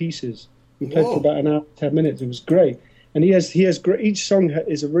 13 pieces. We played for about an hour, 10 minutes. It was great. And he has each song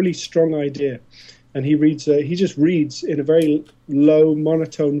is a really strong idea, and he just reads in a very low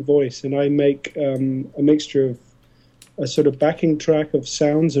monotone voice, and I make a mixture of a sort of backing track of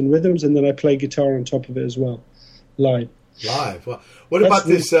sounds and rhythms, and then I play guitar on top of it as well, live. Well, what about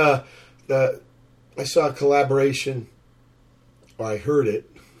this? I saw a collaboration, or I heard it,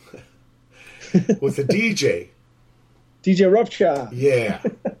 with a DJ. DJ Rupture. Yeah,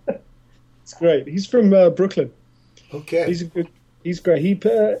 it's great. He's from Brooklyn. Okay, he's great.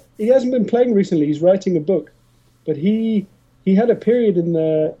 He hasn't been playing recently. He's writing a book, but he had a period in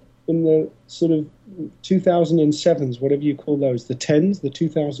the sort of 2007s, whatever you call those, the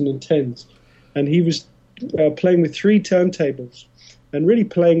 2010s, and he was playing with 3 turntables and really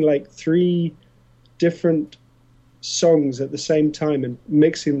playing like 3 different songs at the same time and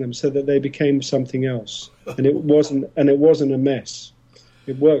mixing them so that they became something else, and it wasn't a mess.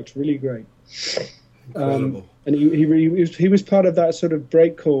 It worked really great. Incredible. And he was part of that sort of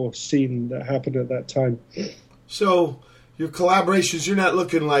breakcore scene that happened at that time. So your collaborations, you're not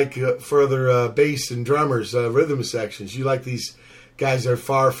looking like for other bass and drummers, rhythm sections. You like these guys that are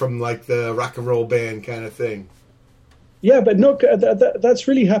far from like the rock and roll band kind of thing. Yeah, but no, that's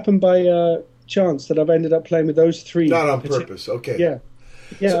really happened by chance that I've ended up playing with those 3. Not on purpose. Okay. Yeah.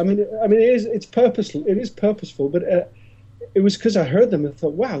 So, I mean, it's purposeful. It is purposeful, but it was because I heard them and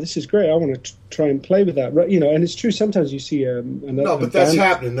thought, wow, this is great. I want to try and play with that. You know, and it's true. Sometimes you see that's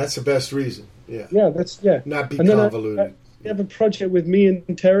happening. That's the best reason. Yeah. Yeah. Not be convoluted. We have a project with me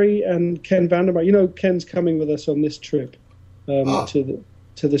and Terry and Ken Vandermark. You know, Ken's coming with us on this trip to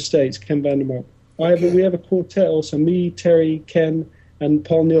the States. Ken Vandermark. We have a quartet also. Me, Terry, Ken, and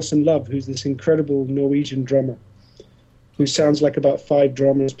Paul Nielsen Love, who's this incredible Norwegian drummer, who sounds like about 5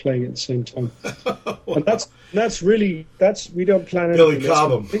 drummers playing at the same time. Wow. And that's really we don't plan Billy anything.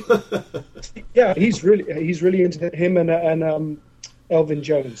 Cobham. Yeah, he's really into him and Elvin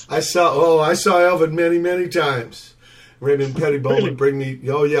Jones. I saw Elvin many times. Raymond Pettibone would bring me.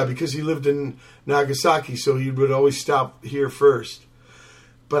 Oh yeah, because he lived in Nagasaki, so he would always stop here first.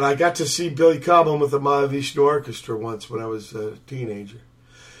 But I got to see Billy Cobham with the Mahavishnu Orchestra once when I was a teenager.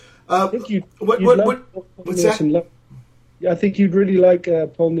 I think what's that? I think you'd really like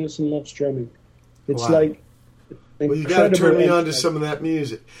Paul Nielsen Love's drumming. It's like well, you got to turn me on to some of that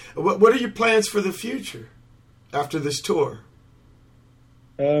music. What are your plans for the future after this tour?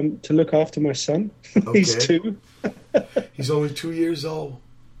 To look after my son. Okay. He's 2. He's only 2 years old.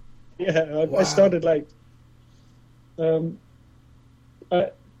 Yeah, Wow. I started like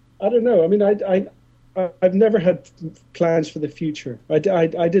I don't know. I mean, I've never had plans for the future. I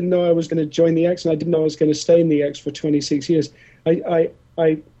didn't know I was going to join the X, and I didn't know I was going to stay in the X for 26 years. I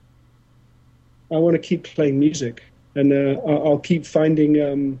want to keep playing music, and I'll keep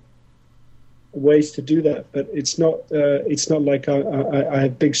finding ways to do that. But it's not like I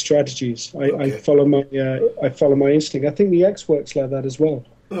have big strategies. I follow my instinct. I think the X works like that as well.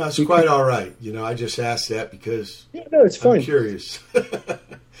 Well, that's quite all right. You know, I just asked that because it's fine. I'm curious.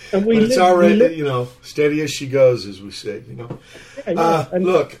 And but it's all right, you know, steady as she goes, as we say, you know.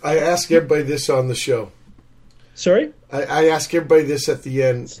 Look, I ask everybody this on the show. Sorry? I ask everybody this at the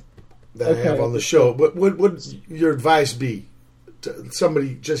end that I have on the show. What would your advice be to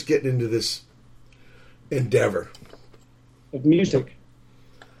somebody just getting into this endeavor? Of music?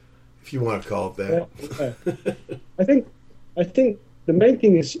 If you want to call it that. Yeah. I think the main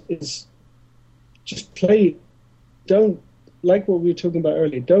thing is just play. Don't, like what we were talking about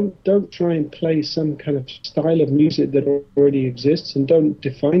earlier, don't try and play some kind of style of music that already exists, and don't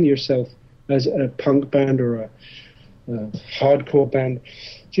define yourself as a punk band or a hardcore band.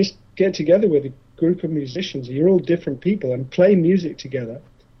 Just get together with a group of musicians. You're all different people, and play music together,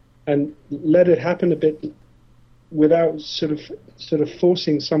 and let it happen a bit without sort of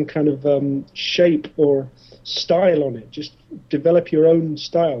forcing some kind of shape or style on it. Just develop your own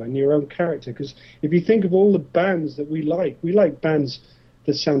style and your own character. Because if you think of all the bands that we like bands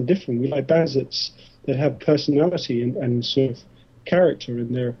that sound different. We like bands that have personality and sort of character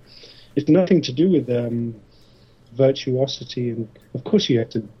in there. It's nothing to do with virtuosity, and of course you have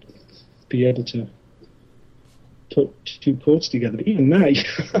to be able to put two chords together. But even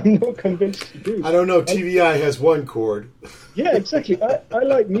that, I'm not convinced to do. I don't know. TVI has one chord. Yeah, exactly. I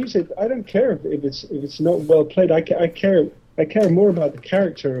like music. I don't care if it's not well played. I care more about the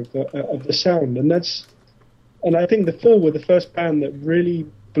character of the sound, and I think the Fall were the first band that really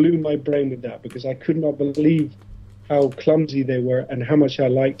blew my brain with that, because I could not believe how clumsy they were and how much I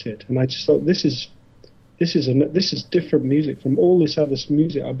liked it. And I just thought, this is different music from all this other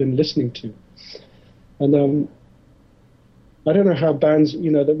music I've been listening to. And I don't know how bands,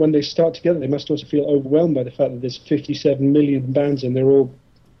 you know, that when they start together, they must also feel overwhelmed by the fact that there's 57 million bands and they're all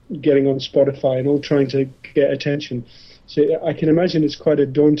getting on Spotify and all trying to get attention. So I can imagine it's quite a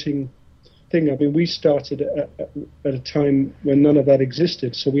daunting thing. I mean, we started at a time when none of that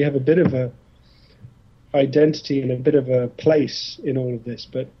existed, so we have a bit of a identity and a bit of a place in all of this.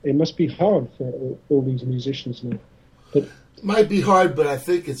 But it must be hard for all these musicians now. But it might be hard, but I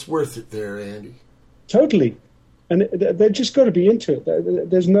think it's worth it there, Andy. Totally. And they've just got to be into it.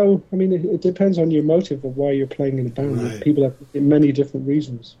 There's no, I mean, it depends on your motive of why you're playing in a band. Right. People have many different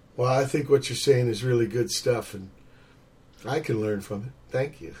reasons. Well, I think what you're saying is really good stuff, and I can learn from it.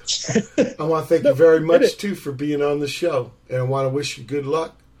 Thank you. I want to thank you very much, too, for being on the show. And I want to wish you good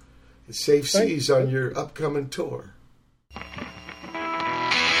luck and safe seas on your upcoming tour.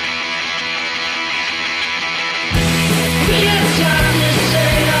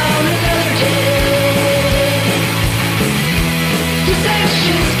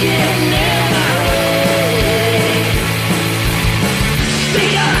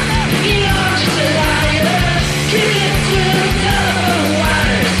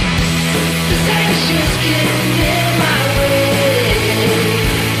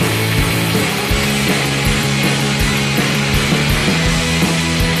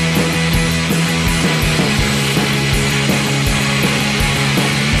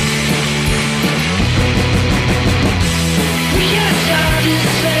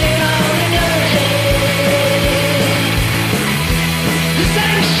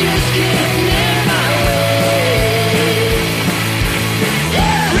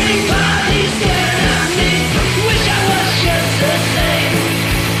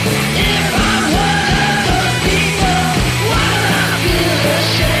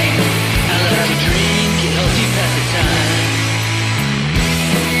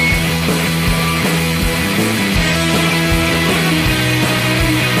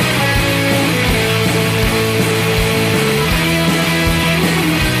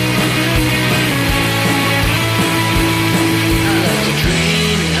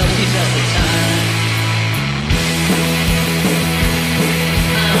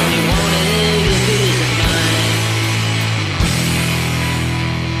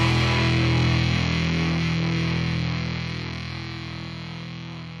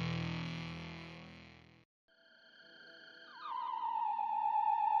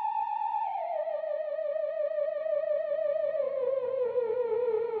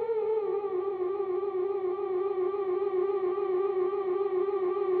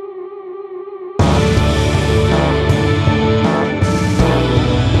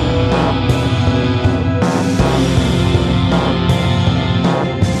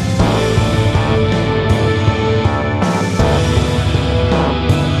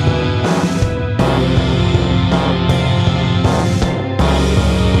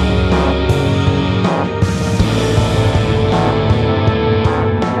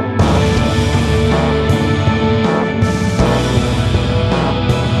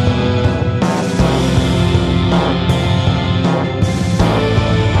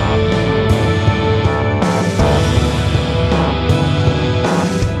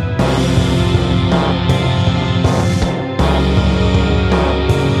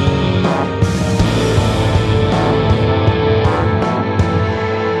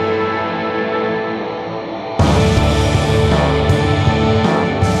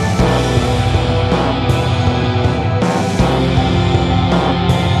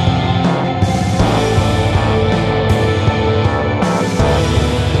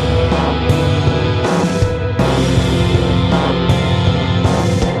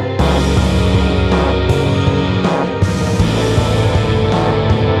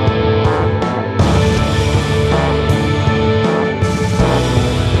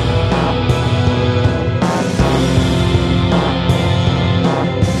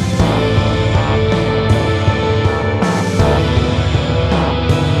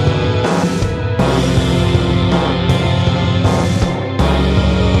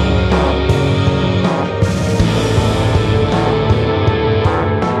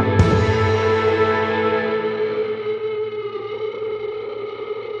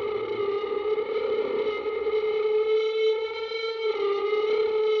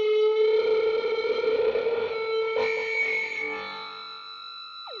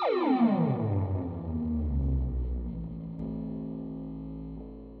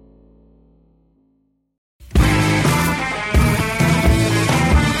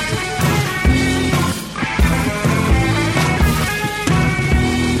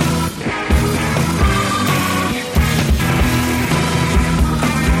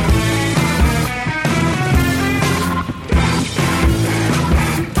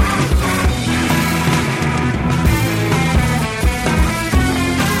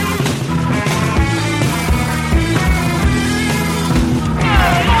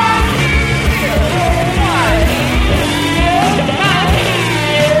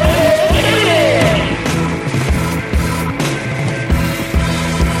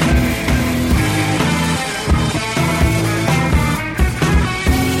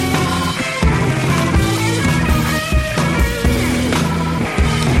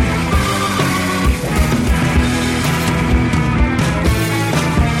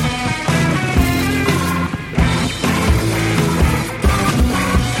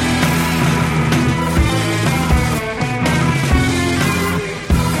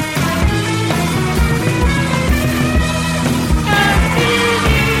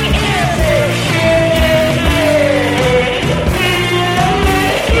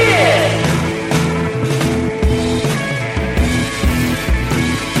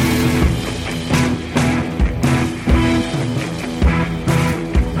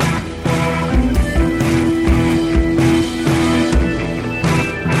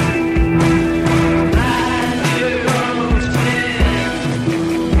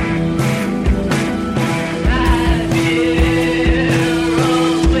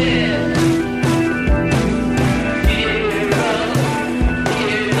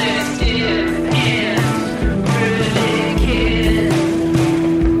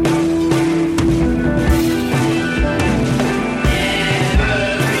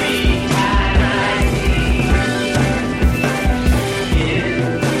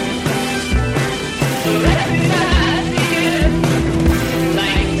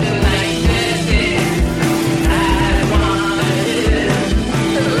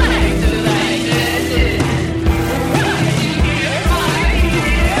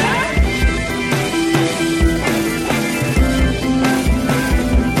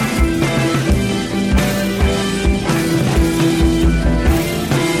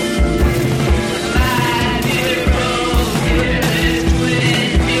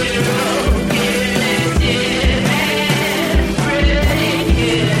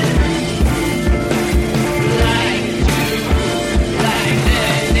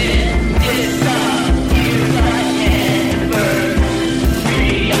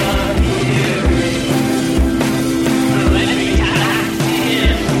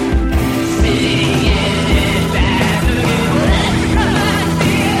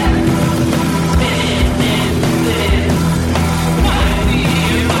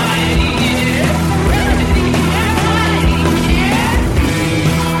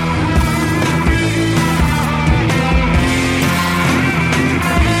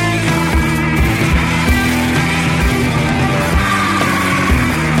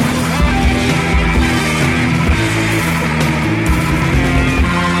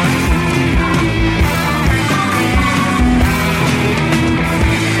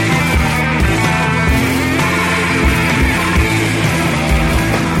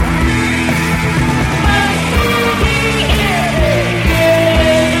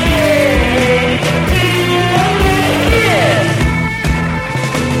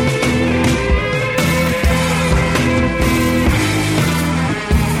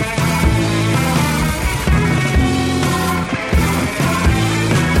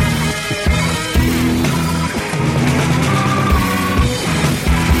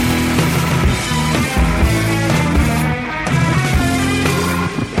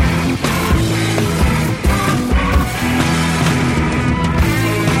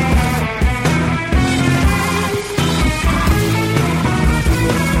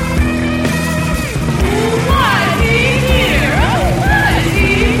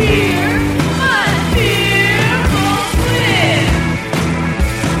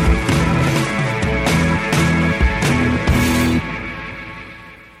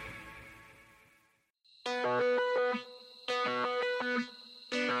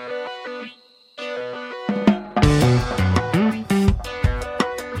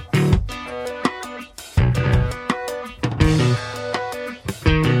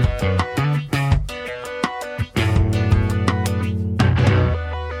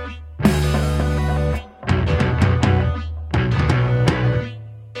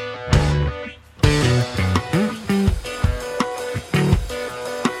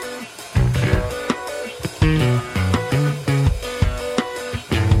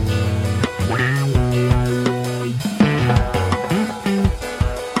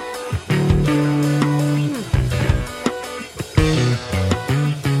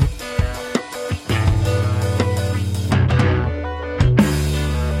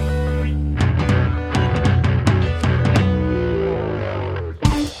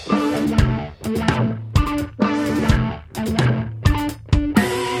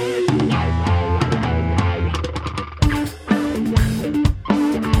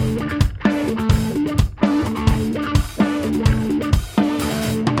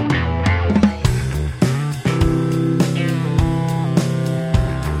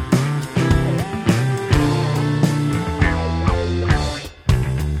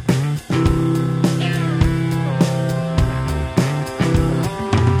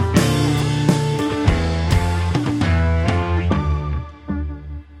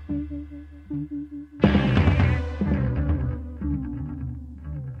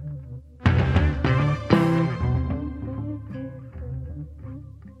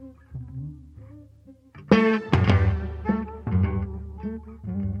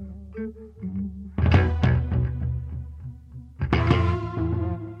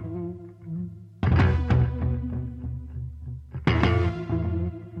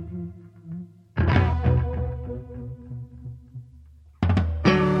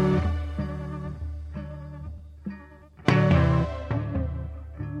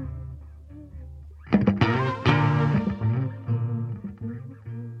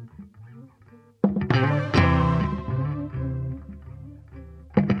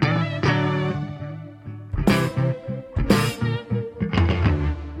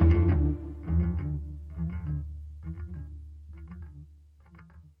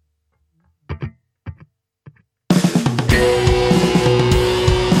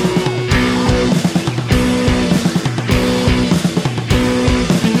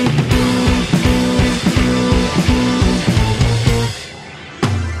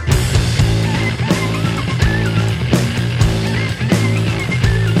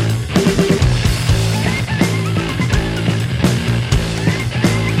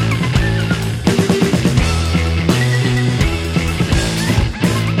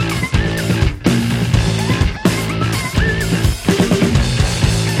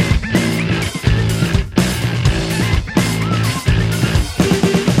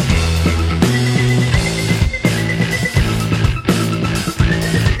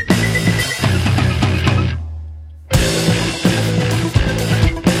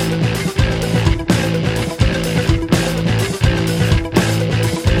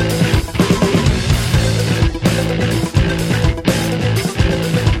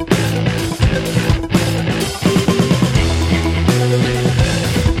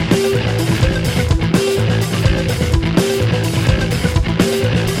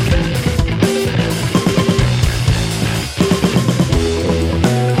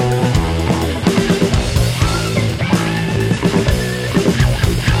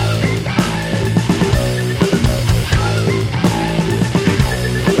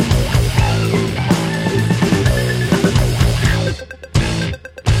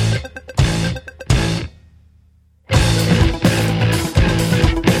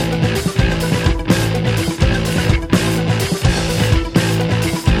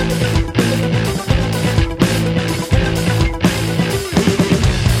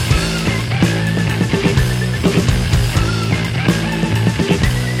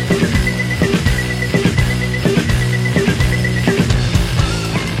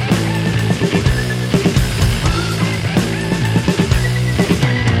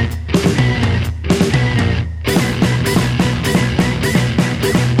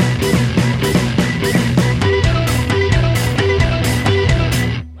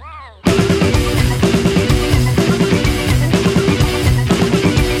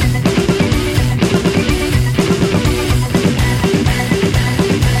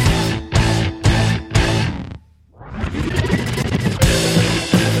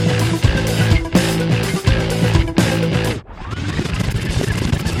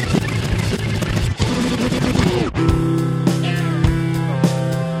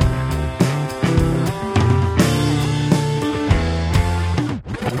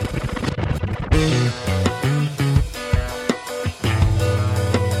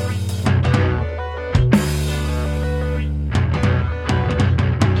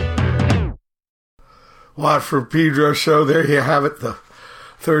 For Pedro Show. There you have it, the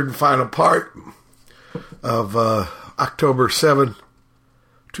third and final part of October 7,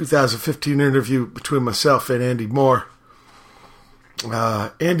 2015 interview between myself and Andy Moore.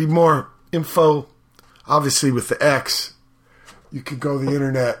 Andy Moore info, obviously with the X. You can go to the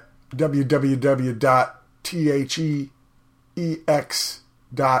internet, www.thex.nl.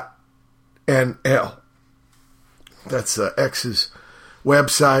 That's X's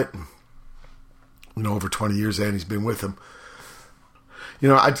website. Over 20 years Andy's been with him.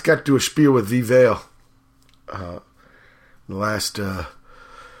 I just got to do a spiel with V Vale after the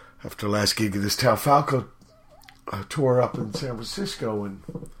last gig of this Tal Falco tour up in San Francisco, and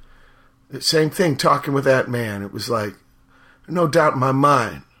the same thing, talking with that man. It was like, no doubt in my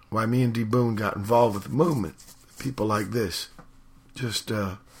mind why me and D Boone got involved with the movement. People like this, just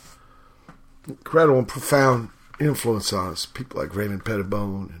incredible and profound influence on us. People like Raymond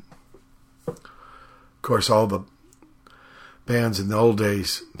Pettibone and of course, all the bands in the old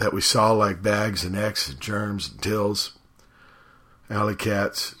days that we saw, like Bags and X and Germs and Tills, Alley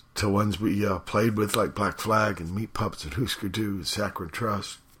Cats, to ones we played with, like Black Flag and Meat Puppets and Husker Du and Saccharine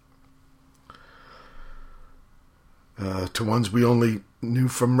Trust, to ones we only knew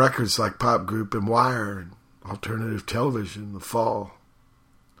from records like Pop Group and Wire and Alternative Television, The Fall,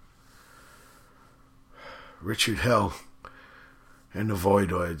 Richard Hell, and the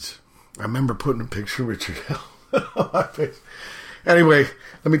Voidoids. I remember putting a picture of Richard Hell on my face. Anyway,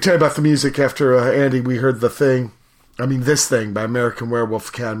 let me tell you about the music. After Andy, we heard This Thing by American Werewolf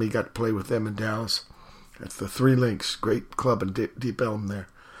Academy. Got to play with them in Dallas at the Three Links. Great club in Deep Elm there.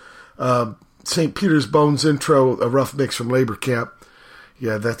 St. Peter's Bones intro, a rough mix from Labor Camp.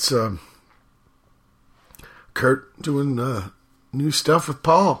 Yeah, that's Kurt doing new stuff with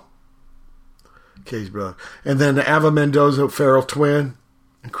Paul, Kay's brother. And then Ava Mendoza, Feral Twin.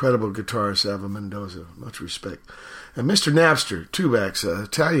 Incredible guitarist, Ava Mendoza. Much respect. And Mr. Napster, Tubac's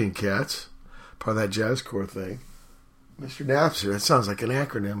Italian Cats. Part of that jazzcore thing. Mr. Napster, that sounds like an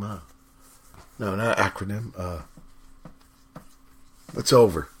acronym, huh? No, not acronym. It's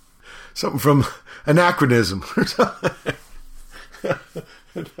over. Something from anachronism or something.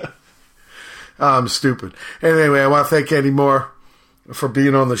 I'm stupid. Anyway, I want to thank Andy Moore for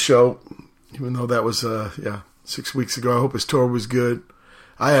being on the show. Even though that was, 6 weeks ago. I hope his tour was good.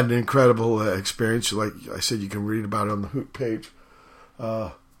 I had an incredible experience. Like I said, you can read about it on the Hoot page.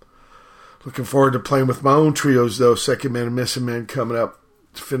 Looking forward to playing with my own trios, though. Second Man and Missing Man coming up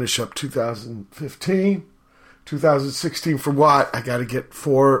to finish up 2015. 2016 for what? I got to get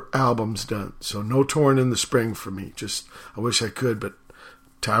 4 albums done. So no touring in the spring for me. I wish I could, but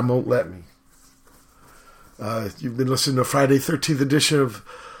time won't let me. You've been listening to Friday 13th edition of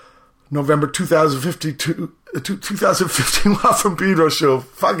November 2015 Wild from Pedro Show.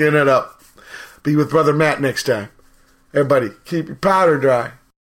 Fucking it up. Be with Brother Matt next time. Everybody, keep your powder dry.